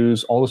 fake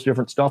news, all this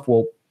different stuff.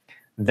 Well,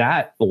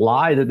 that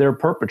lie that they're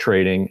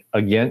perpetrating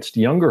against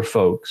younger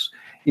folks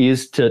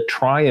is to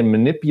try and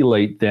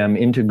manipulate them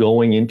into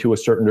going into a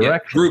certain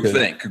direction.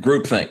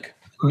 Groupthink.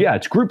 Yeah,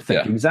 it's groupthink.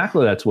 Yeah.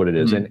 Exactly, that's what it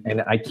is. Mm-hmm.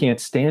 And I can't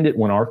stand it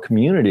when our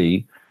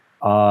community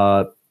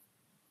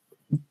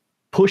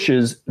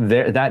pushes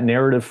that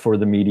narrative for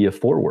the media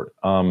forward.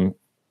 And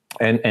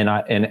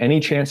any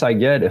chance I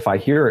get, if I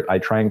hear it, I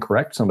try and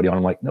correct somebody on.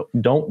 I'm like, no,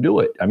 don't do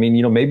it. I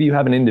mean, maybe you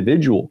have an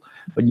individual,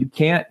 but you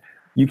can't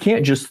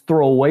just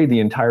throw away the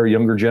entire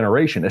younger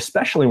generation,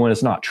 especially when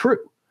it's not true.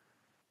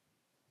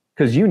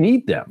 Because you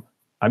need them.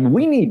 I mean,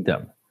 we need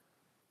them.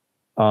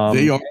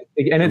 They are,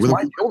 and it's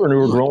my children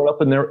who are growing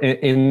up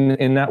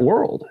in that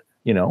world.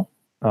 I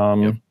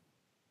don't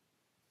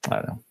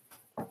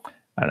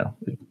know.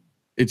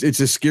 It's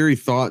a scary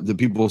thought that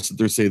people sit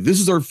there and say,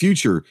 this is our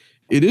future.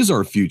 It is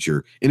our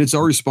future, and it's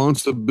our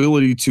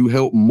responsibility to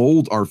help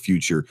mold our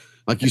future.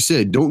 Like you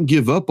said, don't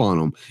give up on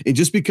them. And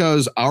just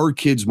because our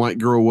kids might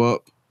grow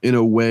up in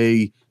a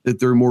way that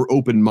they're more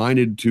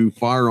open-minded to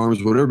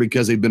firearms, whatever,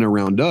 because they've been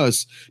around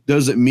us,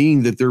 doesn't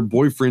mean that their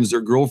boyfriends, their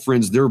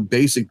girlfriends, their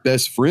basic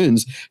best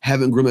friends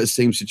haven't grown up in that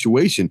same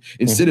situation.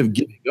 Instead of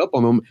giving up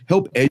on them,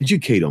 help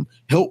educate them,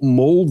 help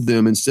mold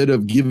them instead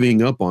of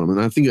giving up on them.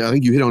 And I think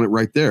you hit on it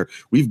right there.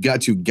 We've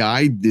got to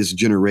guide this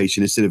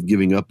generation instead of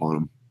giving up on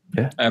them.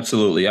 Yeah,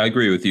 absolutely. I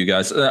agree with you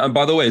guys.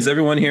 By the way, is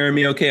everyone hearing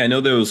me okay? I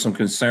know there was some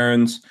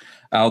concerns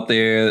out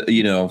there,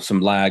 some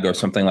lag or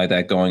something like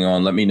that going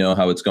on. Let me know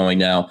how it's going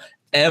now.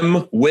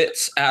 M.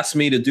 Witz asked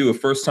me to do a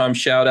first-time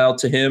shout-out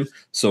to him.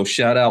 So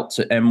shout out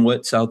to M.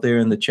 Witz out there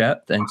in the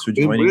chat. Thanks for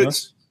joining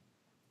us.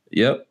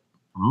 Yep.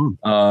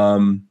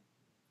 And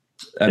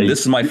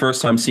this is my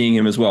first time seeing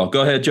him as well.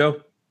 Go ahead, Joe.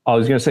 I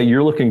was going to say,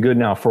 you're looking good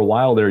now. For a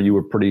while there, you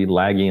were pretty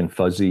laggy and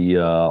fuzzy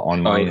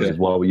on mine as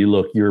well.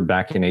 You're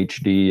back in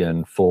HD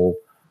and full,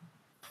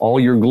 all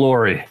your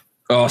glory.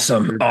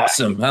 Awesome. How's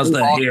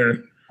that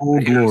here? Oh,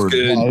 Lord.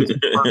 Good.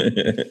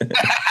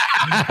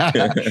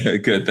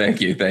 Good. Thank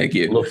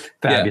you. Look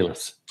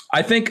fabulous. Yeah.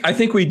 I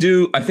think we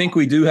do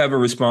have a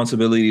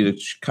responsibility to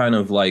kind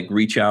of like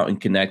reach out and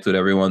connect with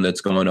everyone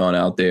that's going on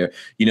out there.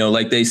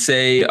 Like they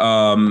say,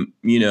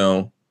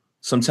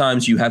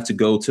 sometimes you have to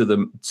go to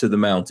the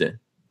mountain.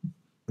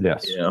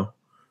 Yes.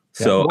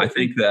 So I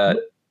think that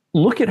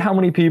look at how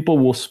many people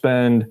will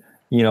spend,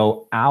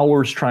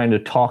 hours trying to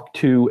talk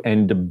to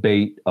and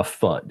debate a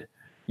FUD.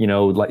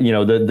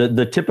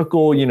 The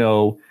typical,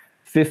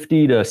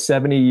 50 to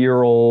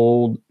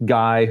 70-year-old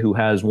guy who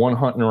has one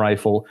hunting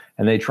rifle,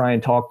 and they try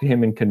and talk to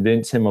him and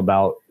convince him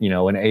about,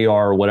 an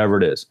AR or whatever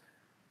it is.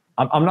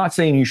 I'm not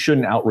saying you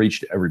shouldn't outreach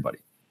to everybody,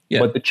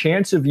 but the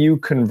chance of you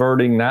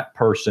converting that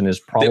person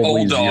is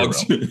probably zero,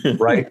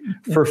 right?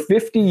 For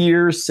 50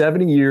 years,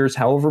 70 years,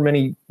 however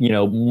many,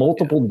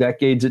 multiple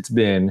decades it's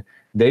been,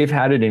 they've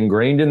had it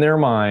ingrained in their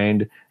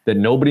mind that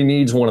nobody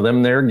needs one of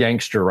them their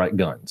gangster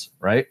guns,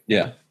 right?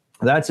 Yeah.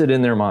 That's it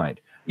in their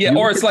mind. Yeah,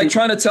 or it's like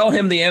trying to tell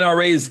him the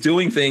NRA is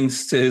doing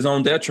things to his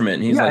own detriment.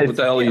 And he's like, what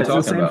the hell are you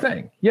talking about?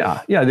 Thing.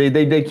 Yeah,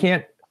 they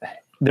can't,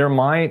 their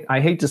mind,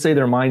 I hate to say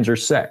their minds are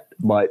set,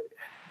 but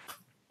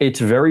it's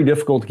very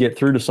difficult to get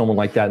through to someone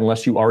like that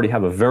unless you already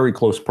have a very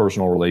close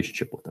personal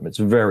relationship with them. It's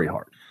very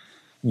hard.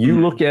 You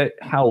look at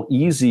how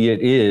easy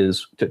it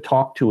is to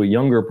talk to a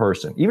younger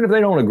person. Even if they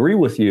don't agree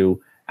with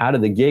you out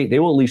of the gate, they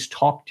will at least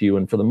talk to you.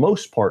 And for the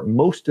most part,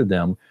 most of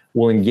them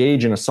will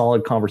engage in a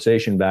solid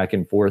conversation back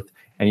and forth,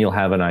 and you'll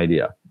have an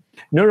idea.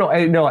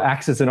 No,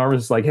 Axis and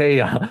Arms is like,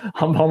 hey,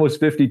 I'm almost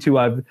 52,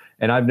 I've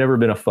never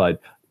been a FUD.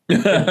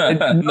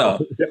 No,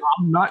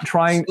 I'm not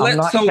trying.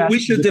 So we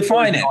should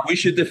define it. We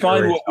should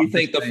define what we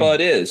think the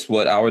FUD is,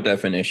 what our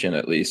definition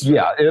at least.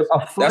 Yeah, a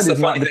FUD that's the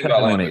funny thing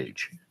about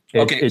language.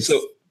 Okay,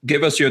 so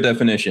give us your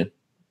definition.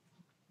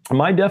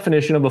 My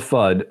definition of a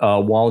FUD,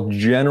 while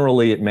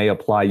generally it may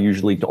apply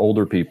usually to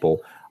older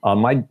people,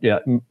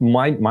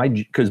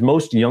 because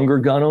most younger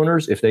gun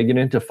owners, if they get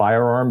into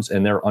firearms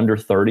and they're under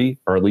 30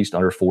 or at least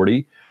under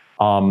 40,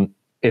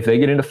 if they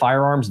get into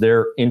firearms,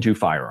 they're into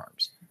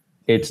firearms.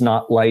 It's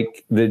not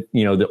like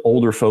the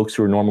older folks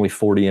who are normally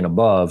 40 and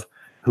above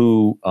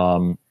who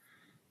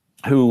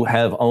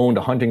have owned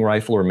a hunting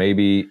rifle or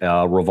maybe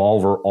a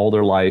revolver all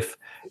their life,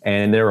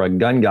 and they're a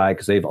gun guy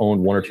because they've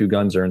owned one or two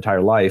guns their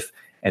entire life,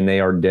 and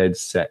they are dead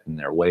set in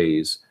their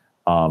ways.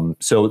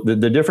 So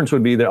the difference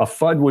would be that a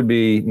FUD would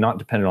be not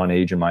dependent on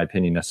age, in my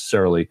opinion,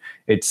 necessarily.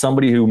 It's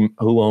somebody who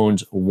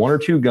owns one or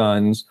two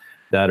guns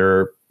that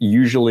are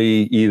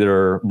usually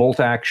either bolt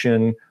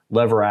action,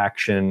 lever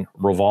action,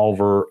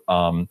 revolver,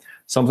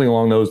 something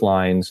along those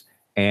lines.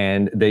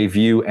 And they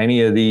view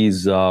any of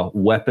these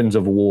weapons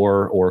of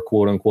war or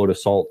quote unquote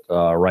assault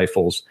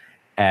rifles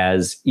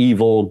as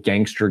evil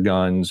gangster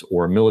guns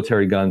or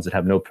military guns that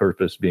have no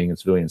purpose being in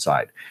civilian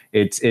side.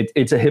 It's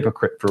a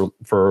hypocrite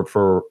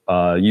for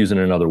using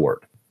another word.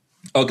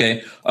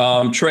 Okay.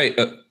 Trey,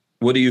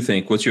 what do you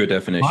think? What's your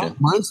definition?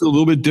 Mine's a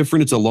little bit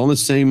different. It's along the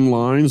same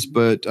lines,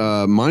 but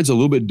mine's a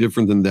little bit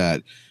different than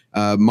that.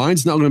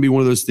 Mine's not going to be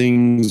one of those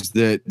things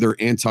that they're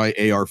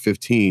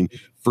anti-AR-15.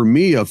 For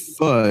me, a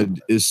FUD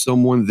is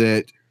someone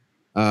that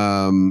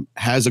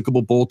has a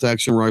couple bolt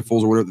action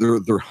rifles or whatever.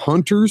 They're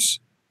hunters.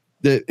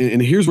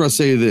 And here's where I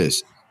say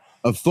this.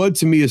 A FUD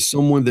to me is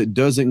someone that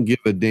doesn't give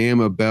a damn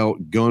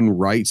about gun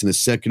rights and the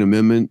Second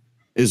Amendment,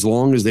 as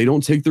long as they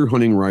don't take their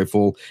hunting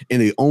rifle,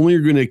 and they only are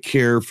going to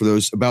care for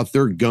about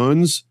their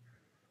guns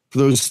for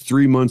those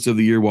 3 months of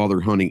the year while they're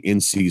hunting in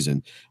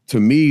season.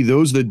 To me,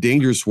 those are the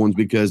dangerous ones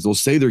because they'll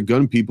say they're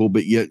gun people,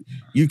 but yet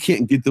you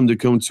can't get them to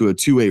come to a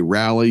 2A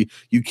rally.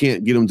 You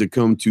can't get them to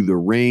come to the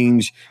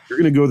range. You're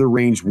going to go to the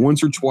range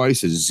once or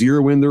twice,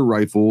 zero in their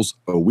rifles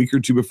a week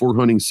or two before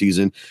hunting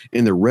season,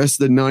 and the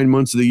rest of the 9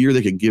 months of the year,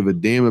 they could give a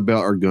damn about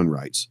our gun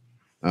rights.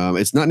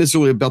 It's not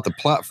necessarily about the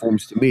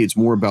platforms to me. It's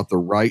more about the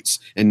rights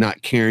and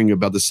not caring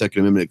about the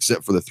Second Amendment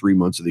except for the 3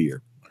 months of the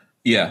year.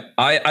 Yeah,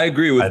 I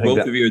agree with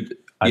both of your.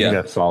 I think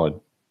that's solid.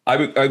 I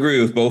agree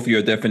with both of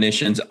your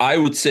definitions. I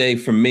would say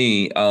for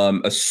me,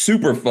 a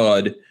super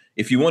FUD,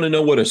 if you want to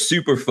know what a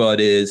super FUD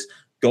is,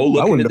 go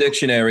look in the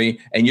dictionary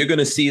and you're going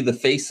to see the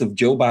face of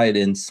Joe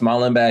Biden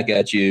smiling back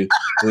at you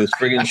with his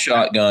friggin'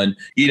 shotgun.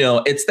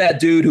 It's that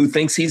dude who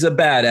thinks he's a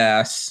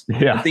badass,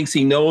 thinks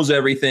he knows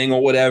everything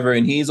or whatever,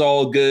 and he's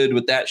all good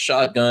with that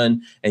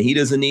shotgun and he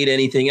doesn't need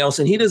anything else.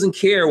 And he doesn't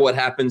care what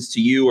happens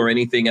to you or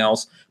anything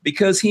else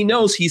because he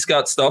knows he's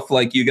got stuff,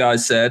 like you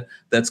guys said,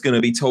 that's going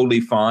to be totally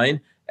fine.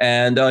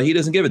 And he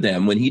doesn't give a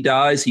damn. When he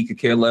dies, he could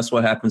care less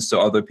what happens to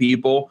other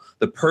people.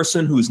 The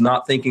person who's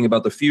not thinking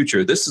about the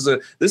future. This is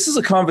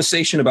a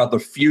conversation about the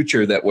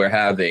future that we're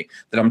having,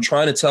 that I'm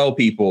trying to tell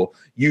people.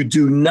 You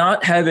do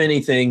not have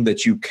anything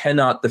that you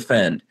cannot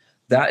defend.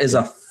 That is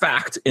a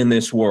fact in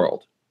this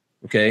world.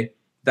 Okay?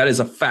 That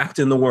is a fact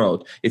in the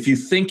world. If you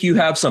think you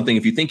have something,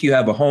 if you think you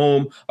have a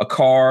home, a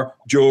car,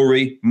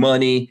 jewelry,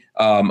 money,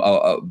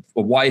 a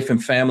wife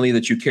and family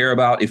that you care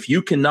about, if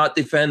you cannot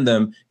defend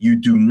them, you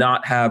do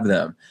not have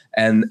them.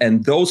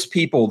 And those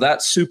people,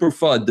 that super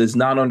FUD does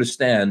not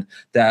understand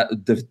that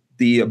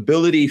the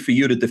ability for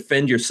you to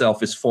defend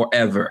yourself is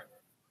forever.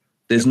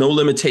 There's no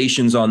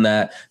limitations on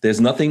that.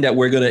 There's nothing that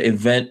we're going to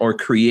invent or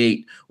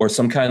create or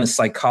some kind of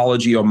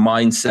psychology or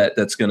mindset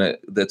that's going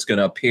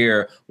to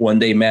appear one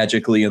day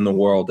magically in the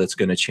world that's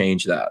going to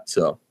change that.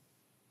 So,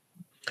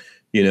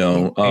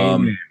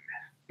 Amen.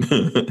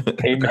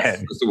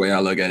 That's the way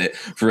I look at it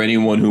for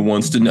anyone who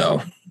wants to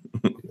know.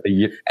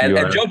 And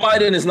Joe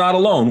Biden is not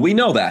alone. We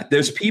know that.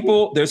 There's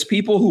people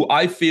who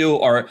I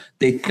feel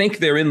they think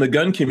they're in the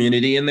gun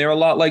community and they're a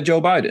lot like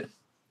Joe Biden.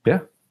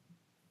 Yeah.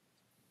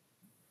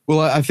 Well,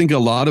 I think a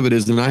lot of it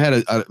is, and I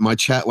had my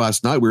chat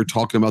last night, we were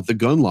talking about the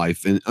gun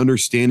life and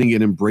understanding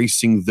and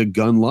embracing the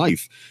gun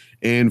life.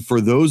 And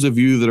for those of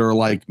you that are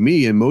like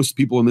me, and most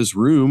people in this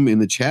room in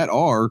the chat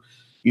are,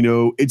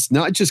 it's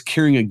not just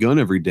carrying a gun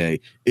every day.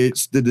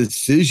 It's the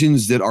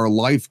decisions that our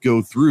life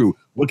go through.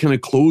 What kind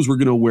of clothes we're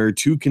going to wear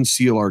to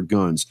conceal our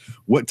guns?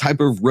 What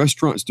type of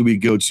restaurants do we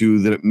go to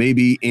that may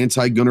be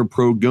anti-gun or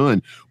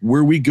pro-gun?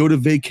 Where we go to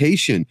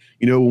vacation.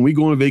 When we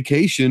go on a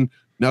vacation,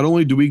 not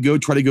only do we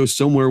try to go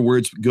somewhere where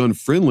it's gun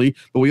friendly,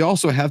 but we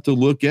also have to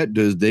look at,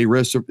 does they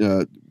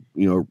reciprocate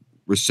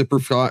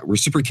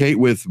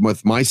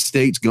with my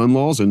state's gun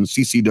laws and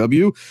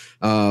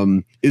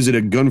CCW? Is it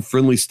a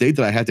gun-friendly state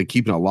that I have to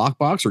keep in a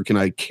lockbox, or can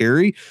I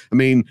carry? I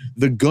mean,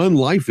 the gun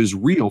life is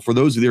real for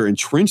those that are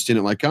entrenched in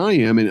it like I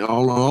am, and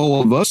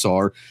all of us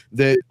are,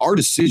 that our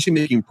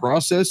decision-making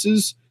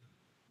processes,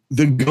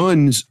 the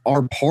guns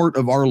are part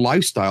of our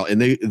lifestyle, and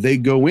they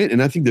go in.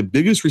 And I think the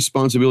biggest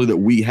responsibility that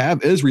we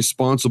have as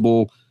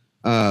responsible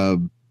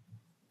gun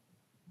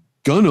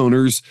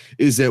owners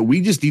is that we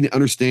just need to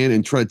understand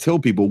and try to tell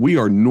people we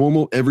are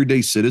normal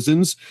everyday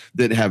citizens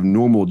that have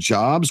normal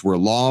jobs. We're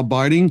law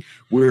abiding.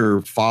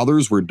 We're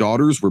fathers, we're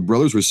daughters, we're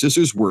brothers, we're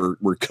sisters, we're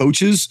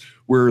coaches,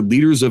 we're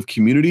leaders of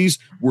communities.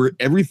 We're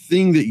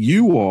everything that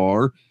you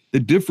are. The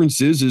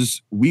difference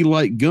is we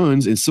like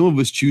guns, and some of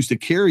us choose to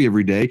carry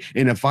every day.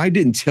 And if I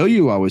didn't tell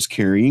you I was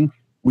carrying,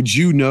 would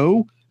you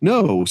know?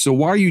 No. So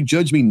why are you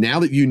judging me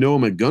now that you know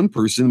I'm a gun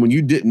person when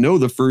you didn't know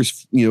the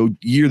first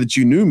year that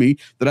you knew me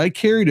that I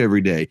carried every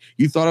day?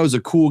 You thought I was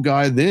a cool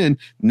guy then.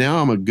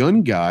 Now I'm a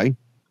gun guy,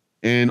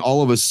 and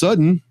all of a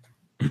sudden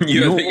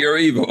you're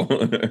evil.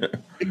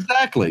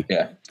 Exactly.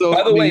 Yeah. So,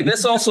 by the way,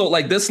 this also,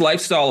 like, this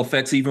lifestyle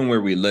affects even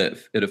where we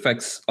live. It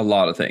affects a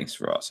lot of things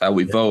for us: how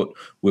we vote,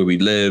 where we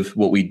live,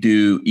 what we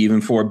do,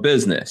 even for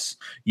business.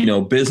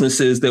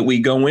 Businesses that we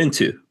go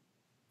into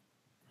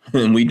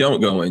and we don't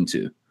go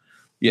into.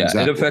 Yeah,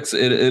 exactly.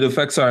 It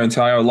affects our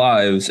entire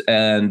lives,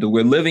 and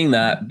we're living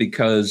that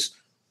because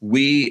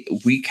we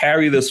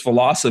carry this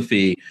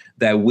philosophy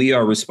that we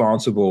are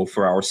responsible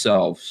for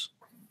ourselves.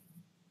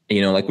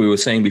 Like we were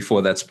saying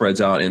before, that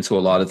spreads out into a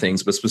lot of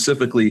things, but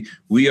specifically,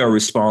 we are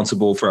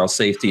responsible for our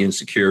safety and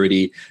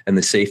security, and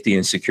the safety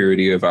and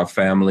security of our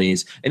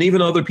families, and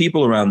even other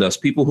people around us,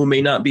 people who may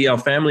not be our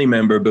family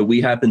member, but we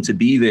happen to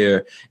be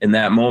there in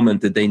that moment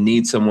that they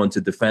need someone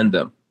to defend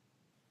them.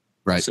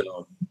 Right.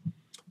 So,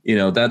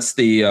 that's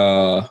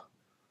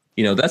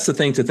that's the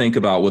thing to think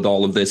about with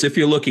all of this, if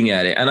you're looking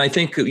at it. And I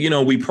think,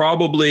 we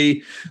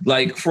probably,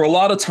 like, for a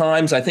lot of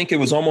times, I think it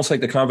was almost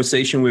like the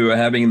conversation we were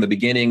having in the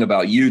beginning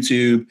about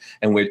YouTube,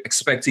 and we're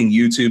expecting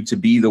YouTube to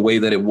be the way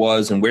that it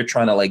was, and we're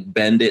trying to, like,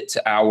 bend it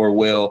to our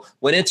will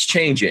when it's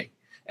changing.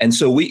 And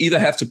so we either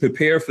have to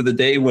prepare for the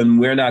day when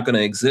we're not going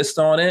to exist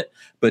on it.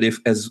 But if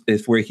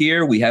we're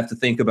here, we have to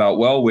think about,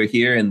 well, we're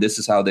here and this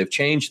is how they've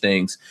changed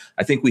things.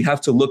 I think we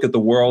have to look at the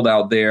world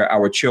out there,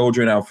 our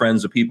children, our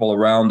friends, the people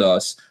around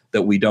us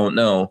that we don't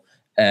know,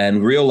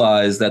 and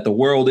realize that the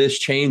world is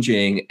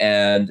changing.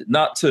 And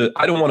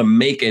I don't want to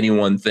make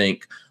anyone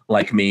think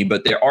like me,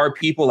 but there are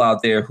people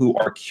out there who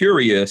are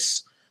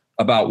curious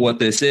about what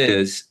this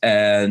is.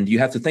 And you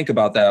have to think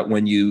about that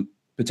when you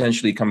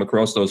potentially come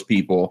across those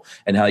people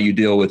and how you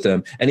deal with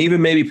them. And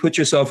even maybe put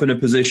yourself in a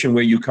position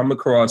where you come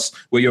across,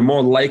 where you're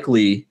more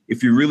likely,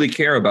 if you really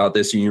care about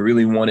this and you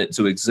really want it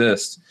to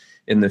exist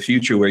in the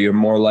future, where you're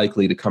more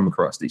likely to come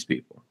across these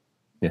people.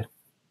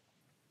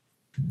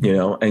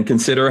 Yeah. And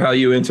consider how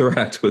you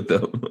interact with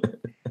them.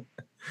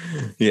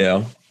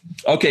 Yeah.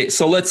 Okay.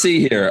 So let's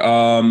see here.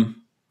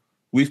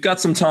 We've got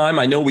some time.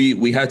 I know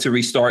we had to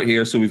restart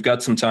here, so we've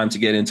got some time to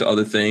get into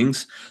other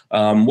things.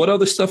 What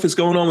other stuff is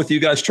going on with you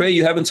guys? Trey,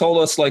 you haven't told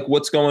us, like,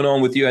 what's going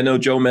on with you. I know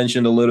Joe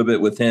mentioned a little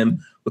bit with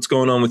him. What's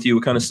going on with you?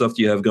 What kind of stuff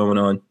do you have going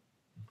on?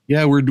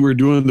 Yeah, we're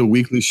doing the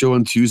weekly show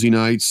on Tuesday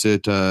nights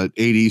at 8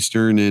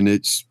 Eastern, and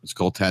it's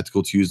called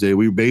Tactical Tuesday.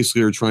 We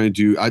basically are trying to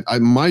do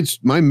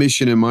my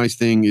mission and my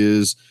thing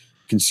is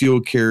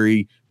concealed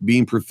carry,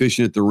 being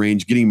proficient at the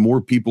range, getting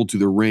more people to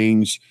the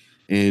range,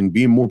 and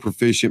being more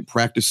proficient,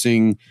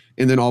 practicing,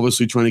 and then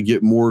obviously trying to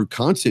get more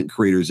content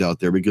creators out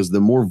there, because the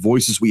more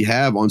voices we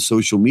have on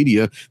social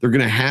media, they're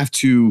going to have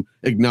to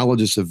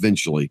acknowledge us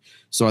eventually.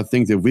 So I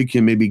think that if we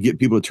can maybe get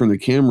people to turn the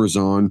cameras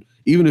on,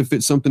 even if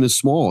it's something as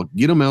small,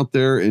 get them out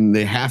there, and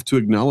they have to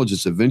acknowledge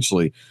us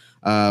eventually.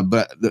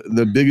 But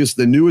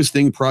the newest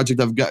project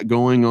I've got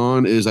going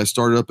on is I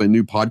started up a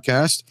new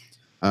podcast.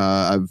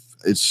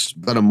 It's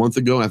about a month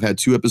ago, and I've had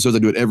 2 episodes. I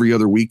do it every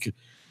other week,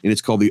 and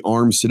it's called the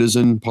Armed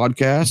Citizen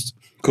Podcast.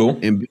 Cool.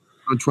 And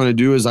what I'm trying to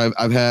do is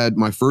I've had,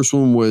 my first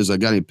one was a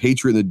guy named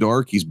Patriot in the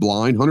Dark. He's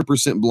blind,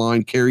 100%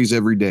 blind, carries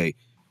every day,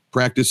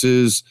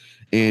 practices,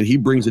 and he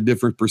brings a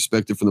different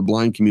perspective from the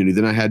blind community.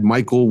 Then I had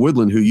Michael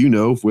Woodland, who you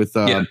know, with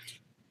who's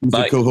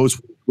the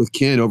co-host with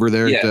Ken over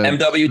there. Yeah, at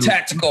MW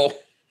Tactical.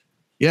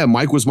 Yeah,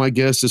 Mike was my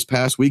guest this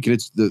past week, and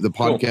it's the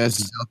podcast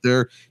is out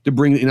there to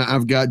bring. You know,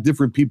 I've got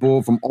different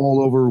people from all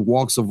over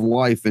walks of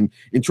life, and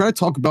try to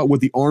talk about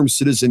what the armed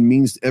citizen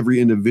means to every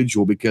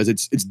individual, because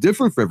it's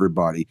different for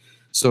everybody.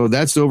 So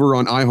that's over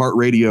on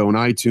iHeartRadio and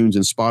iTunes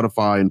and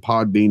Spotify and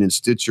Podbean and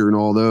Stitcher and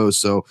all those.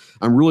 So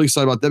I'm really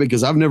excited about that,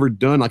 because I've never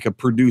done like a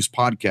produced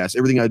podcast.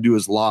 Everything I do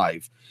is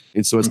live,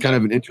 and so it's kind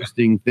of an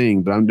interesting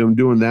thing. But I'm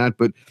doing that.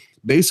 But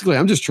basically,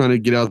 I'm just trying to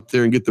get out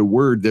there and get the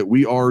word that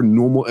we are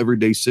normal,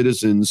 everyday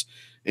citizens.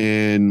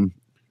 And,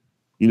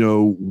 you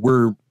know,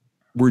 we're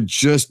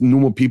just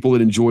normal people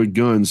that enjoy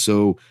guns.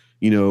 So,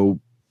 you know,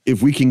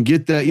 if we can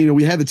get that, you know,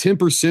 we have the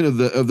 10% of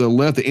the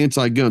left, the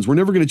anti-guns, we're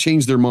never going to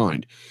change their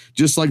mind,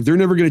 just like they're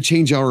never going to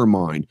change our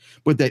mind.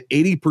 But that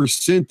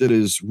 80% that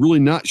is really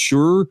not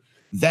sure,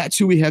 that's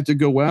who we have to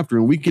go after.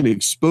 And we can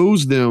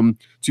expose them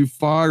to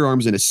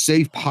firearms in a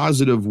safe,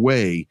 positive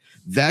way.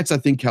 That's, I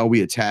think, how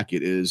we attack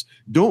it. Is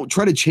don't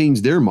try to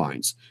change their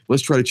minds.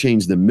 Let's try to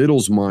change the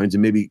middle's minds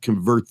and maybe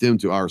convert them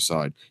to our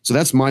side. So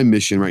that's my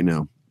mission right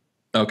now.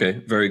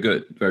 Okay. Very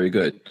good. Very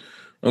good.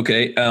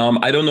 Okay.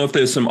 I don't know if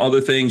there's some other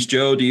things.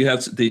 Joe,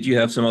 did you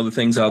have some other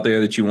things out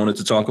there that you wanted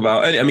to talk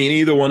about? I mean,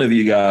 either one of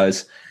you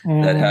guys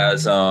that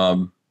has,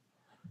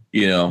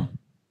 you know,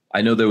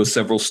 I know there was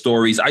several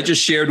stories. I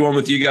just shared one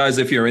with you guys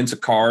if you're into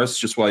cars,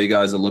 just while you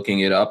guys are looking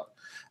it up.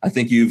 I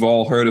think you've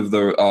all heard of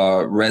the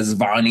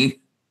Rezvani.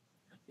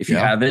 If you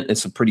haven't,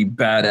 it's a pretty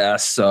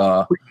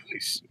badass.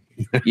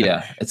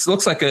 Yeah, it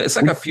looks like it's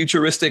like a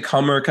futuristic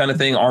Hummer kind of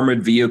thing,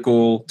 armored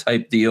vehicle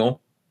type deal.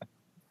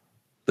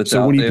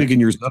 So when are you picking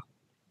yours up?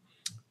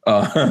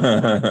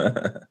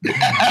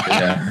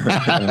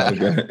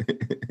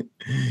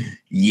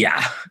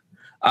 Yeah.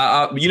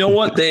 You know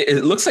what?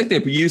 It looks like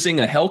they're using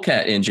a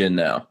Hellcat engine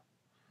now.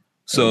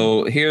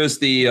 So here's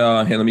the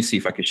here. Let me see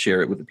if I can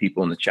share it with the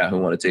people in the chat who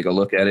want to take a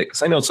look at it,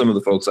 because I know some of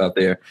the folks out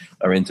there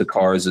are into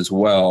cars as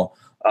well.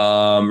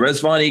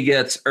 Rezvani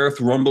gets earth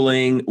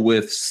rumbling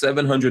with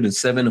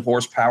 707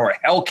 horsepower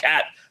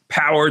Hellcat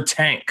powered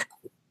tank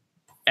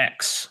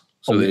X.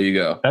 So there you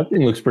go. That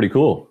thing looks pretty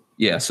cool.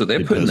 Yeah. So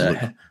they're putting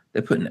a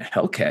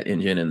Hellcat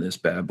engine in this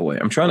bad boy.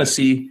 I'm trying to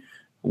see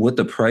what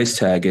the price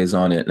tag is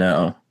on it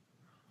now.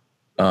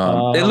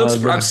 It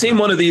looks. I've seen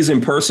one of these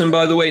in person,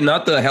 by the way,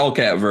 not the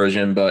Hellcat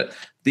version, but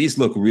these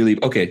look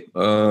really okay.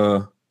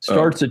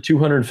 Starts at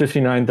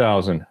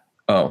 259,000.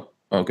 Oh,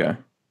 okay.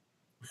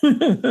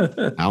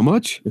 How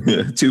much?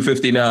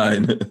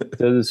 259.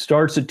 It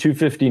starts at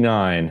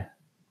 259.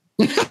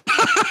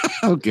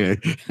 Okay,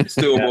 it's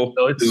doable.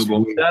 So it's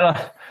doable.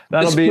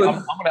 That'll be.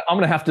 I'm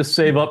gonna have to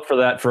save up for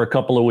that for a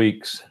couple of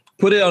weeks.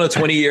 Put it on a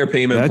 20-year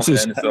payment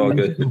plan. It's all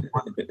good.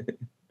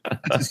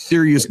 That's a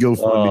serious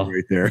GoFundMe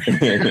right there.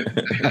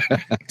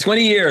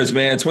 20 years,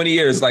 man. 20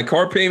 years. Like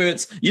car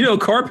payments. You know,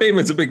 car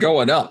payments have been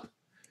going up.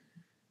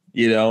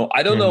 You know,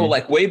 I don't know,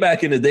 like way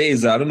back in the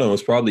days, I don't know, it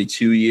was probably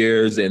 2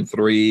 years and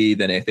 3.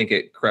 Then I think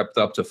it crept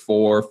up to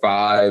 4,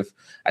 5.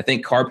 I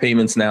think car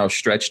payments now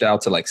stretched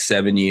out to like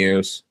 7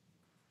 years.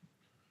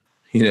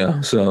 You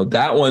know, so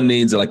that one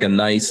needs like a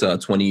nice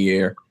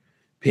 20-year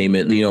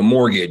payment, you know,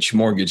 mortgage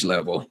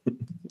level.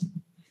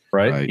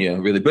 Right. Yeah,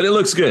 really. But it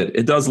looks good.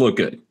 It does look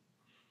good.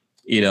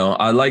 You know,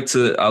 I like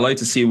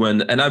to see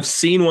when, and I've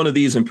seen one of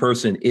these in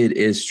person. It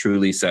is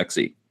truly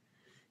sexy.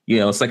 You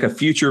know, it's like a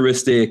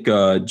futuristic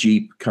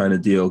Jeep kind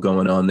of deal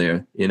going on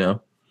there, you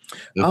know.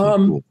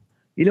 Cool.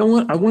 You know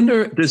what? I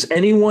wonder, does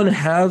anyone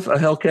have a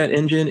Hellcat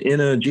engine in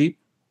a Jeep,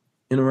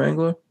 in a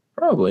Wrangler?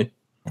 Probably.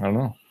 I don't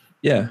know.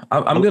 Yeah,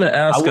 I'm going to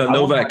ask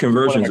Novak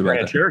Conversions about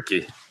that.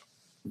 Cherokee.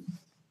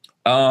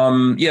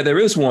 Yeah, there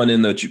is one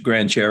in the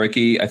Grand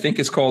Cherokee. I think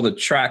it's called a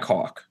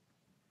Trackhawk.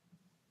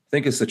 I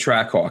think it's the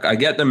Trackhawk. I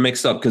get them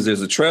mixed up because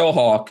there's a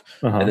Trailhawk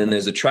and then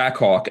there's a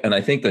Trackhawk, and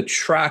I think the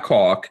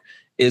Trackhawk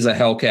is a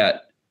Hellcat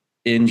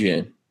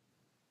engine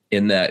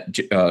in that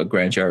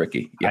Grand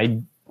Cherokee. Yeah.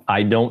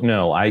 I don't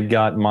know. I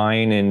got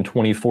mine in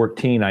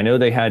 2014. I know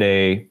they had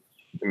a.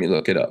 Let me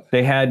look it up.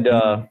 They had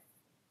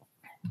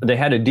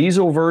a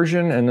diesel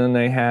version, and then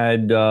they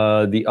had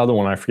the other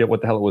one. I forget what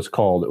the hell it was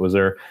called. It was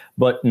there,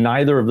 but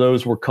neither of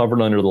those were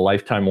covered under the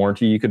lifetime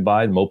warranty you could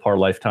buy, the Mopar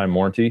lifetime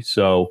warranty.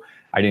 So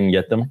I didn't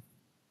get them.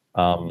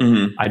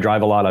 I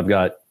drive a lot.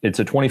 It's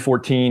a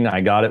 2014.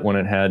 I got it when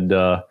it had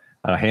a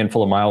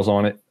handful of miles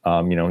on it,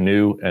 you know,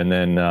 new. And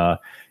then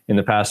in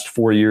the past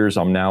 4 years,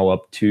 I'm now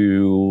up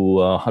to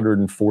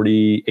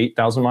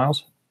 148,000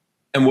 miles.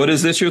 And what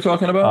is this you're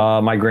talking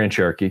about? My Grand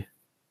Cherokee.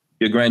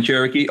 Your Grand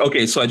Cherokee?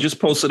 Okay, so I just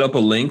posted up a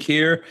link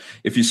here.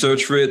 If you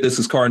search for it, this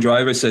is Car and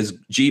Driver. It says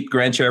Jeep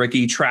Grand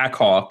Cherokee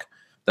Trackhawk.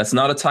 That's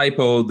not a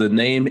typo. The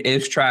name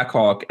is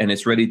Trackhawk, and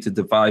it's ready to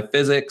defy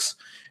physics.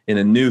 In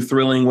a new,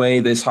 thrilling way,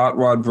 this hot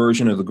rod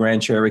version of the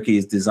Grand Cherokee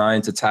is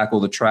designed to tackle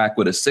the track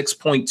with a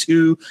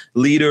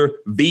 6.2-liter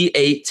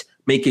V8,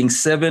 making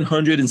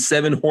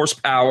 707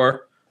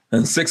 horsepower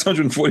and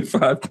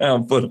 645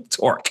 pound-foot of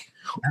torque.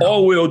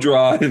 All-wheel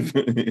drive,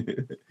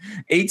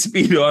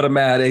 8-speed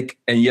automatic,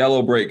 and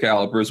yellow brake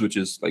calipers, which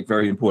is like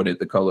very important,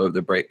 the color of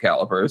the brake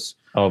calipers.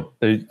 Oh,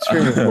 it's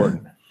extremely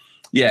important.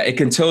 Yeah, it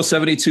can tow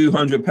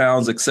 7,200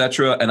 pounds,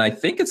 etc. And I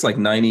think it's like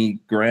 90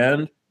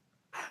 grand.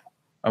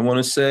 I want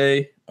to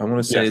say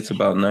it's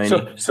about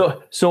 90.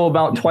 So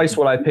about twice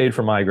what I paid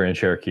for my Grand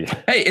Cherokee.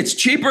 Hey, it's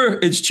cheaper.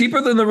 It's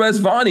cheaper than the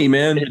Resvani,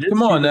 man.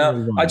 Come on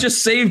now. I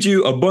just saved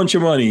you a bunch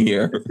of money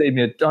here. It saved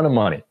me a ton of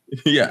money.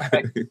 Yeah.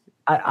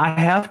 I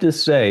have to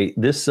say,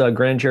 this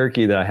Grand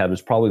Cherokee that I have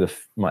is probably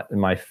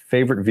my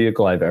favorite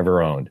vehicle I've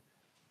ever owned.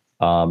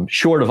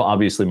 Short of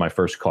obviously my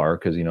first car,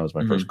 because it's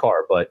my first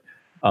car, but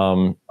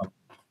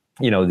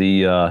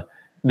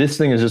this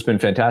thing has just been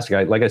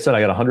fantastic. Like I said, I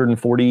got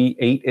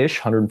 148-ish,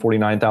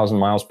 149,000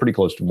 miles, pretty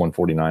close to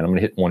 149. I'm going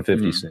to hit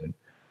 150 soon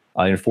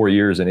in 4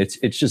 years, and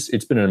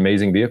it's been an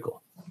amazing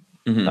vehicle.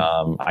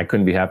 I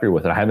couldn't be happier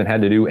with it. I haven't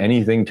had to do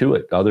anything to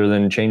it other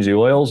than change the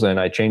oils, and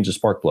I changed the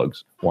spark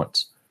plugs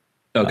once.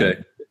 Okay,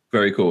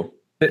 very cool.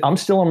 I'm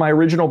still on my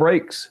original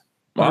brakes.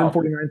 Wow.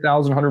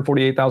 149,000,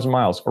 148,000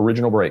 miles,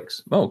 original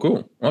brakes. Oh,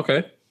 cool.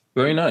 Okay,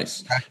 very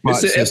nice.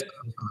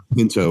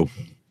 Pinto.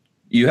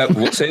 You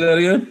have say that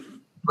again?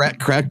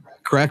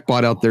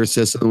 Crackbot out there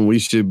says something we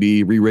should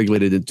be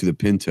re-regulated into the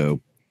Pinto.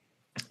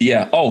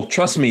 Yeah. Oh,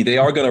 trust me, they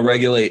are going to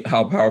regulate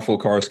how powerful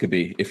cars could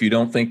be. If you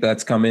don't think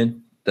that's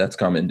coming,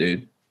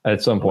 dude.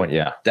 At some point,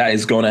 yeah. That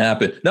is going to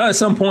happen. No, at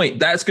some point,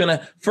 that's going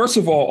to, first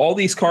of all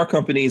these car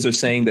companies are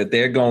saying that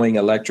they're going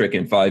electric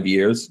in 5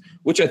 years,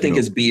 which I think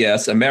is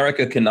BS.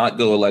 America cannot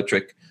go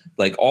electric.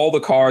 Like all the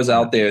cars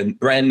out there,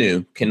 brand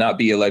new, cannot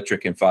be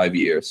electric in 5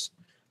 years.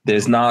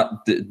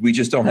 We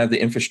just don't have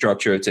the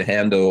infrastructure to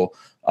handle.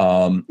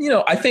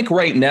 I think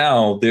right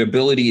now the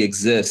ability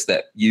exists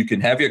that you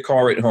can have your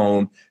car at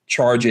home,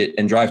 charge it,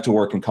 and drive to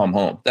work and come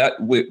home.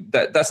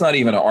 That's not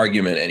even an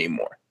argument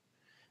anymore.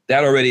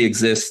 That already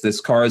exists.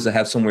 There's cars that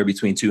have somewhere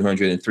between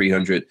 200 and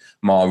 300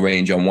 mile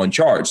range on one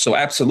charge. So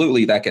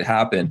absolutely that could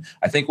happen.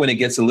 I think when it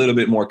gets a little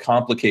bit more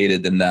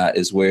complicated than that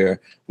is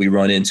where we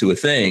run into a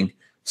thing.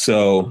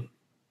 So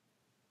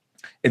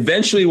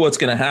eventually what's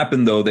going to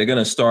happen, though, they're going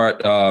to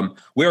start.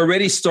 We're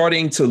already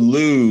starting to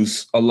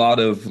lose a lot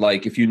of,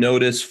 like, if you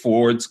notice,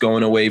 Ford's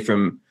going away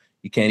from,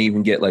 you can't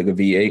even get like a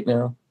V8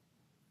 now.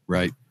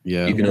 Right.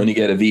 Yeah. You can only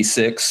get a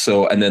V6.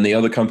 So, and then the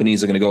other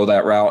companies are going to go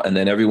that route. And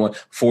then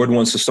Ford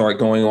wants to start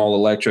going all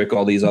electric.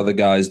 All these other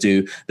guys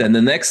do. Then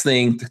the next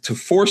thing to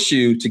force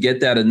you to get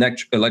that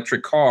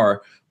electric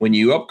car, when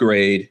you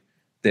upgrade,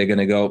 they're going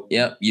to go,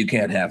 yeah, you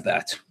can't have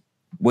that.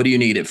 What do you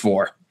need it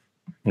for?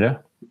 Yeah.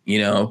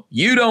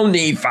 You don't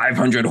need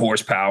 500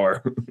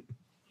 horsepower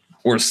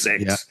or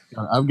 6. Yeah,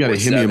 I've got a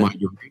Hemi in my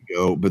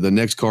Durango, but the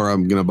next car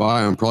I'm going to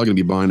buy, I'm probably going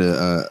to be buying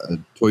a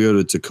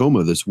Toyota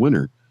Tacoma this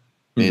winter.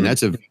 And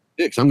that's a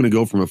V6. I'm going to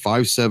go from a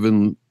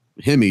 5.7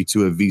 Hemi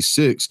to a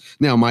V6.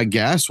 Now, my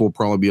gas will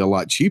probably be a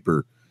lot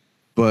cheaper,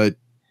 but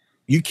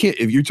you can't,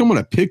 if you're talking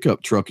about a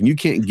pickup truck and you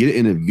can't get it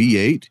in a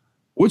V8,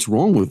 what's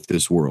wrong with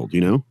this world,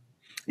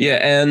 Yeah,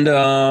 and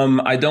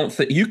I don't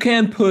think you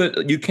can put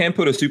a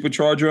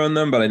supercharger on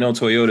them, but I know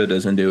Toyota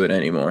doesn't do it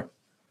anymore.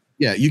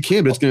 Yeah, you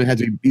can, but it's going to have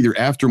to be either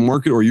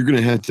aftermarket or you're going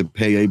to have to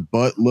pay a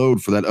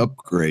buttload for that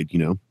upgrade.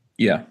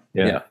 Yeah.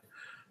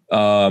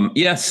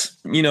 Yes,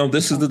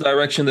 this is the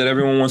direction that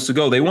everyone wants to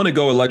go. They want to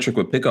go electric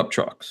with pickup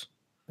trucks.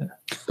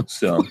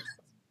 So,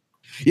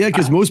 yeah,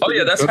 because most. Oh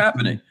yeah, that's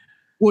happening.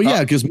 Well,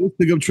 yeah, because most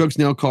pickup trucks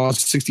now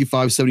cost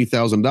 $65,000,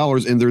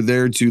 $70,000, and they're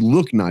there to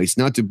look nice,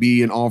 not to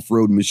be an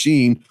off-road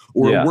machine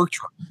or a work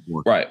truck.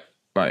 Right.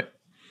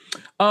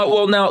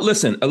 Well, now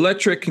listen,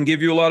 electric can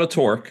give you a lot of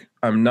torque.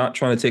 I'm not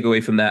trying to take away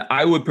from that.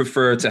 I would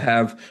prefer to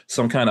have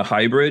some kind of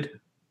hybrid,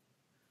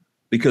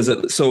 because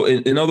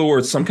in other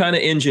words, some kind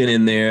of engine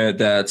in there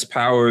that's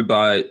powered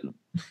by.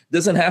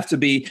 Doesn't have to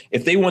be.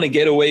 If they want to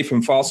get away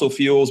from fossil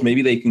fuels,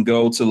 maybe they can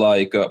go to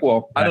like, I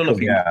don't know if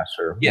gas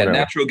or whatever.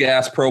 Natural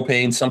gas,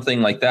 propane,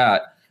 something like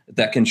that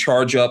can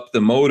charge up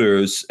the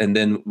motors, and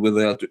then with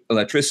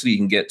electricity you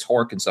can get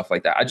torque and stuff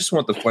like that. I just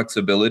want the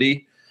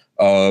flexibility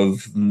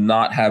of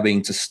not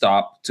having to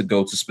stop to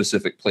go to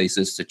specific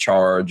places to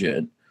charge,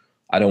 and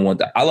I don't want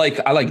that. I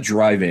like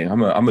driving.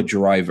 I'm a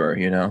driver,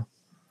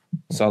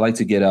 So I like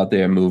to get out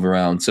there and move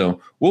around.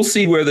 So we'll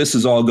see where this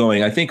is all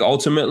going. I think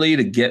ultimately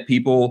to get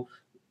people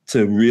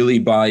to really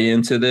buy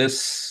into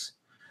this,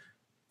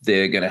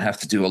 they're going to have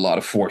to do a lot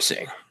of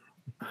forcing.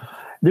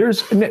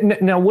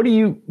 Now, what do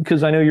you,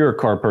 because I know you're a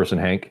car person,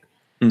 Hank.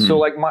 Mm-hmm. So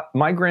like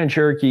my Grand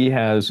Cherokee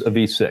has a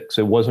V6.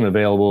 It wasn't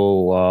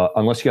available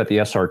unless you got the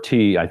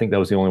SRT. I think that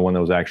was the only one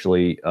that was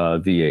actually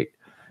V8.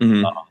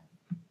 Mm-hmm.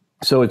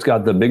 So it's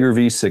got the bigger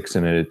V6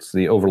 in it. It's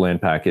the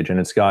Overland package, and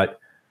it's got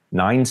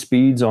 9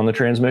 speeds on the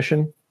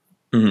transmission.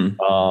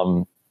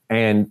 Mm-hmm.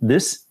 And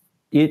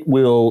it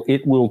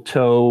will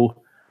tow.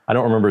 I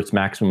don't remember its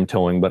maximum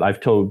towing, but I've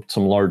towed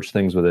some large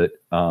things with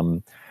it.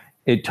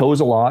 It tows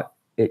a lot.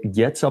 It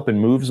gets up and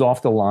moves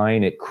off the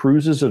line. It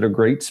cruises at a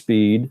great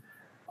speed.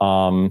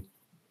 I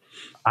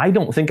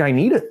don't think I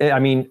need it. I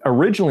mean,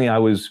 originally I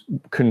was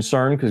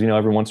concerned because,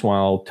 every once in a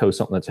while I'll tow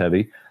something that's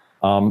heavy.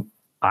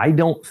 I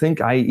don't think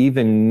I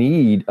even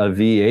need a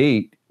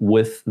V8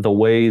 with the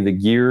way the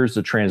gears,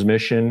 the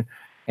transmission,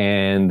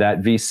 and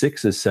that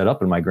V6 is set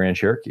up in my Grand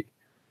Cherokee.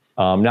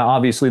 Now,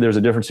 obviously, there's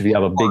a difference if you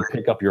have a big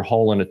pickup, you're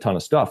hauling a ton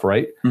of stuff,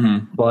 right?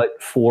 Mm-hmm.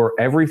 But for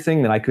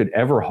everything that I could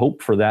ever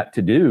hope for that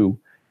to do,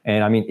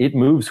 and I mean, it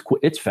moves,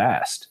 it's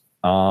fast,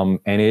 and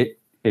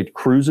it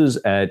cruises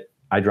at,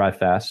 I drive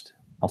fast,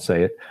 I'll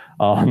say it.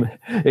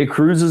 It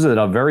cruises at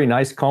a very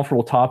nice,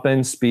 comfortable top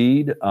end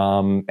speed.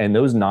 And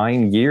those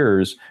 9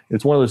 gears,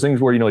 it's one of those things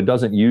where, it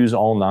doesn't use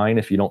all 9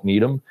 if you don't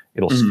need them.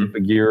 It'll skip a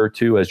gear or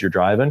 2 as you're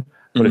driving.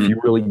 But if you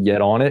really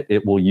get on it,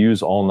 it will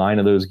use all 9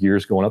 of those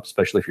gears going up,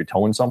 especially if you're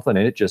towing something,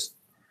 and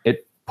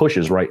it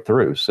pushes right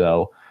through.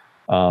 So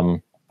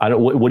what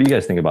do you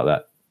guys think about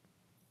that?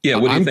 Yeah.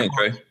 What do you think,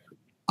 Trey?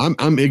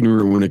 I'm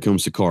ignorant when it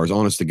comes to cars,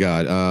 honest to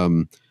God.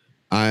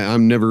 I've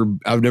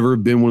never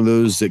been one of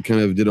those that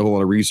kind of did a whole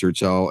lot of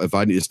research.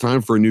 It's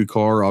time for a new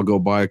car, I'll go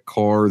buy a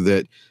car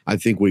that I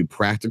think will be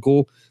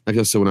practical. Like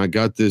I said, when I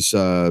got this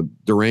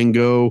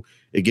Durango,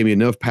 it gave me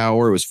enough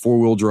power. It was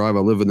 4-wheel drive. I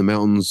live in the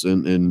mountains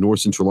in north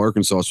central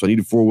Arkansas, so I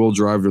needed 4-wheel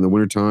drive during the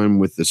wintertime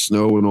with the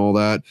snow and all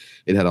that.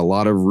 It had a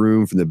lot of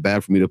room from the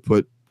back for me to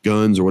put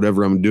guns or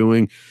whatever I'm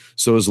doing.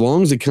 So as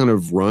long as it kind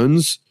of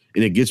runs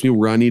and it gets me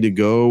where I need to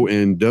go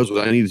and does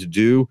what I need to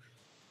do,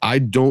 I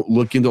don't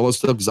look into all this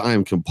stuff because I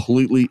am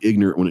completely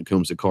ignorant when it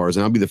comes to cars,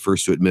 and I'll be the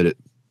first to admit it.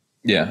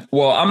 Yeah.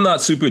 Well, I'm not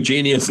super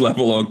genius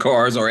level on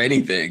cars or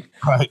anything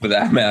for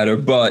that matter.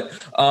 But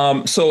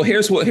so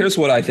here's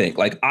what I think.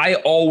 Like, I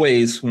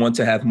always want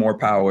to have more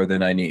power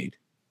than I need.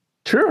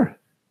 Sure.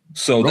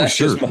 So that's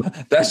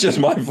just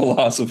my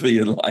philosophy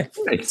in life.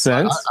 Makes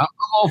sense. I'm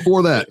all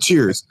for that.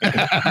 Cheers.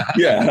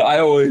 Yeah. I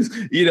always,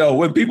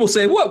 when people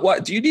say,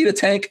 what, do you need a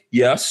tank?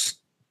 Yes.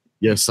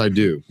 Yes, I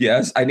do.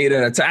 Yes, I need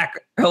an attack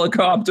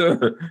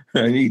helicopter.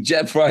 I need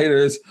jet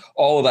fighters,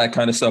 all of that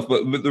kind of stuff.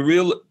 But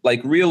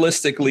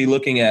realistically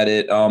looking at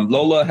it,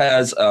 Lola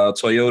has a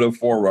Toyota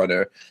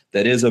 4Runner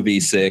that is a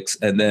V6,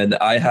 and then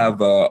I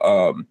have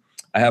a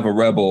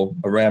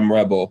Ram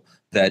Rebel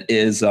that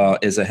is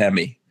a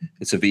Hemi.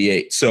 It's a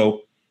V8.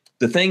 So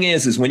the thing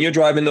is when you're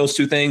driving those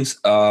two things,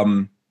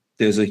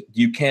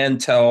 you can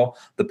tell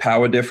the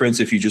power difference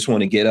if you just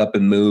want to get up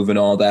and move and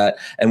all that.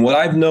 And what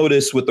I've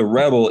noticed with the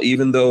Rebel,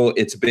 even though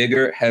it's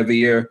bigger,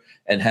 heavier,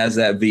 and has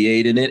that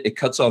V8 in it, it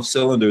cuts off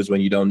cylinders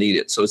when you don't need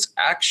it. So it's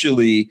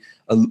actually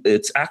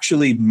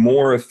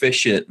more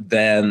efficient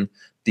than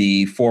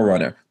the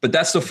 4Runner. But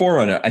that's the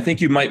 4Runner. I think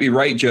you might be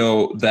right,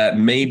 Joe, that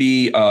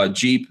maybe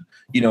Jeep,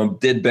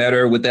 did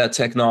better with that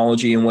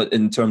technology and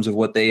in terms of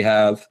what they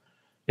have.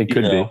 It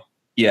could be.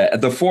 Yeah,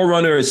 the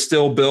 4Runner is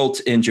still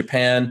built in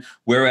Japan,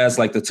 whereas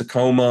like the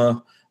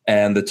Tacoma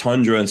and the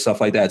Tundra and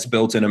stuff like that, it's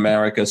built in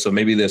America. So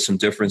maybe there's some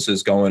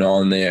differences going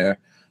on there.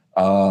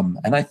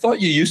 And I thought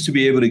you used to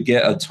be able to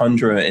get a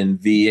Tundra in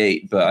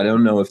V8, but I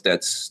don't know if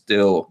that's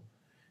still.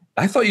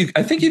 I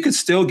think you could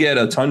still get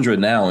a Tundra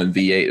now in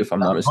V8, if I'm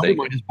not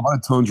mistaken. I just bought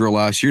a Tundra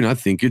last year, and I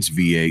think it's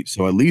V8.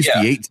 So at least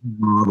the 18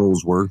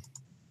 models were.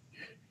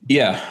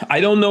 Yeah,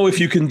 I don't know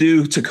if you can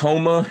do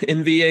Tacoma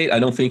in V8. I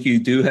don't think you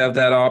do have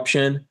that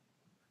option.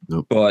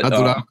 Nope. But that's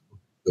what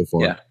so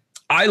far. Yeah,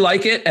 I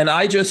like it. And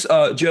I just,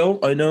 Joe,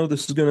 I know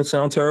this is going to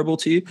sound terrible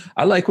to you.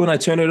 I like when I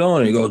turn it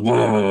on and it goes,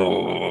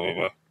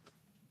 whoa.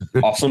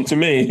 Awesome to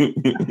me.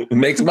 It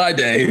makes my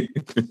day.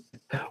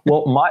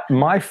 Well,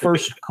 my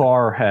first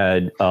car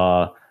had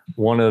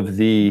one of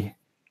the,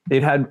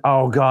 it had,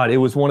 oh God, it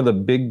was one of the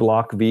big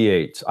block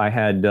V8s. I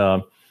had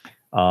a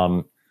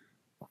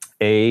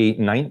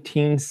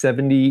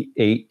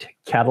 1978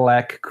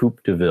 Cadillac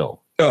Coupe de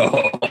Ville.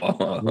 Oh,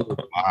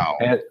 wow.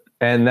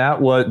 And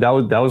that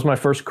was my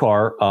first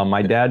car.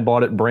 My dad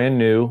bought it brand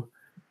new,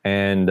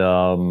 and he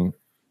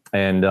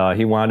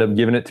wound up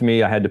giving it to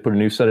me. I had to put a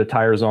new set of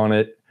tires on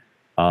it.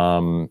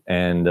 Well,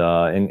 hold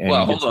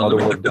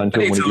on. I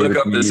need to look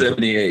up the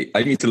 78.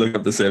 I need to look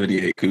up the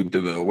 78 Coupe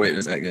de Ville. Wait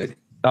a second.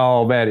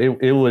 Oh man,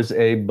 it was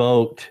a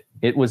boat.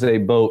 It was a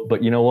boat.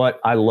 But you know what?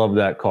 I love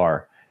that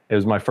car. It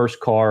was my first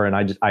car,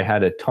 and I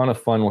had a ton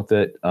of fun with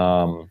it.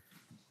 What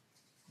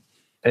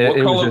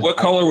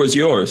color was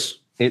yours?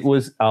 It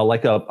was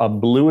like a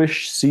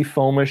bluish,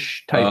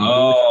 seafoamish type.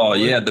 Oh,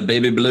 yeah, the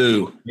baby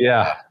blue.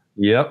 Yeah.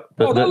 Yep.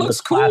 That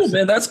looks cool,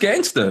 man. That's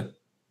gangster.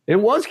 It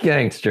was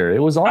gangster. It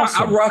was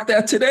awesome. I rock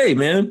that today,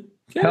 man.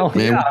 Hell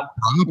yeah,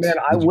 man!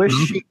 I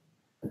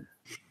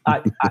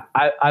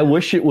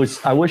wish it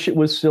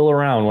was still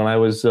around when I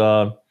was.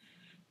 I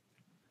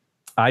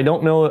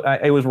don't know.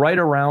 It was right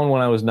around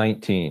when I was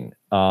 19.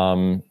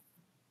 I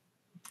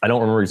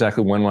don't remember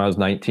exactly when I was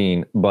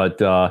 19, but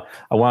I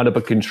wound up,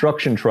 a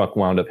construction truck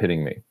wound up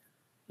hitting me.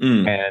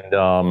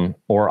 And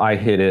or I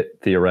hit it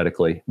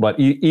theoretically. But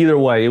either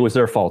way, it was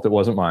their fault. It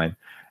wasn't mine.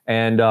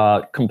 And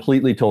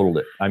completely totaled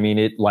it. I mean,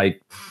 it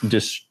like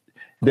just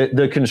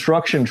the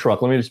construction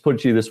truck, let me just put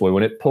it to you this way.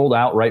 When it pulled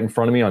out right in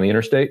front of me on the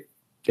interstate,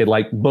 it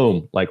like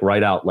boom, like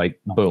right out, like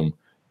boom.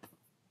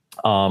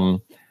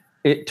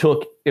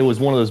 It was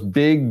one of those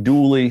big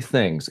dually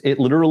things. It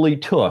literally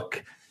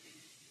took,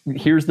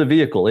 here's the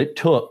vehicle. It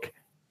took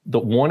the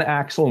one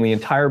axle and the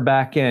entire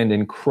back end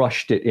and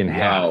crushed it in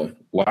half.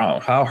 Wow.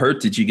 How hurt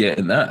did you get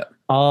in that?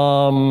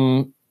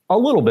 A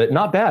little bit,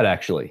 not bad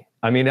actually.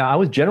 I mean, I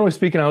was generally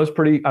speaking, I was,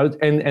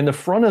 and the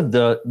front of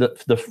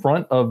the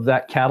front of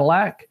that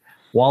Cadillac,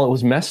 while it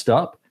was messed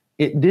up,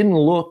 it didn't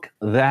look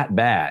that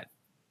bad,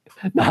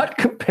 not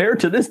compared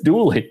to this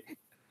dually.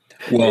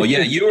 Well, yeah,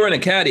 you were in a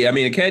Caddy. I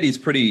mean, a Caddy is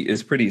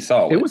pretty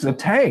solid. It was a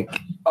tank.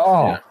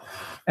 Oh, yeah.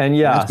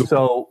 And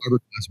so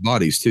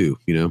bodies too,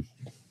 you know.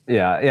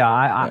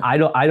 Yeah. I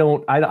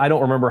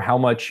don't remember how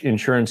much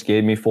insurance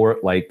gave me for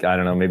it. Like, I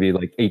don't know, maybe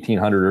like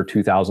 $1,800 or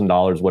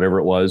 $2,000, whatever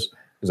it was,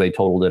 because they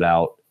totaled it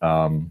out.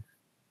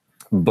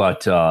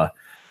 But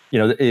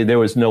there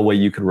was no way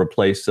you could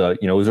replace.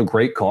 It was a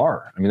great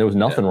car. I mean, there was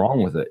nothing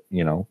wrong with it.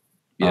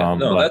 Yeah,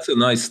 that's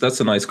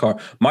a nice car.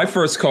 My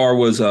first car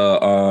was a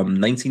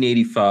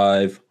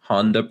 1985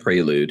 Honda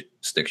Prelude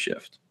stick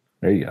shift.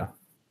 There you go.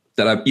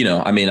 That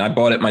I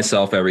bought it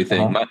myself,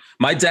 everything. Uh-huh.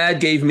 My dad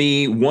gave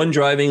me one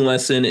driving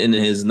lesson in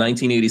his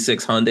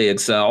 1986 Hyundai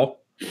Excel.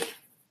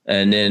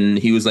 And then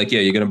he was like, yeah,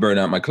 you're going to burn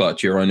out my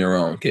clutch. You're on your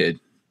own, kid.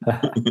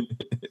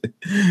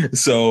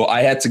 So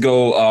I had to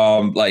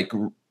go,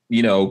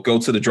 go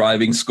to the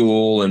driving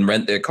school and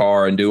rent their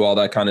car and do all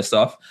that kind of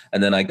stuff.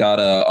 And then I got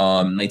a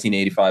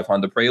 1985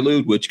 Honda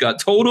Prelude, which got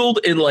totaled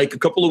in like a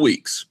couple of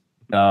weeks.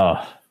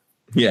 Oh,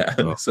 yeah.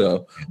 Oh.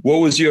 So what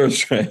was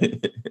yours?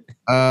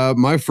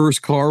 My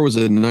first car was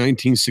a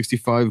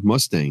 1965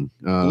 Mustang.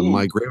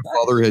 My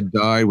grandfather had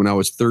died when I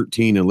was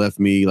 13 and left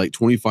me like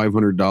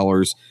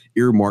 $2,500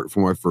 earmarked for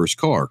my first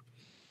car.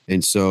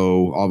 And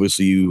so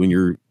obviously when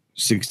you're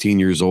 16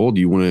 years old,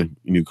 you want a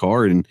new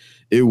car, and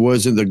it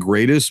wasn't the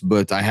greatest,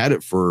 but I had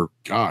it for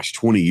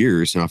 20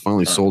 years, and I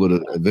finally sold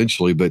it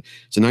eventually. But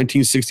it's a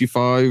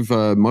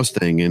 1965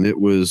 Mustang, and it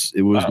was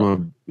my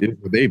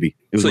baby.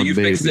 So you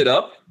fixed it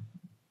up?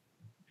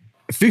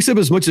 Fixed up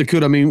as much as I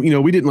could. I mean,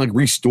 we didn't like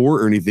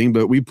restore or anything,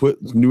 but we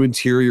put new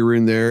interior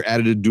in there,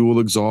 added a dual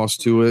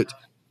exhaust to it.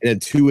 It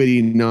had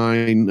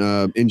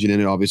 289 engine in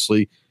it,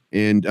 obviously.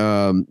 And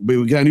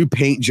we got a new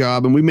paint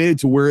job, and we made it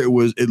to where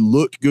it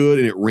looked good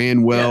and it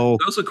ran well.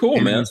 Yeah, those are cool,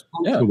 man.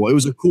 It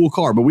was a cool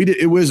car, but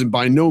it wasn't,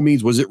 by no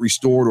means was it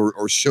restored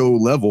or show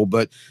level,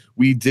 but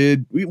we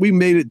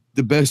made it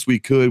the best we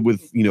could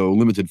with,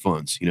 limited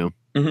funds,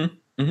 Mm-hmm.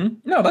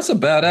 Mm-hmm. No, that's a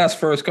badass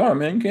first car,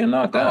 man. You can't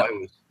knock that.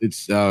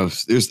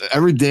 There's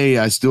every day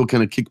I still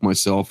kind of kick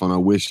myself and I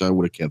wish I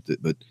would have kept it.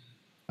 But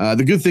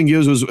the good thing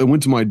was I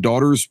went to my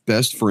daughter's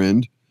best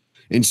friend.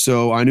 And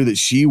so I knew that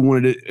she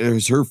wanted it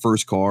as her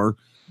first car.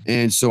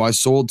 And so I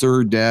sold to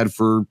her dad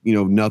for,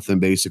 nothing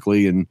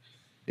basically.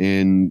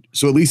 And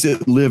so at least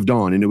it lived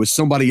on, and it was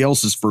somebody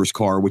else's first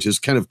car, which is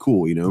kind of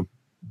cool,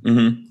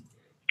 Mm-hmm.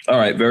 All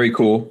right. Very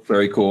cool.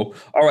 Very cool.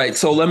 All right.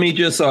 So let me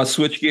just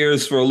switch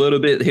gears for a little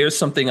bit. Here's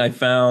something I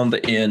found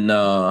in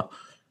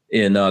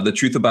The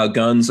Truth About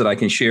Guns that I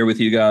can share with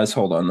you guys.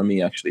 Hold on. Let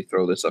me actually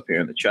throw this up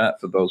here in the chat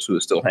for those who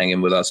are still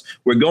hanging with us.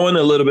 We're going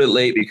a little bit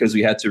late because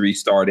we had to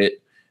restart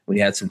it. We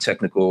had some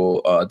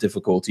technical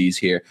difficulties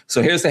here.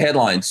 So here's the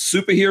headline.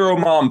 Superhero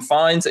mom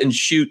finds and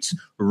shoots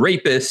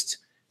rapist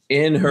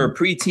in her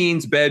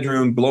preteen's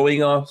bedroom,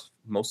 blowing off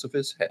most of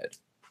his head.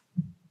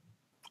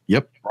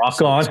 Yep.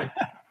 Rock on.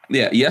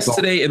 Yeah.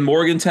 Yesterday in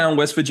Morgantown,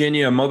 West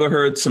Virginia, a mother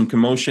heard some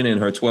commotion in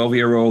her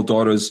 12-year-old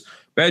daughter's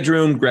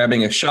bedroom.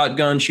 Grabbing a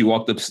shotgun, she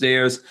walked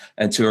upstairs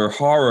and to her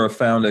horror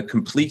found a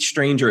complete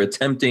stranger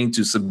attempting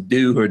to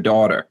subdue her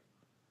daughter.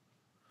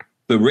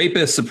 The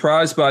rapist,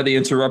 surprised by the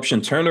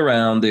interruption, turned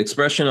around. The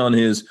expression on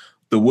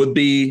the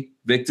would-be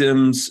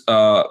victim's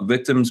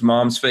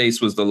mom's face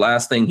was the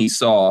last thing he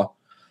saw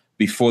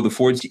before the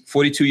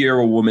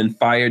 42-year-old woman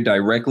fired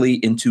directly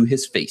into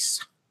his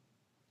face,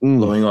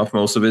 blowing off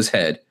most of his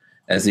head.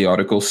 As the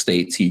article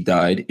states, he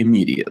died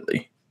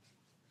immediately.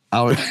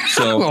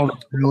 So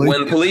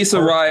when police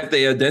arrived,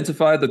 they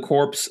identified the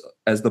corpse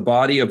as the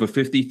body of a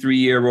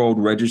 53-year-old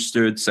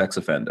registered sex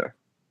offender.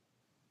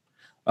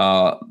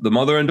 The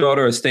mother and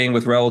daughter are staying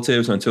with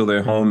relatives until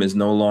their home is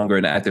no longer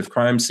an active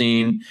crime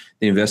scene.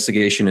 The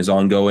investigation is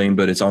ongoing,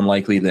 but it's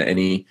unlikely that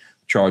any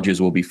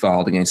charges will be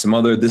filed against the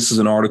mother. This is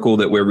an article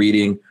that we're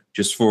reading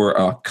just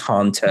for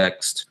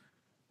context.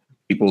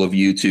 People of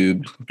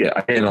YouTube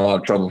I get in a lot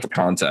of trouble for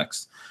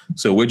context.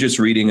 So we're just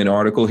reading an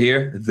article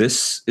here.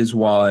 This is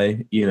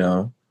why,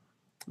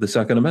 the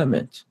Second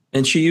Amendment.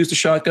 And she used a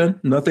shotgun.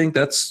 Nothing.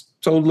 That's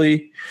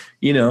totally,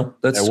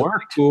 that's totally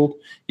cool.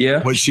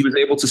 Yeah. She was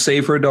able to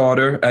save her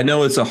daughter. I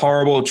know it's a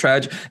horrible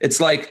tragedy. It's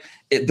like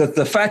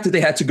the fact that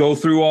they had to go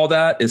through all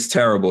that is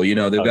terrible. They've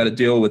got to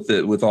deal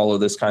with all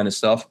of this kind of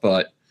stuff.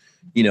 But,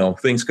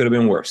 things could have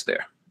been worse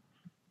there.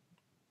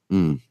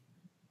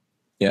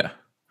 Yeah.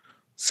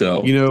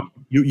 So,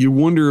 you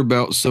wonder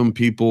about some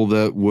people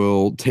that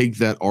will take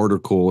that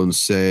article and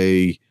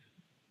say,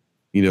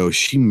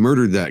 she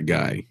murdered that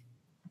guy.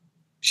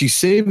 She's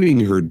saving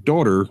her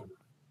daughter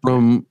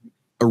from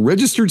a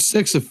registered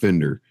sex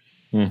offender.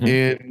 Mm-hmm.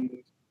 And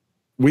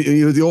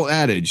the old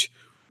adage,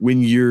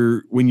 when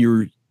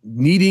you're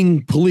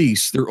needing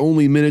police, they're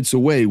only minutes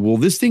away. Well,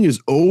 this thing is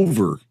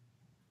over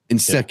in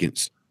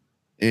seconds.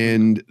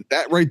 And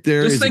that right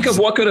there. Just think of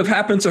what could have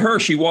happened to her.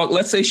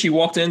 Let's say she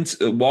walked in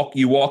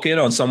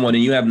on someone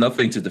and you have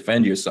nothing to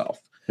defend yourself.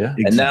 Yeah.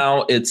 And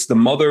now it's the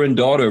mother and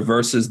daughter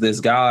versus this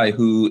guy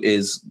who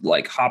is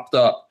like hopped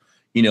up,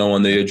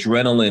 on the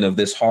adrenaline of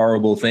this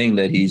horrible thing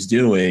that he's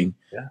doing,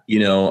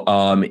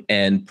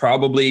 and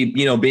probably,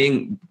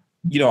 being,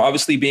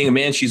 obviously being a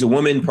man, she's a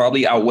woman,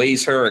 probably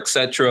outweighs her,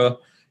 etc.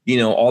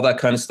 All that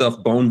kind of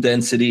stuff, bone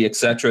density,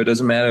 etc. It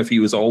doesn't matter if he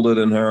was older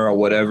than her or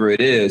whatever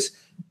it is.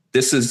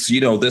 This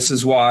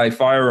is why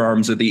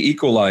firearms are the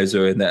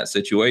equalizer in that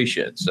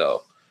situation.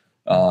 So,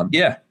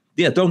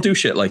 don't do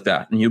shit like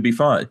that and you'll be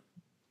fine.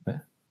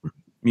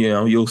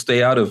 You'll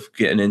stay out of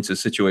getting into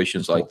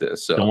situations like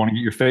this. So don't want to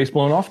get your face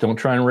blown off. Don't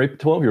try and rape a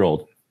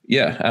 12-year-old.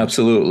 Yeah,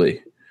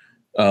 absolutely.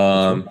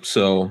 I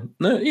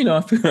figured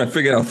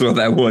I'll throw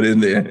that one in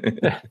there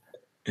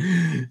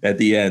at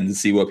the end and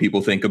see what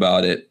people think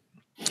about it.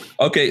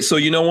 Okay. So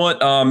you know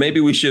what? Maybe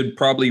we should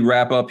probably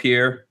wrap up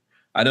here.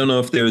 I don't know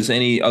if there's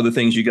any other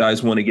things you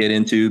guys want to get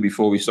into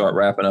before we start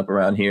wrapping up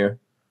around here.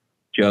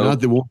 Joe? Not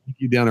that we'll take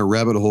you down a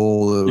rabbit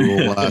hole that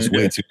will last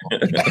way too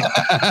long.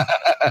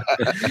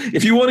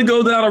 If you want to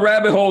go down a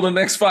rabbit hole in the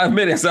next 5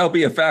 minutes, that'll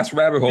be a fast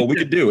rabbit hole. We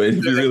could do it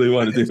if you really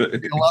want to do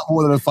it. A lot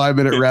more than a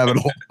 5-minute rabbit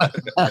hole.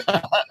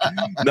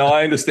 No,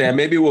 I understand.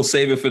 Maybe we'll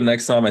save it for the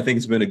next time. I think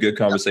it's been a good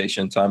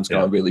conversation. Time's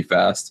gone really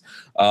fast.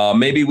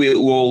 Maybe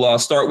we'll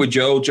start with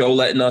Joe. Joe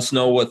letting us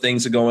know what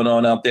things are going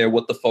on out there,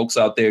 what the folks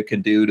out there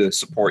can do to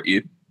support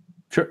you.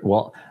 Sure.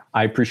 Well,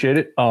 I appreciate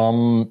it.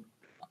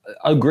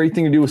 A great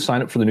thing to do is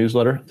sign up for the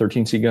newsletter,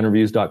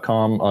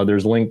 13cgunreviews.com.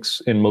 There's links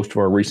in most of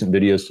our recent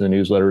videos to the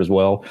newsletter as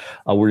well.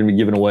 We're going to be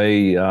giving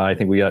away, I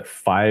think we got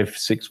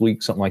 5-6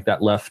 weeks, something like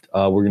that left.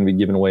 We're going to be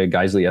giving away a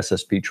Geissele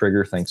SSP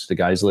trigger, thanks to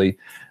Geissele.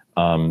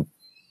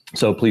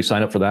 So please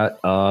sign up for that.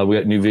 We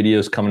got new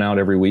videos coming out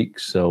every week.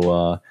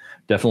 So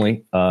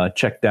definitely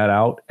check that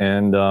out.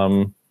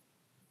 And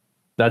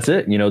that's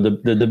it.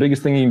 The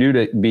biggest thing you can do,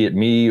 to be it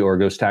me or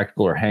Ghost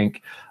Tactical or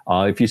Hank,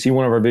 if you see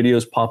one of our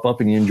videos pop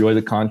up and you enjoy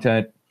the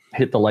content,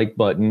 hit the like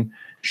button,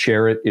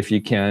 share it if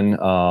you can,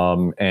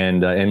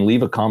 and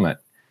leave a comment.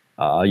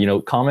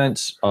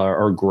 Comments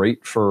are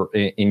great for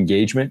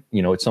engagement.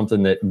 It's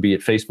something that, be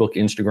it Facebook,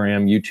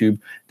 Instagram, YouTube,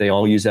 they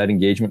all use that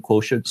engagement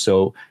quotient.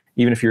 So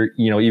even if you're,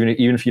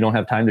 even if you don't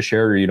have time to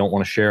share or you don't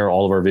want to share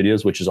all of our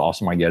videos, which is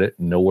awesome, I get it,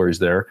 no worries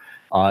there.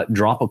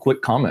 Drop a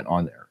quick comment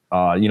on there.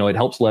 It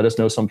helps let us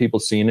know some people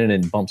seeing it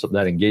and bumps up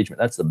that engagement.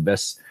 That's the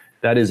best.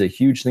 That is a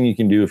huge thing you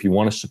can do if you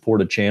want to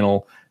support a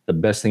channel. The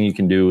best thing you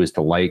can do is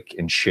to like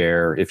and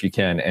share if you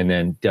can, and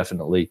then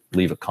definitely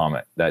leave a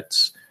comment.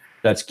 That's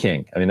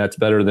king. I mean, that's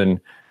better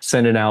than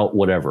sending out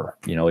whatever.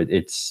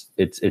 It's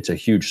a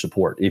huge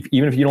support.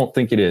 Even if you don't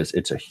think it is,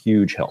 it's a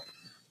huge help.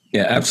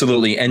 Yeah,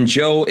 absolutely. And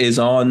Joe is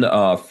on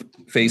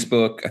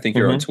Facebook. I think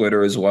you're on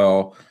Twitter as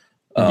well.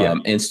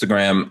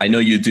 Instagram. I know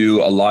you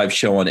do a live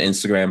show on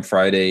Instagram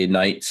Friday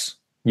nights.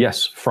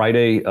 Yes,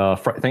 Friday.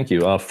 Thank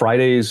you.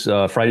 Fridays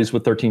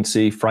with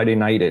 13C. Friday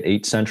night at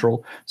 8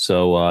 Central.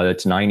 So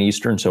that's 9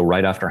 Eastern. So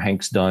right after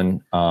Hank's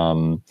done,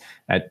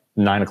 at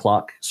 9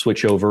 o'clock,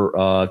 switch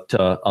over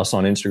to us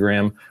on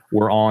Instagram.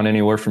 We're on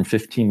anywhere from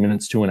 15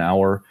 minutes to an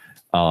hour,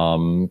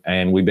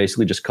 and we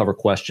basically just cover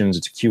questions.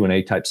 It's a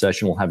Q&A type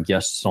session. We'll have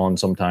guests on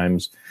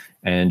sometimes,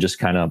 and just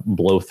kind of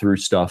blow through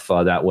stuff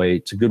that way.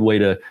 It's a good way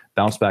to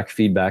bounce back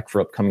feedback for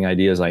upcoming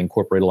ideas. I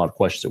incorporate a lot of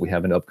questions that we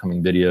have in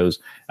upcoming videos.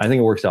 I think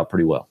it works out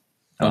pretty well.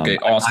 Okay,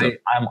 awesome.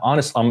 I'm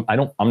honest.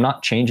 I'm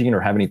not changing it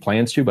or have any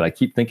plans to, but I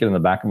keep thinking in the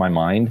back of my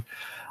mind,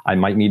 I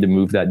might need to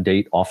move that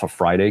date off of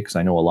Friday because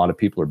I know a lot of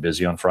people are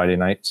busy on Friday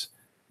nights.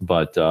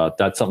 But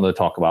that's something to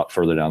talk about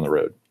further down the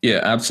road. Yeah,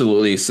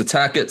 absolutely.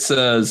 Satakat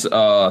says,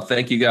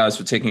 thank you guys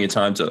for taking your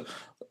time to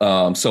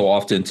so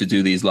often to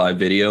do these live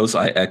videos.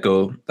 I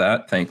echo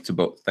that. Thanks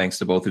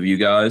to both of you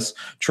guys.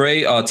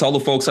 Trey, tell the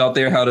folks out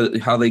there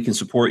how they can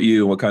support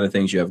you and what kind of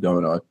things you have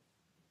going on.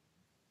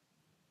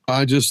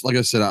 Like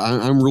I said,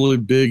 I'm really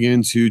big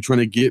into trying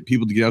to get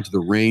people to get out to the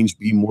range,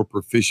 be more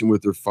proficient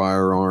with their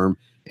firearm,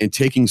 and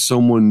taking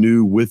someone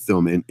new with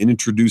them and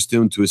introduce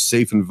them to a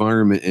safe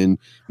environment. And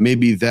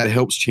maybe that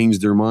helps change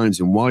their minds.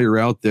 And while you're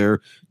out there,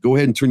 go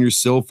ahead and turn your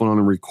cell phone on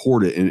and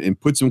record it and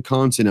put some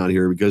content out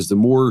here, because the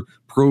more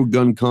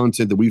pro-gun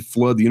content that we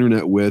flood the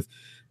internet with,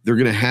 they're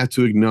going to have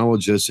to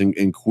acknowledge us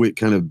and quit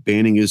kind of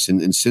banning us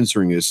and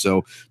censoring us.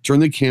 So turn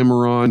the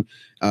camera on.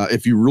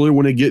 If you really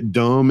want to get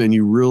dumb and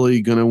you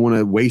really going to want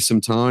to waste some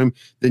time,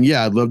 then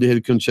yeah, I'd love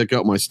to come check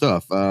out my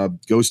stuff.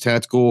 Ghost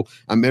Tactical,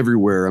 I'm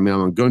everywhere. I mean,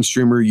 I'm on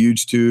Gunstreamer,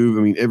 YouTube,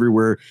 I mean,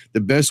 everywhere.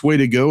 The best way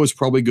to go is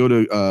probably go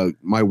to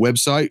my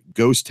website,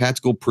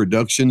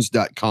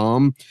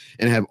 ghosttacticalproductions.com,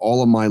 and have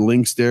all of my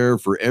links there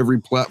for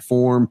every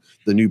platform.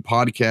 The new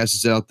podcast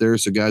is out there.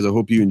 So guys, I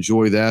hope you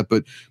enjoy that.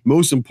 But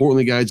most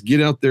importantly, guys,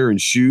 get out there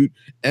and shoot,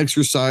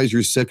 exercise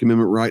your Second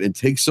Amendment right, and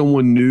take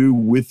someone new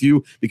with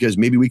you, because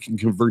maybe we can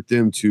convert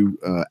them to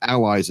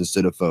allies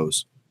instead of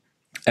foes.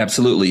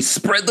 Absolutely.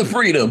 Spread the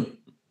freedom.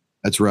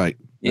 That's right.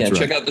 That's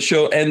check out the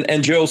show.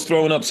 And Joe's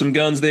throwing up some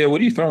guns there.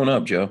 What are you throwing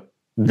up, Joe?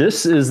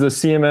 This is the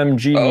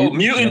CMMG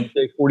Mutant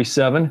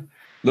 47.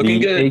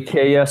 Looking good.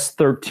 AKS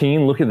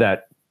 13. Look at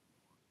that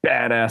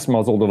badass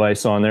muzzle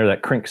device on there,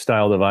 that Krink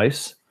style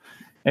device.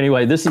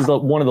 Anyway, this is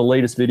one of the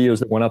latest videos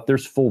that went up.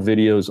 There's full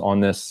videos on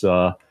this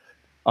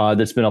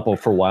that's been up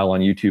for a while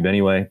on YouTube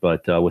anyway.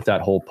 But with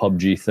that whole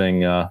PUBG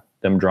thing,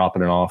 them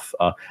dropping it off.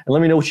 And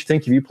let me know what you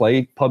think if you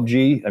play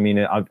PUBG. I mean,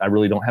 I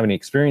really don't have any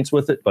experience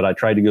with it, but I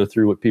tried to go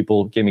through what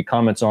people gave me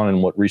comments on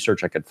and what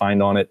research I could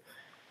find on it.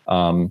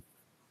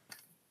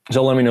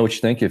 So let me know what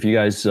you think. If you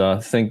guys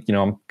think,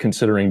 I'm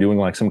considering doing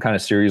like some kind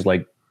of series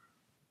like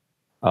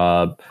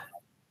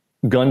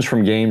guns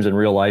from games in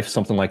real life,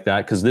 something like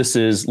that, because this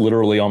is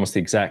literally almost the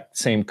exact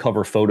same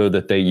cover photo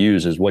that they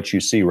use as what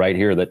you see right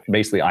here, that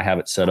basically I have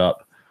it set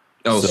up.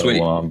 Oh, so,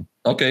 sweet.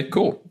 Okay,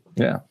 cool.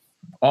 Yeah.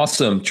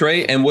 Awesome.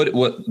 Trey, and what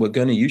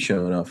gun are you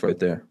showing off right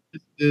there?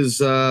 It's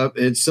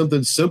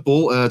something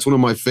simple. It's one of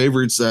my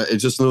favorites.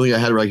 It's just literally I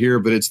had it right here,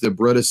 but it's the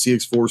Beretta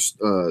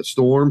CX4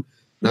 Storm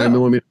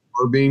 9mm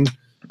carbine.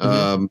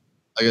 Like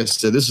I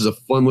said, this is a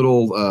fun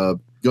little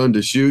gun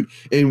to shoot.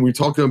 And we're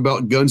talking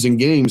about guns and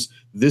games.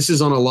 This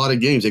is on a lot of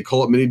games. They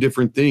call it many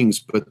different things,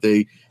 but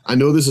I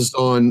know this is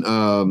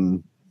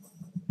on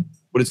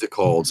what is it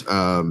called?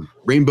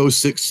 Rainbow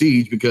Six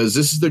Siege, because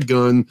this is the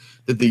gun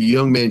that the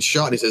young man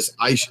shot. And he says,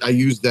 I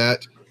used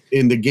that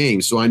in the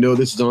game. So I know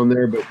this is on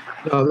there, but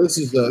this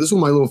is one of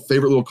my little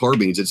favorite little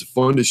carbines. It's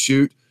fun to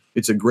shoot.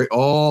 It's a great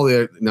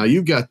now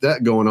you've got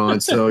that going on.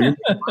 So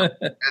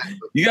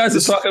you guys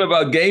are talking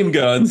about game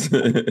guns.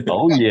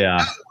 Oh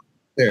yeah.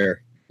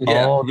 There.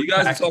 Yeah, you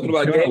guys are talking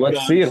about game Let's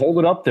guns. see it. Hold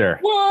it up there.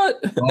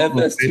 What?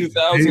 FS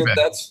 2000.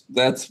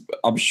 That's.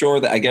 I'm sure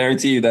that I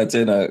guarantee you that's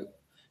in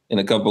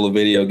a couple of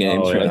video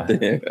games right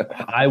there.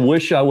 I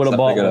wish I would have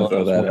bought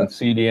one when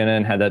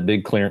CDNN had that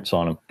big clearance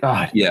on them.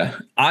 God. Yeah,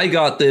 I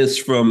got this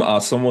from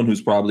someone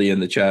who's probably in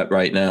the chat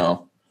right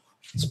now.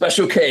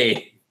 Special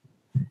K,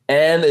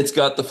 and it's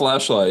got the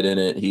flashlight in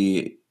it.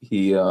 He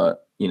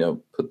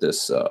put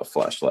this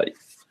flashlight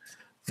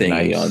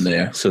thingy on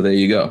there. So there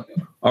you go.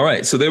 All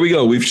right, so there we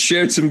go. We've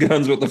shared some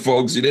guns with the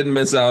folks. You didn't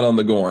miss out on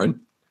the Gorn.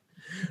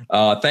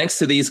 Thanks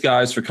to these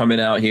guys for coming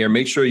out here.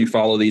 Make sure you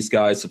follow these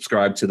guys,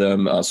 subscribe to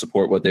them,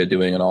 support what they're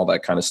doing and all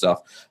that kind of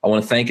stuff. I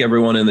want to thank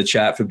everyone in the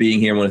chat for being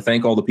here. I want to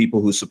thank all the people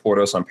who support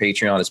us on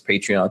Patreon. It's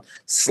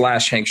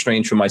Patreon.com/Hank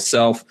Strange for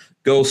myself.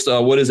 Ghost,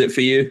 what is it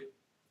for you?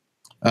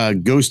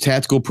 Ghost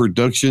Tactical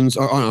Productions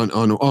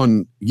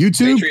on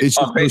YouTube. It's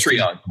on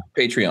Patreon.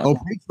 Patreon. Oh,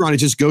 Patreon.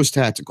 It's just Ghost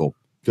Tactical.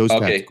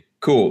 Okay,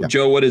 cool. Yeah.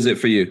 Joe, what is it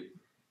for you?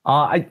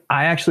 I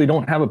actually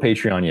don't have a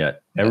Patreon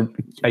yet.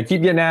 I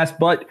keep getting asked,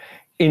 but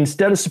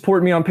instead of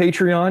supporting me on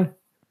Patreon,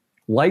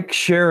 like,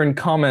 share, and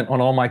comment on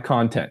all my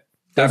content.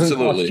 Doesn't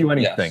cost you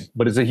anything,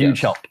 but it's a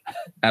huge help.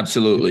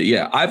 Absolutely.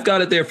 Yeah. I've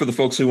got it there for the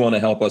folks who want to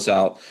help us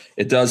out.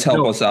 It does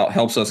help us out,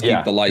 helps us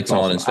keep the lights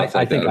on and stuff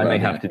like that. I think I may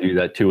have to do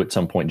that too at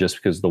some point, just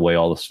because of the way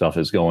all the stuff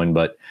is going.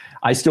 But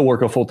I still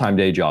work a full-time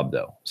day job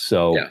though.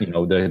 So,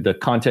 the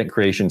content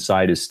creation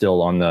side is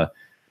still on the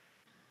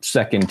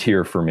second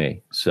tier for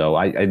me.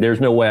 So there's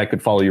no way I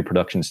could follow your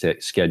production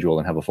schedule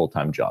and have a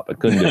full-time job. I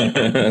couldn't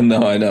do it.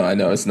 No, I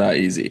know. It's not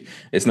easy.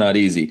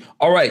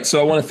 All right.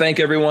 So I want to thank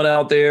everyone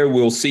out there.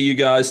 We'll see you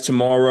guys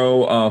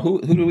tomorrow.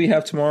 Who do we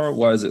have tomorrow?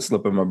 Why is it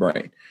slipping my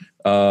brain?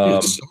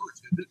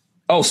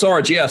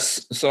 Sarge.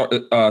 Yes.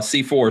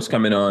 C4 is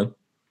coming on.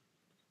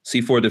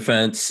 C4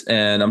 Defense.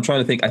 And I'm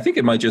trying to think. I think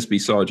it might just be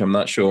Sarge. I'm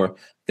not sure.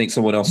 I think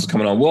someone else is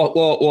coming on.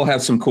 We'll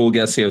have some cool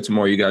guests here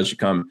tomorrow. You guys should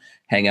come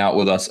hang out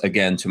with us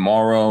again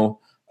tomorrow.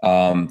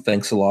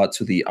 Thanks a lot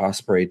to the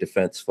Osprey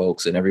Defense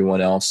folks and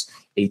everyone else.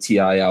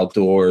 ATI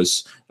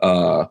Outdoors.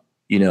 Of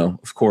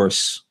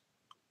course,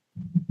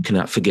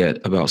 cannot forget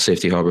about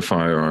Safety Harbor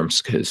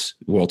Firearms, because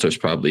Walter's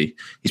probably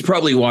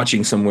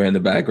watching somewhere in the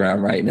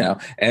background right now.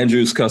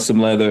 Andrew's Custom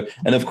Leather.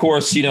 And of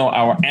course,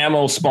 our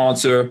ammo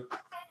sponsor,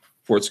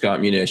 Fort Scott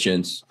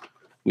Munitions.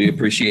 We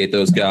appreciate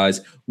those guys.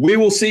 We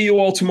will see you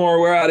all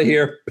tomorrow. We're out of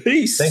here.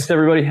 Peace. Thanks,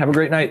 everybody. Have a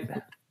great night.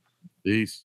 Peace.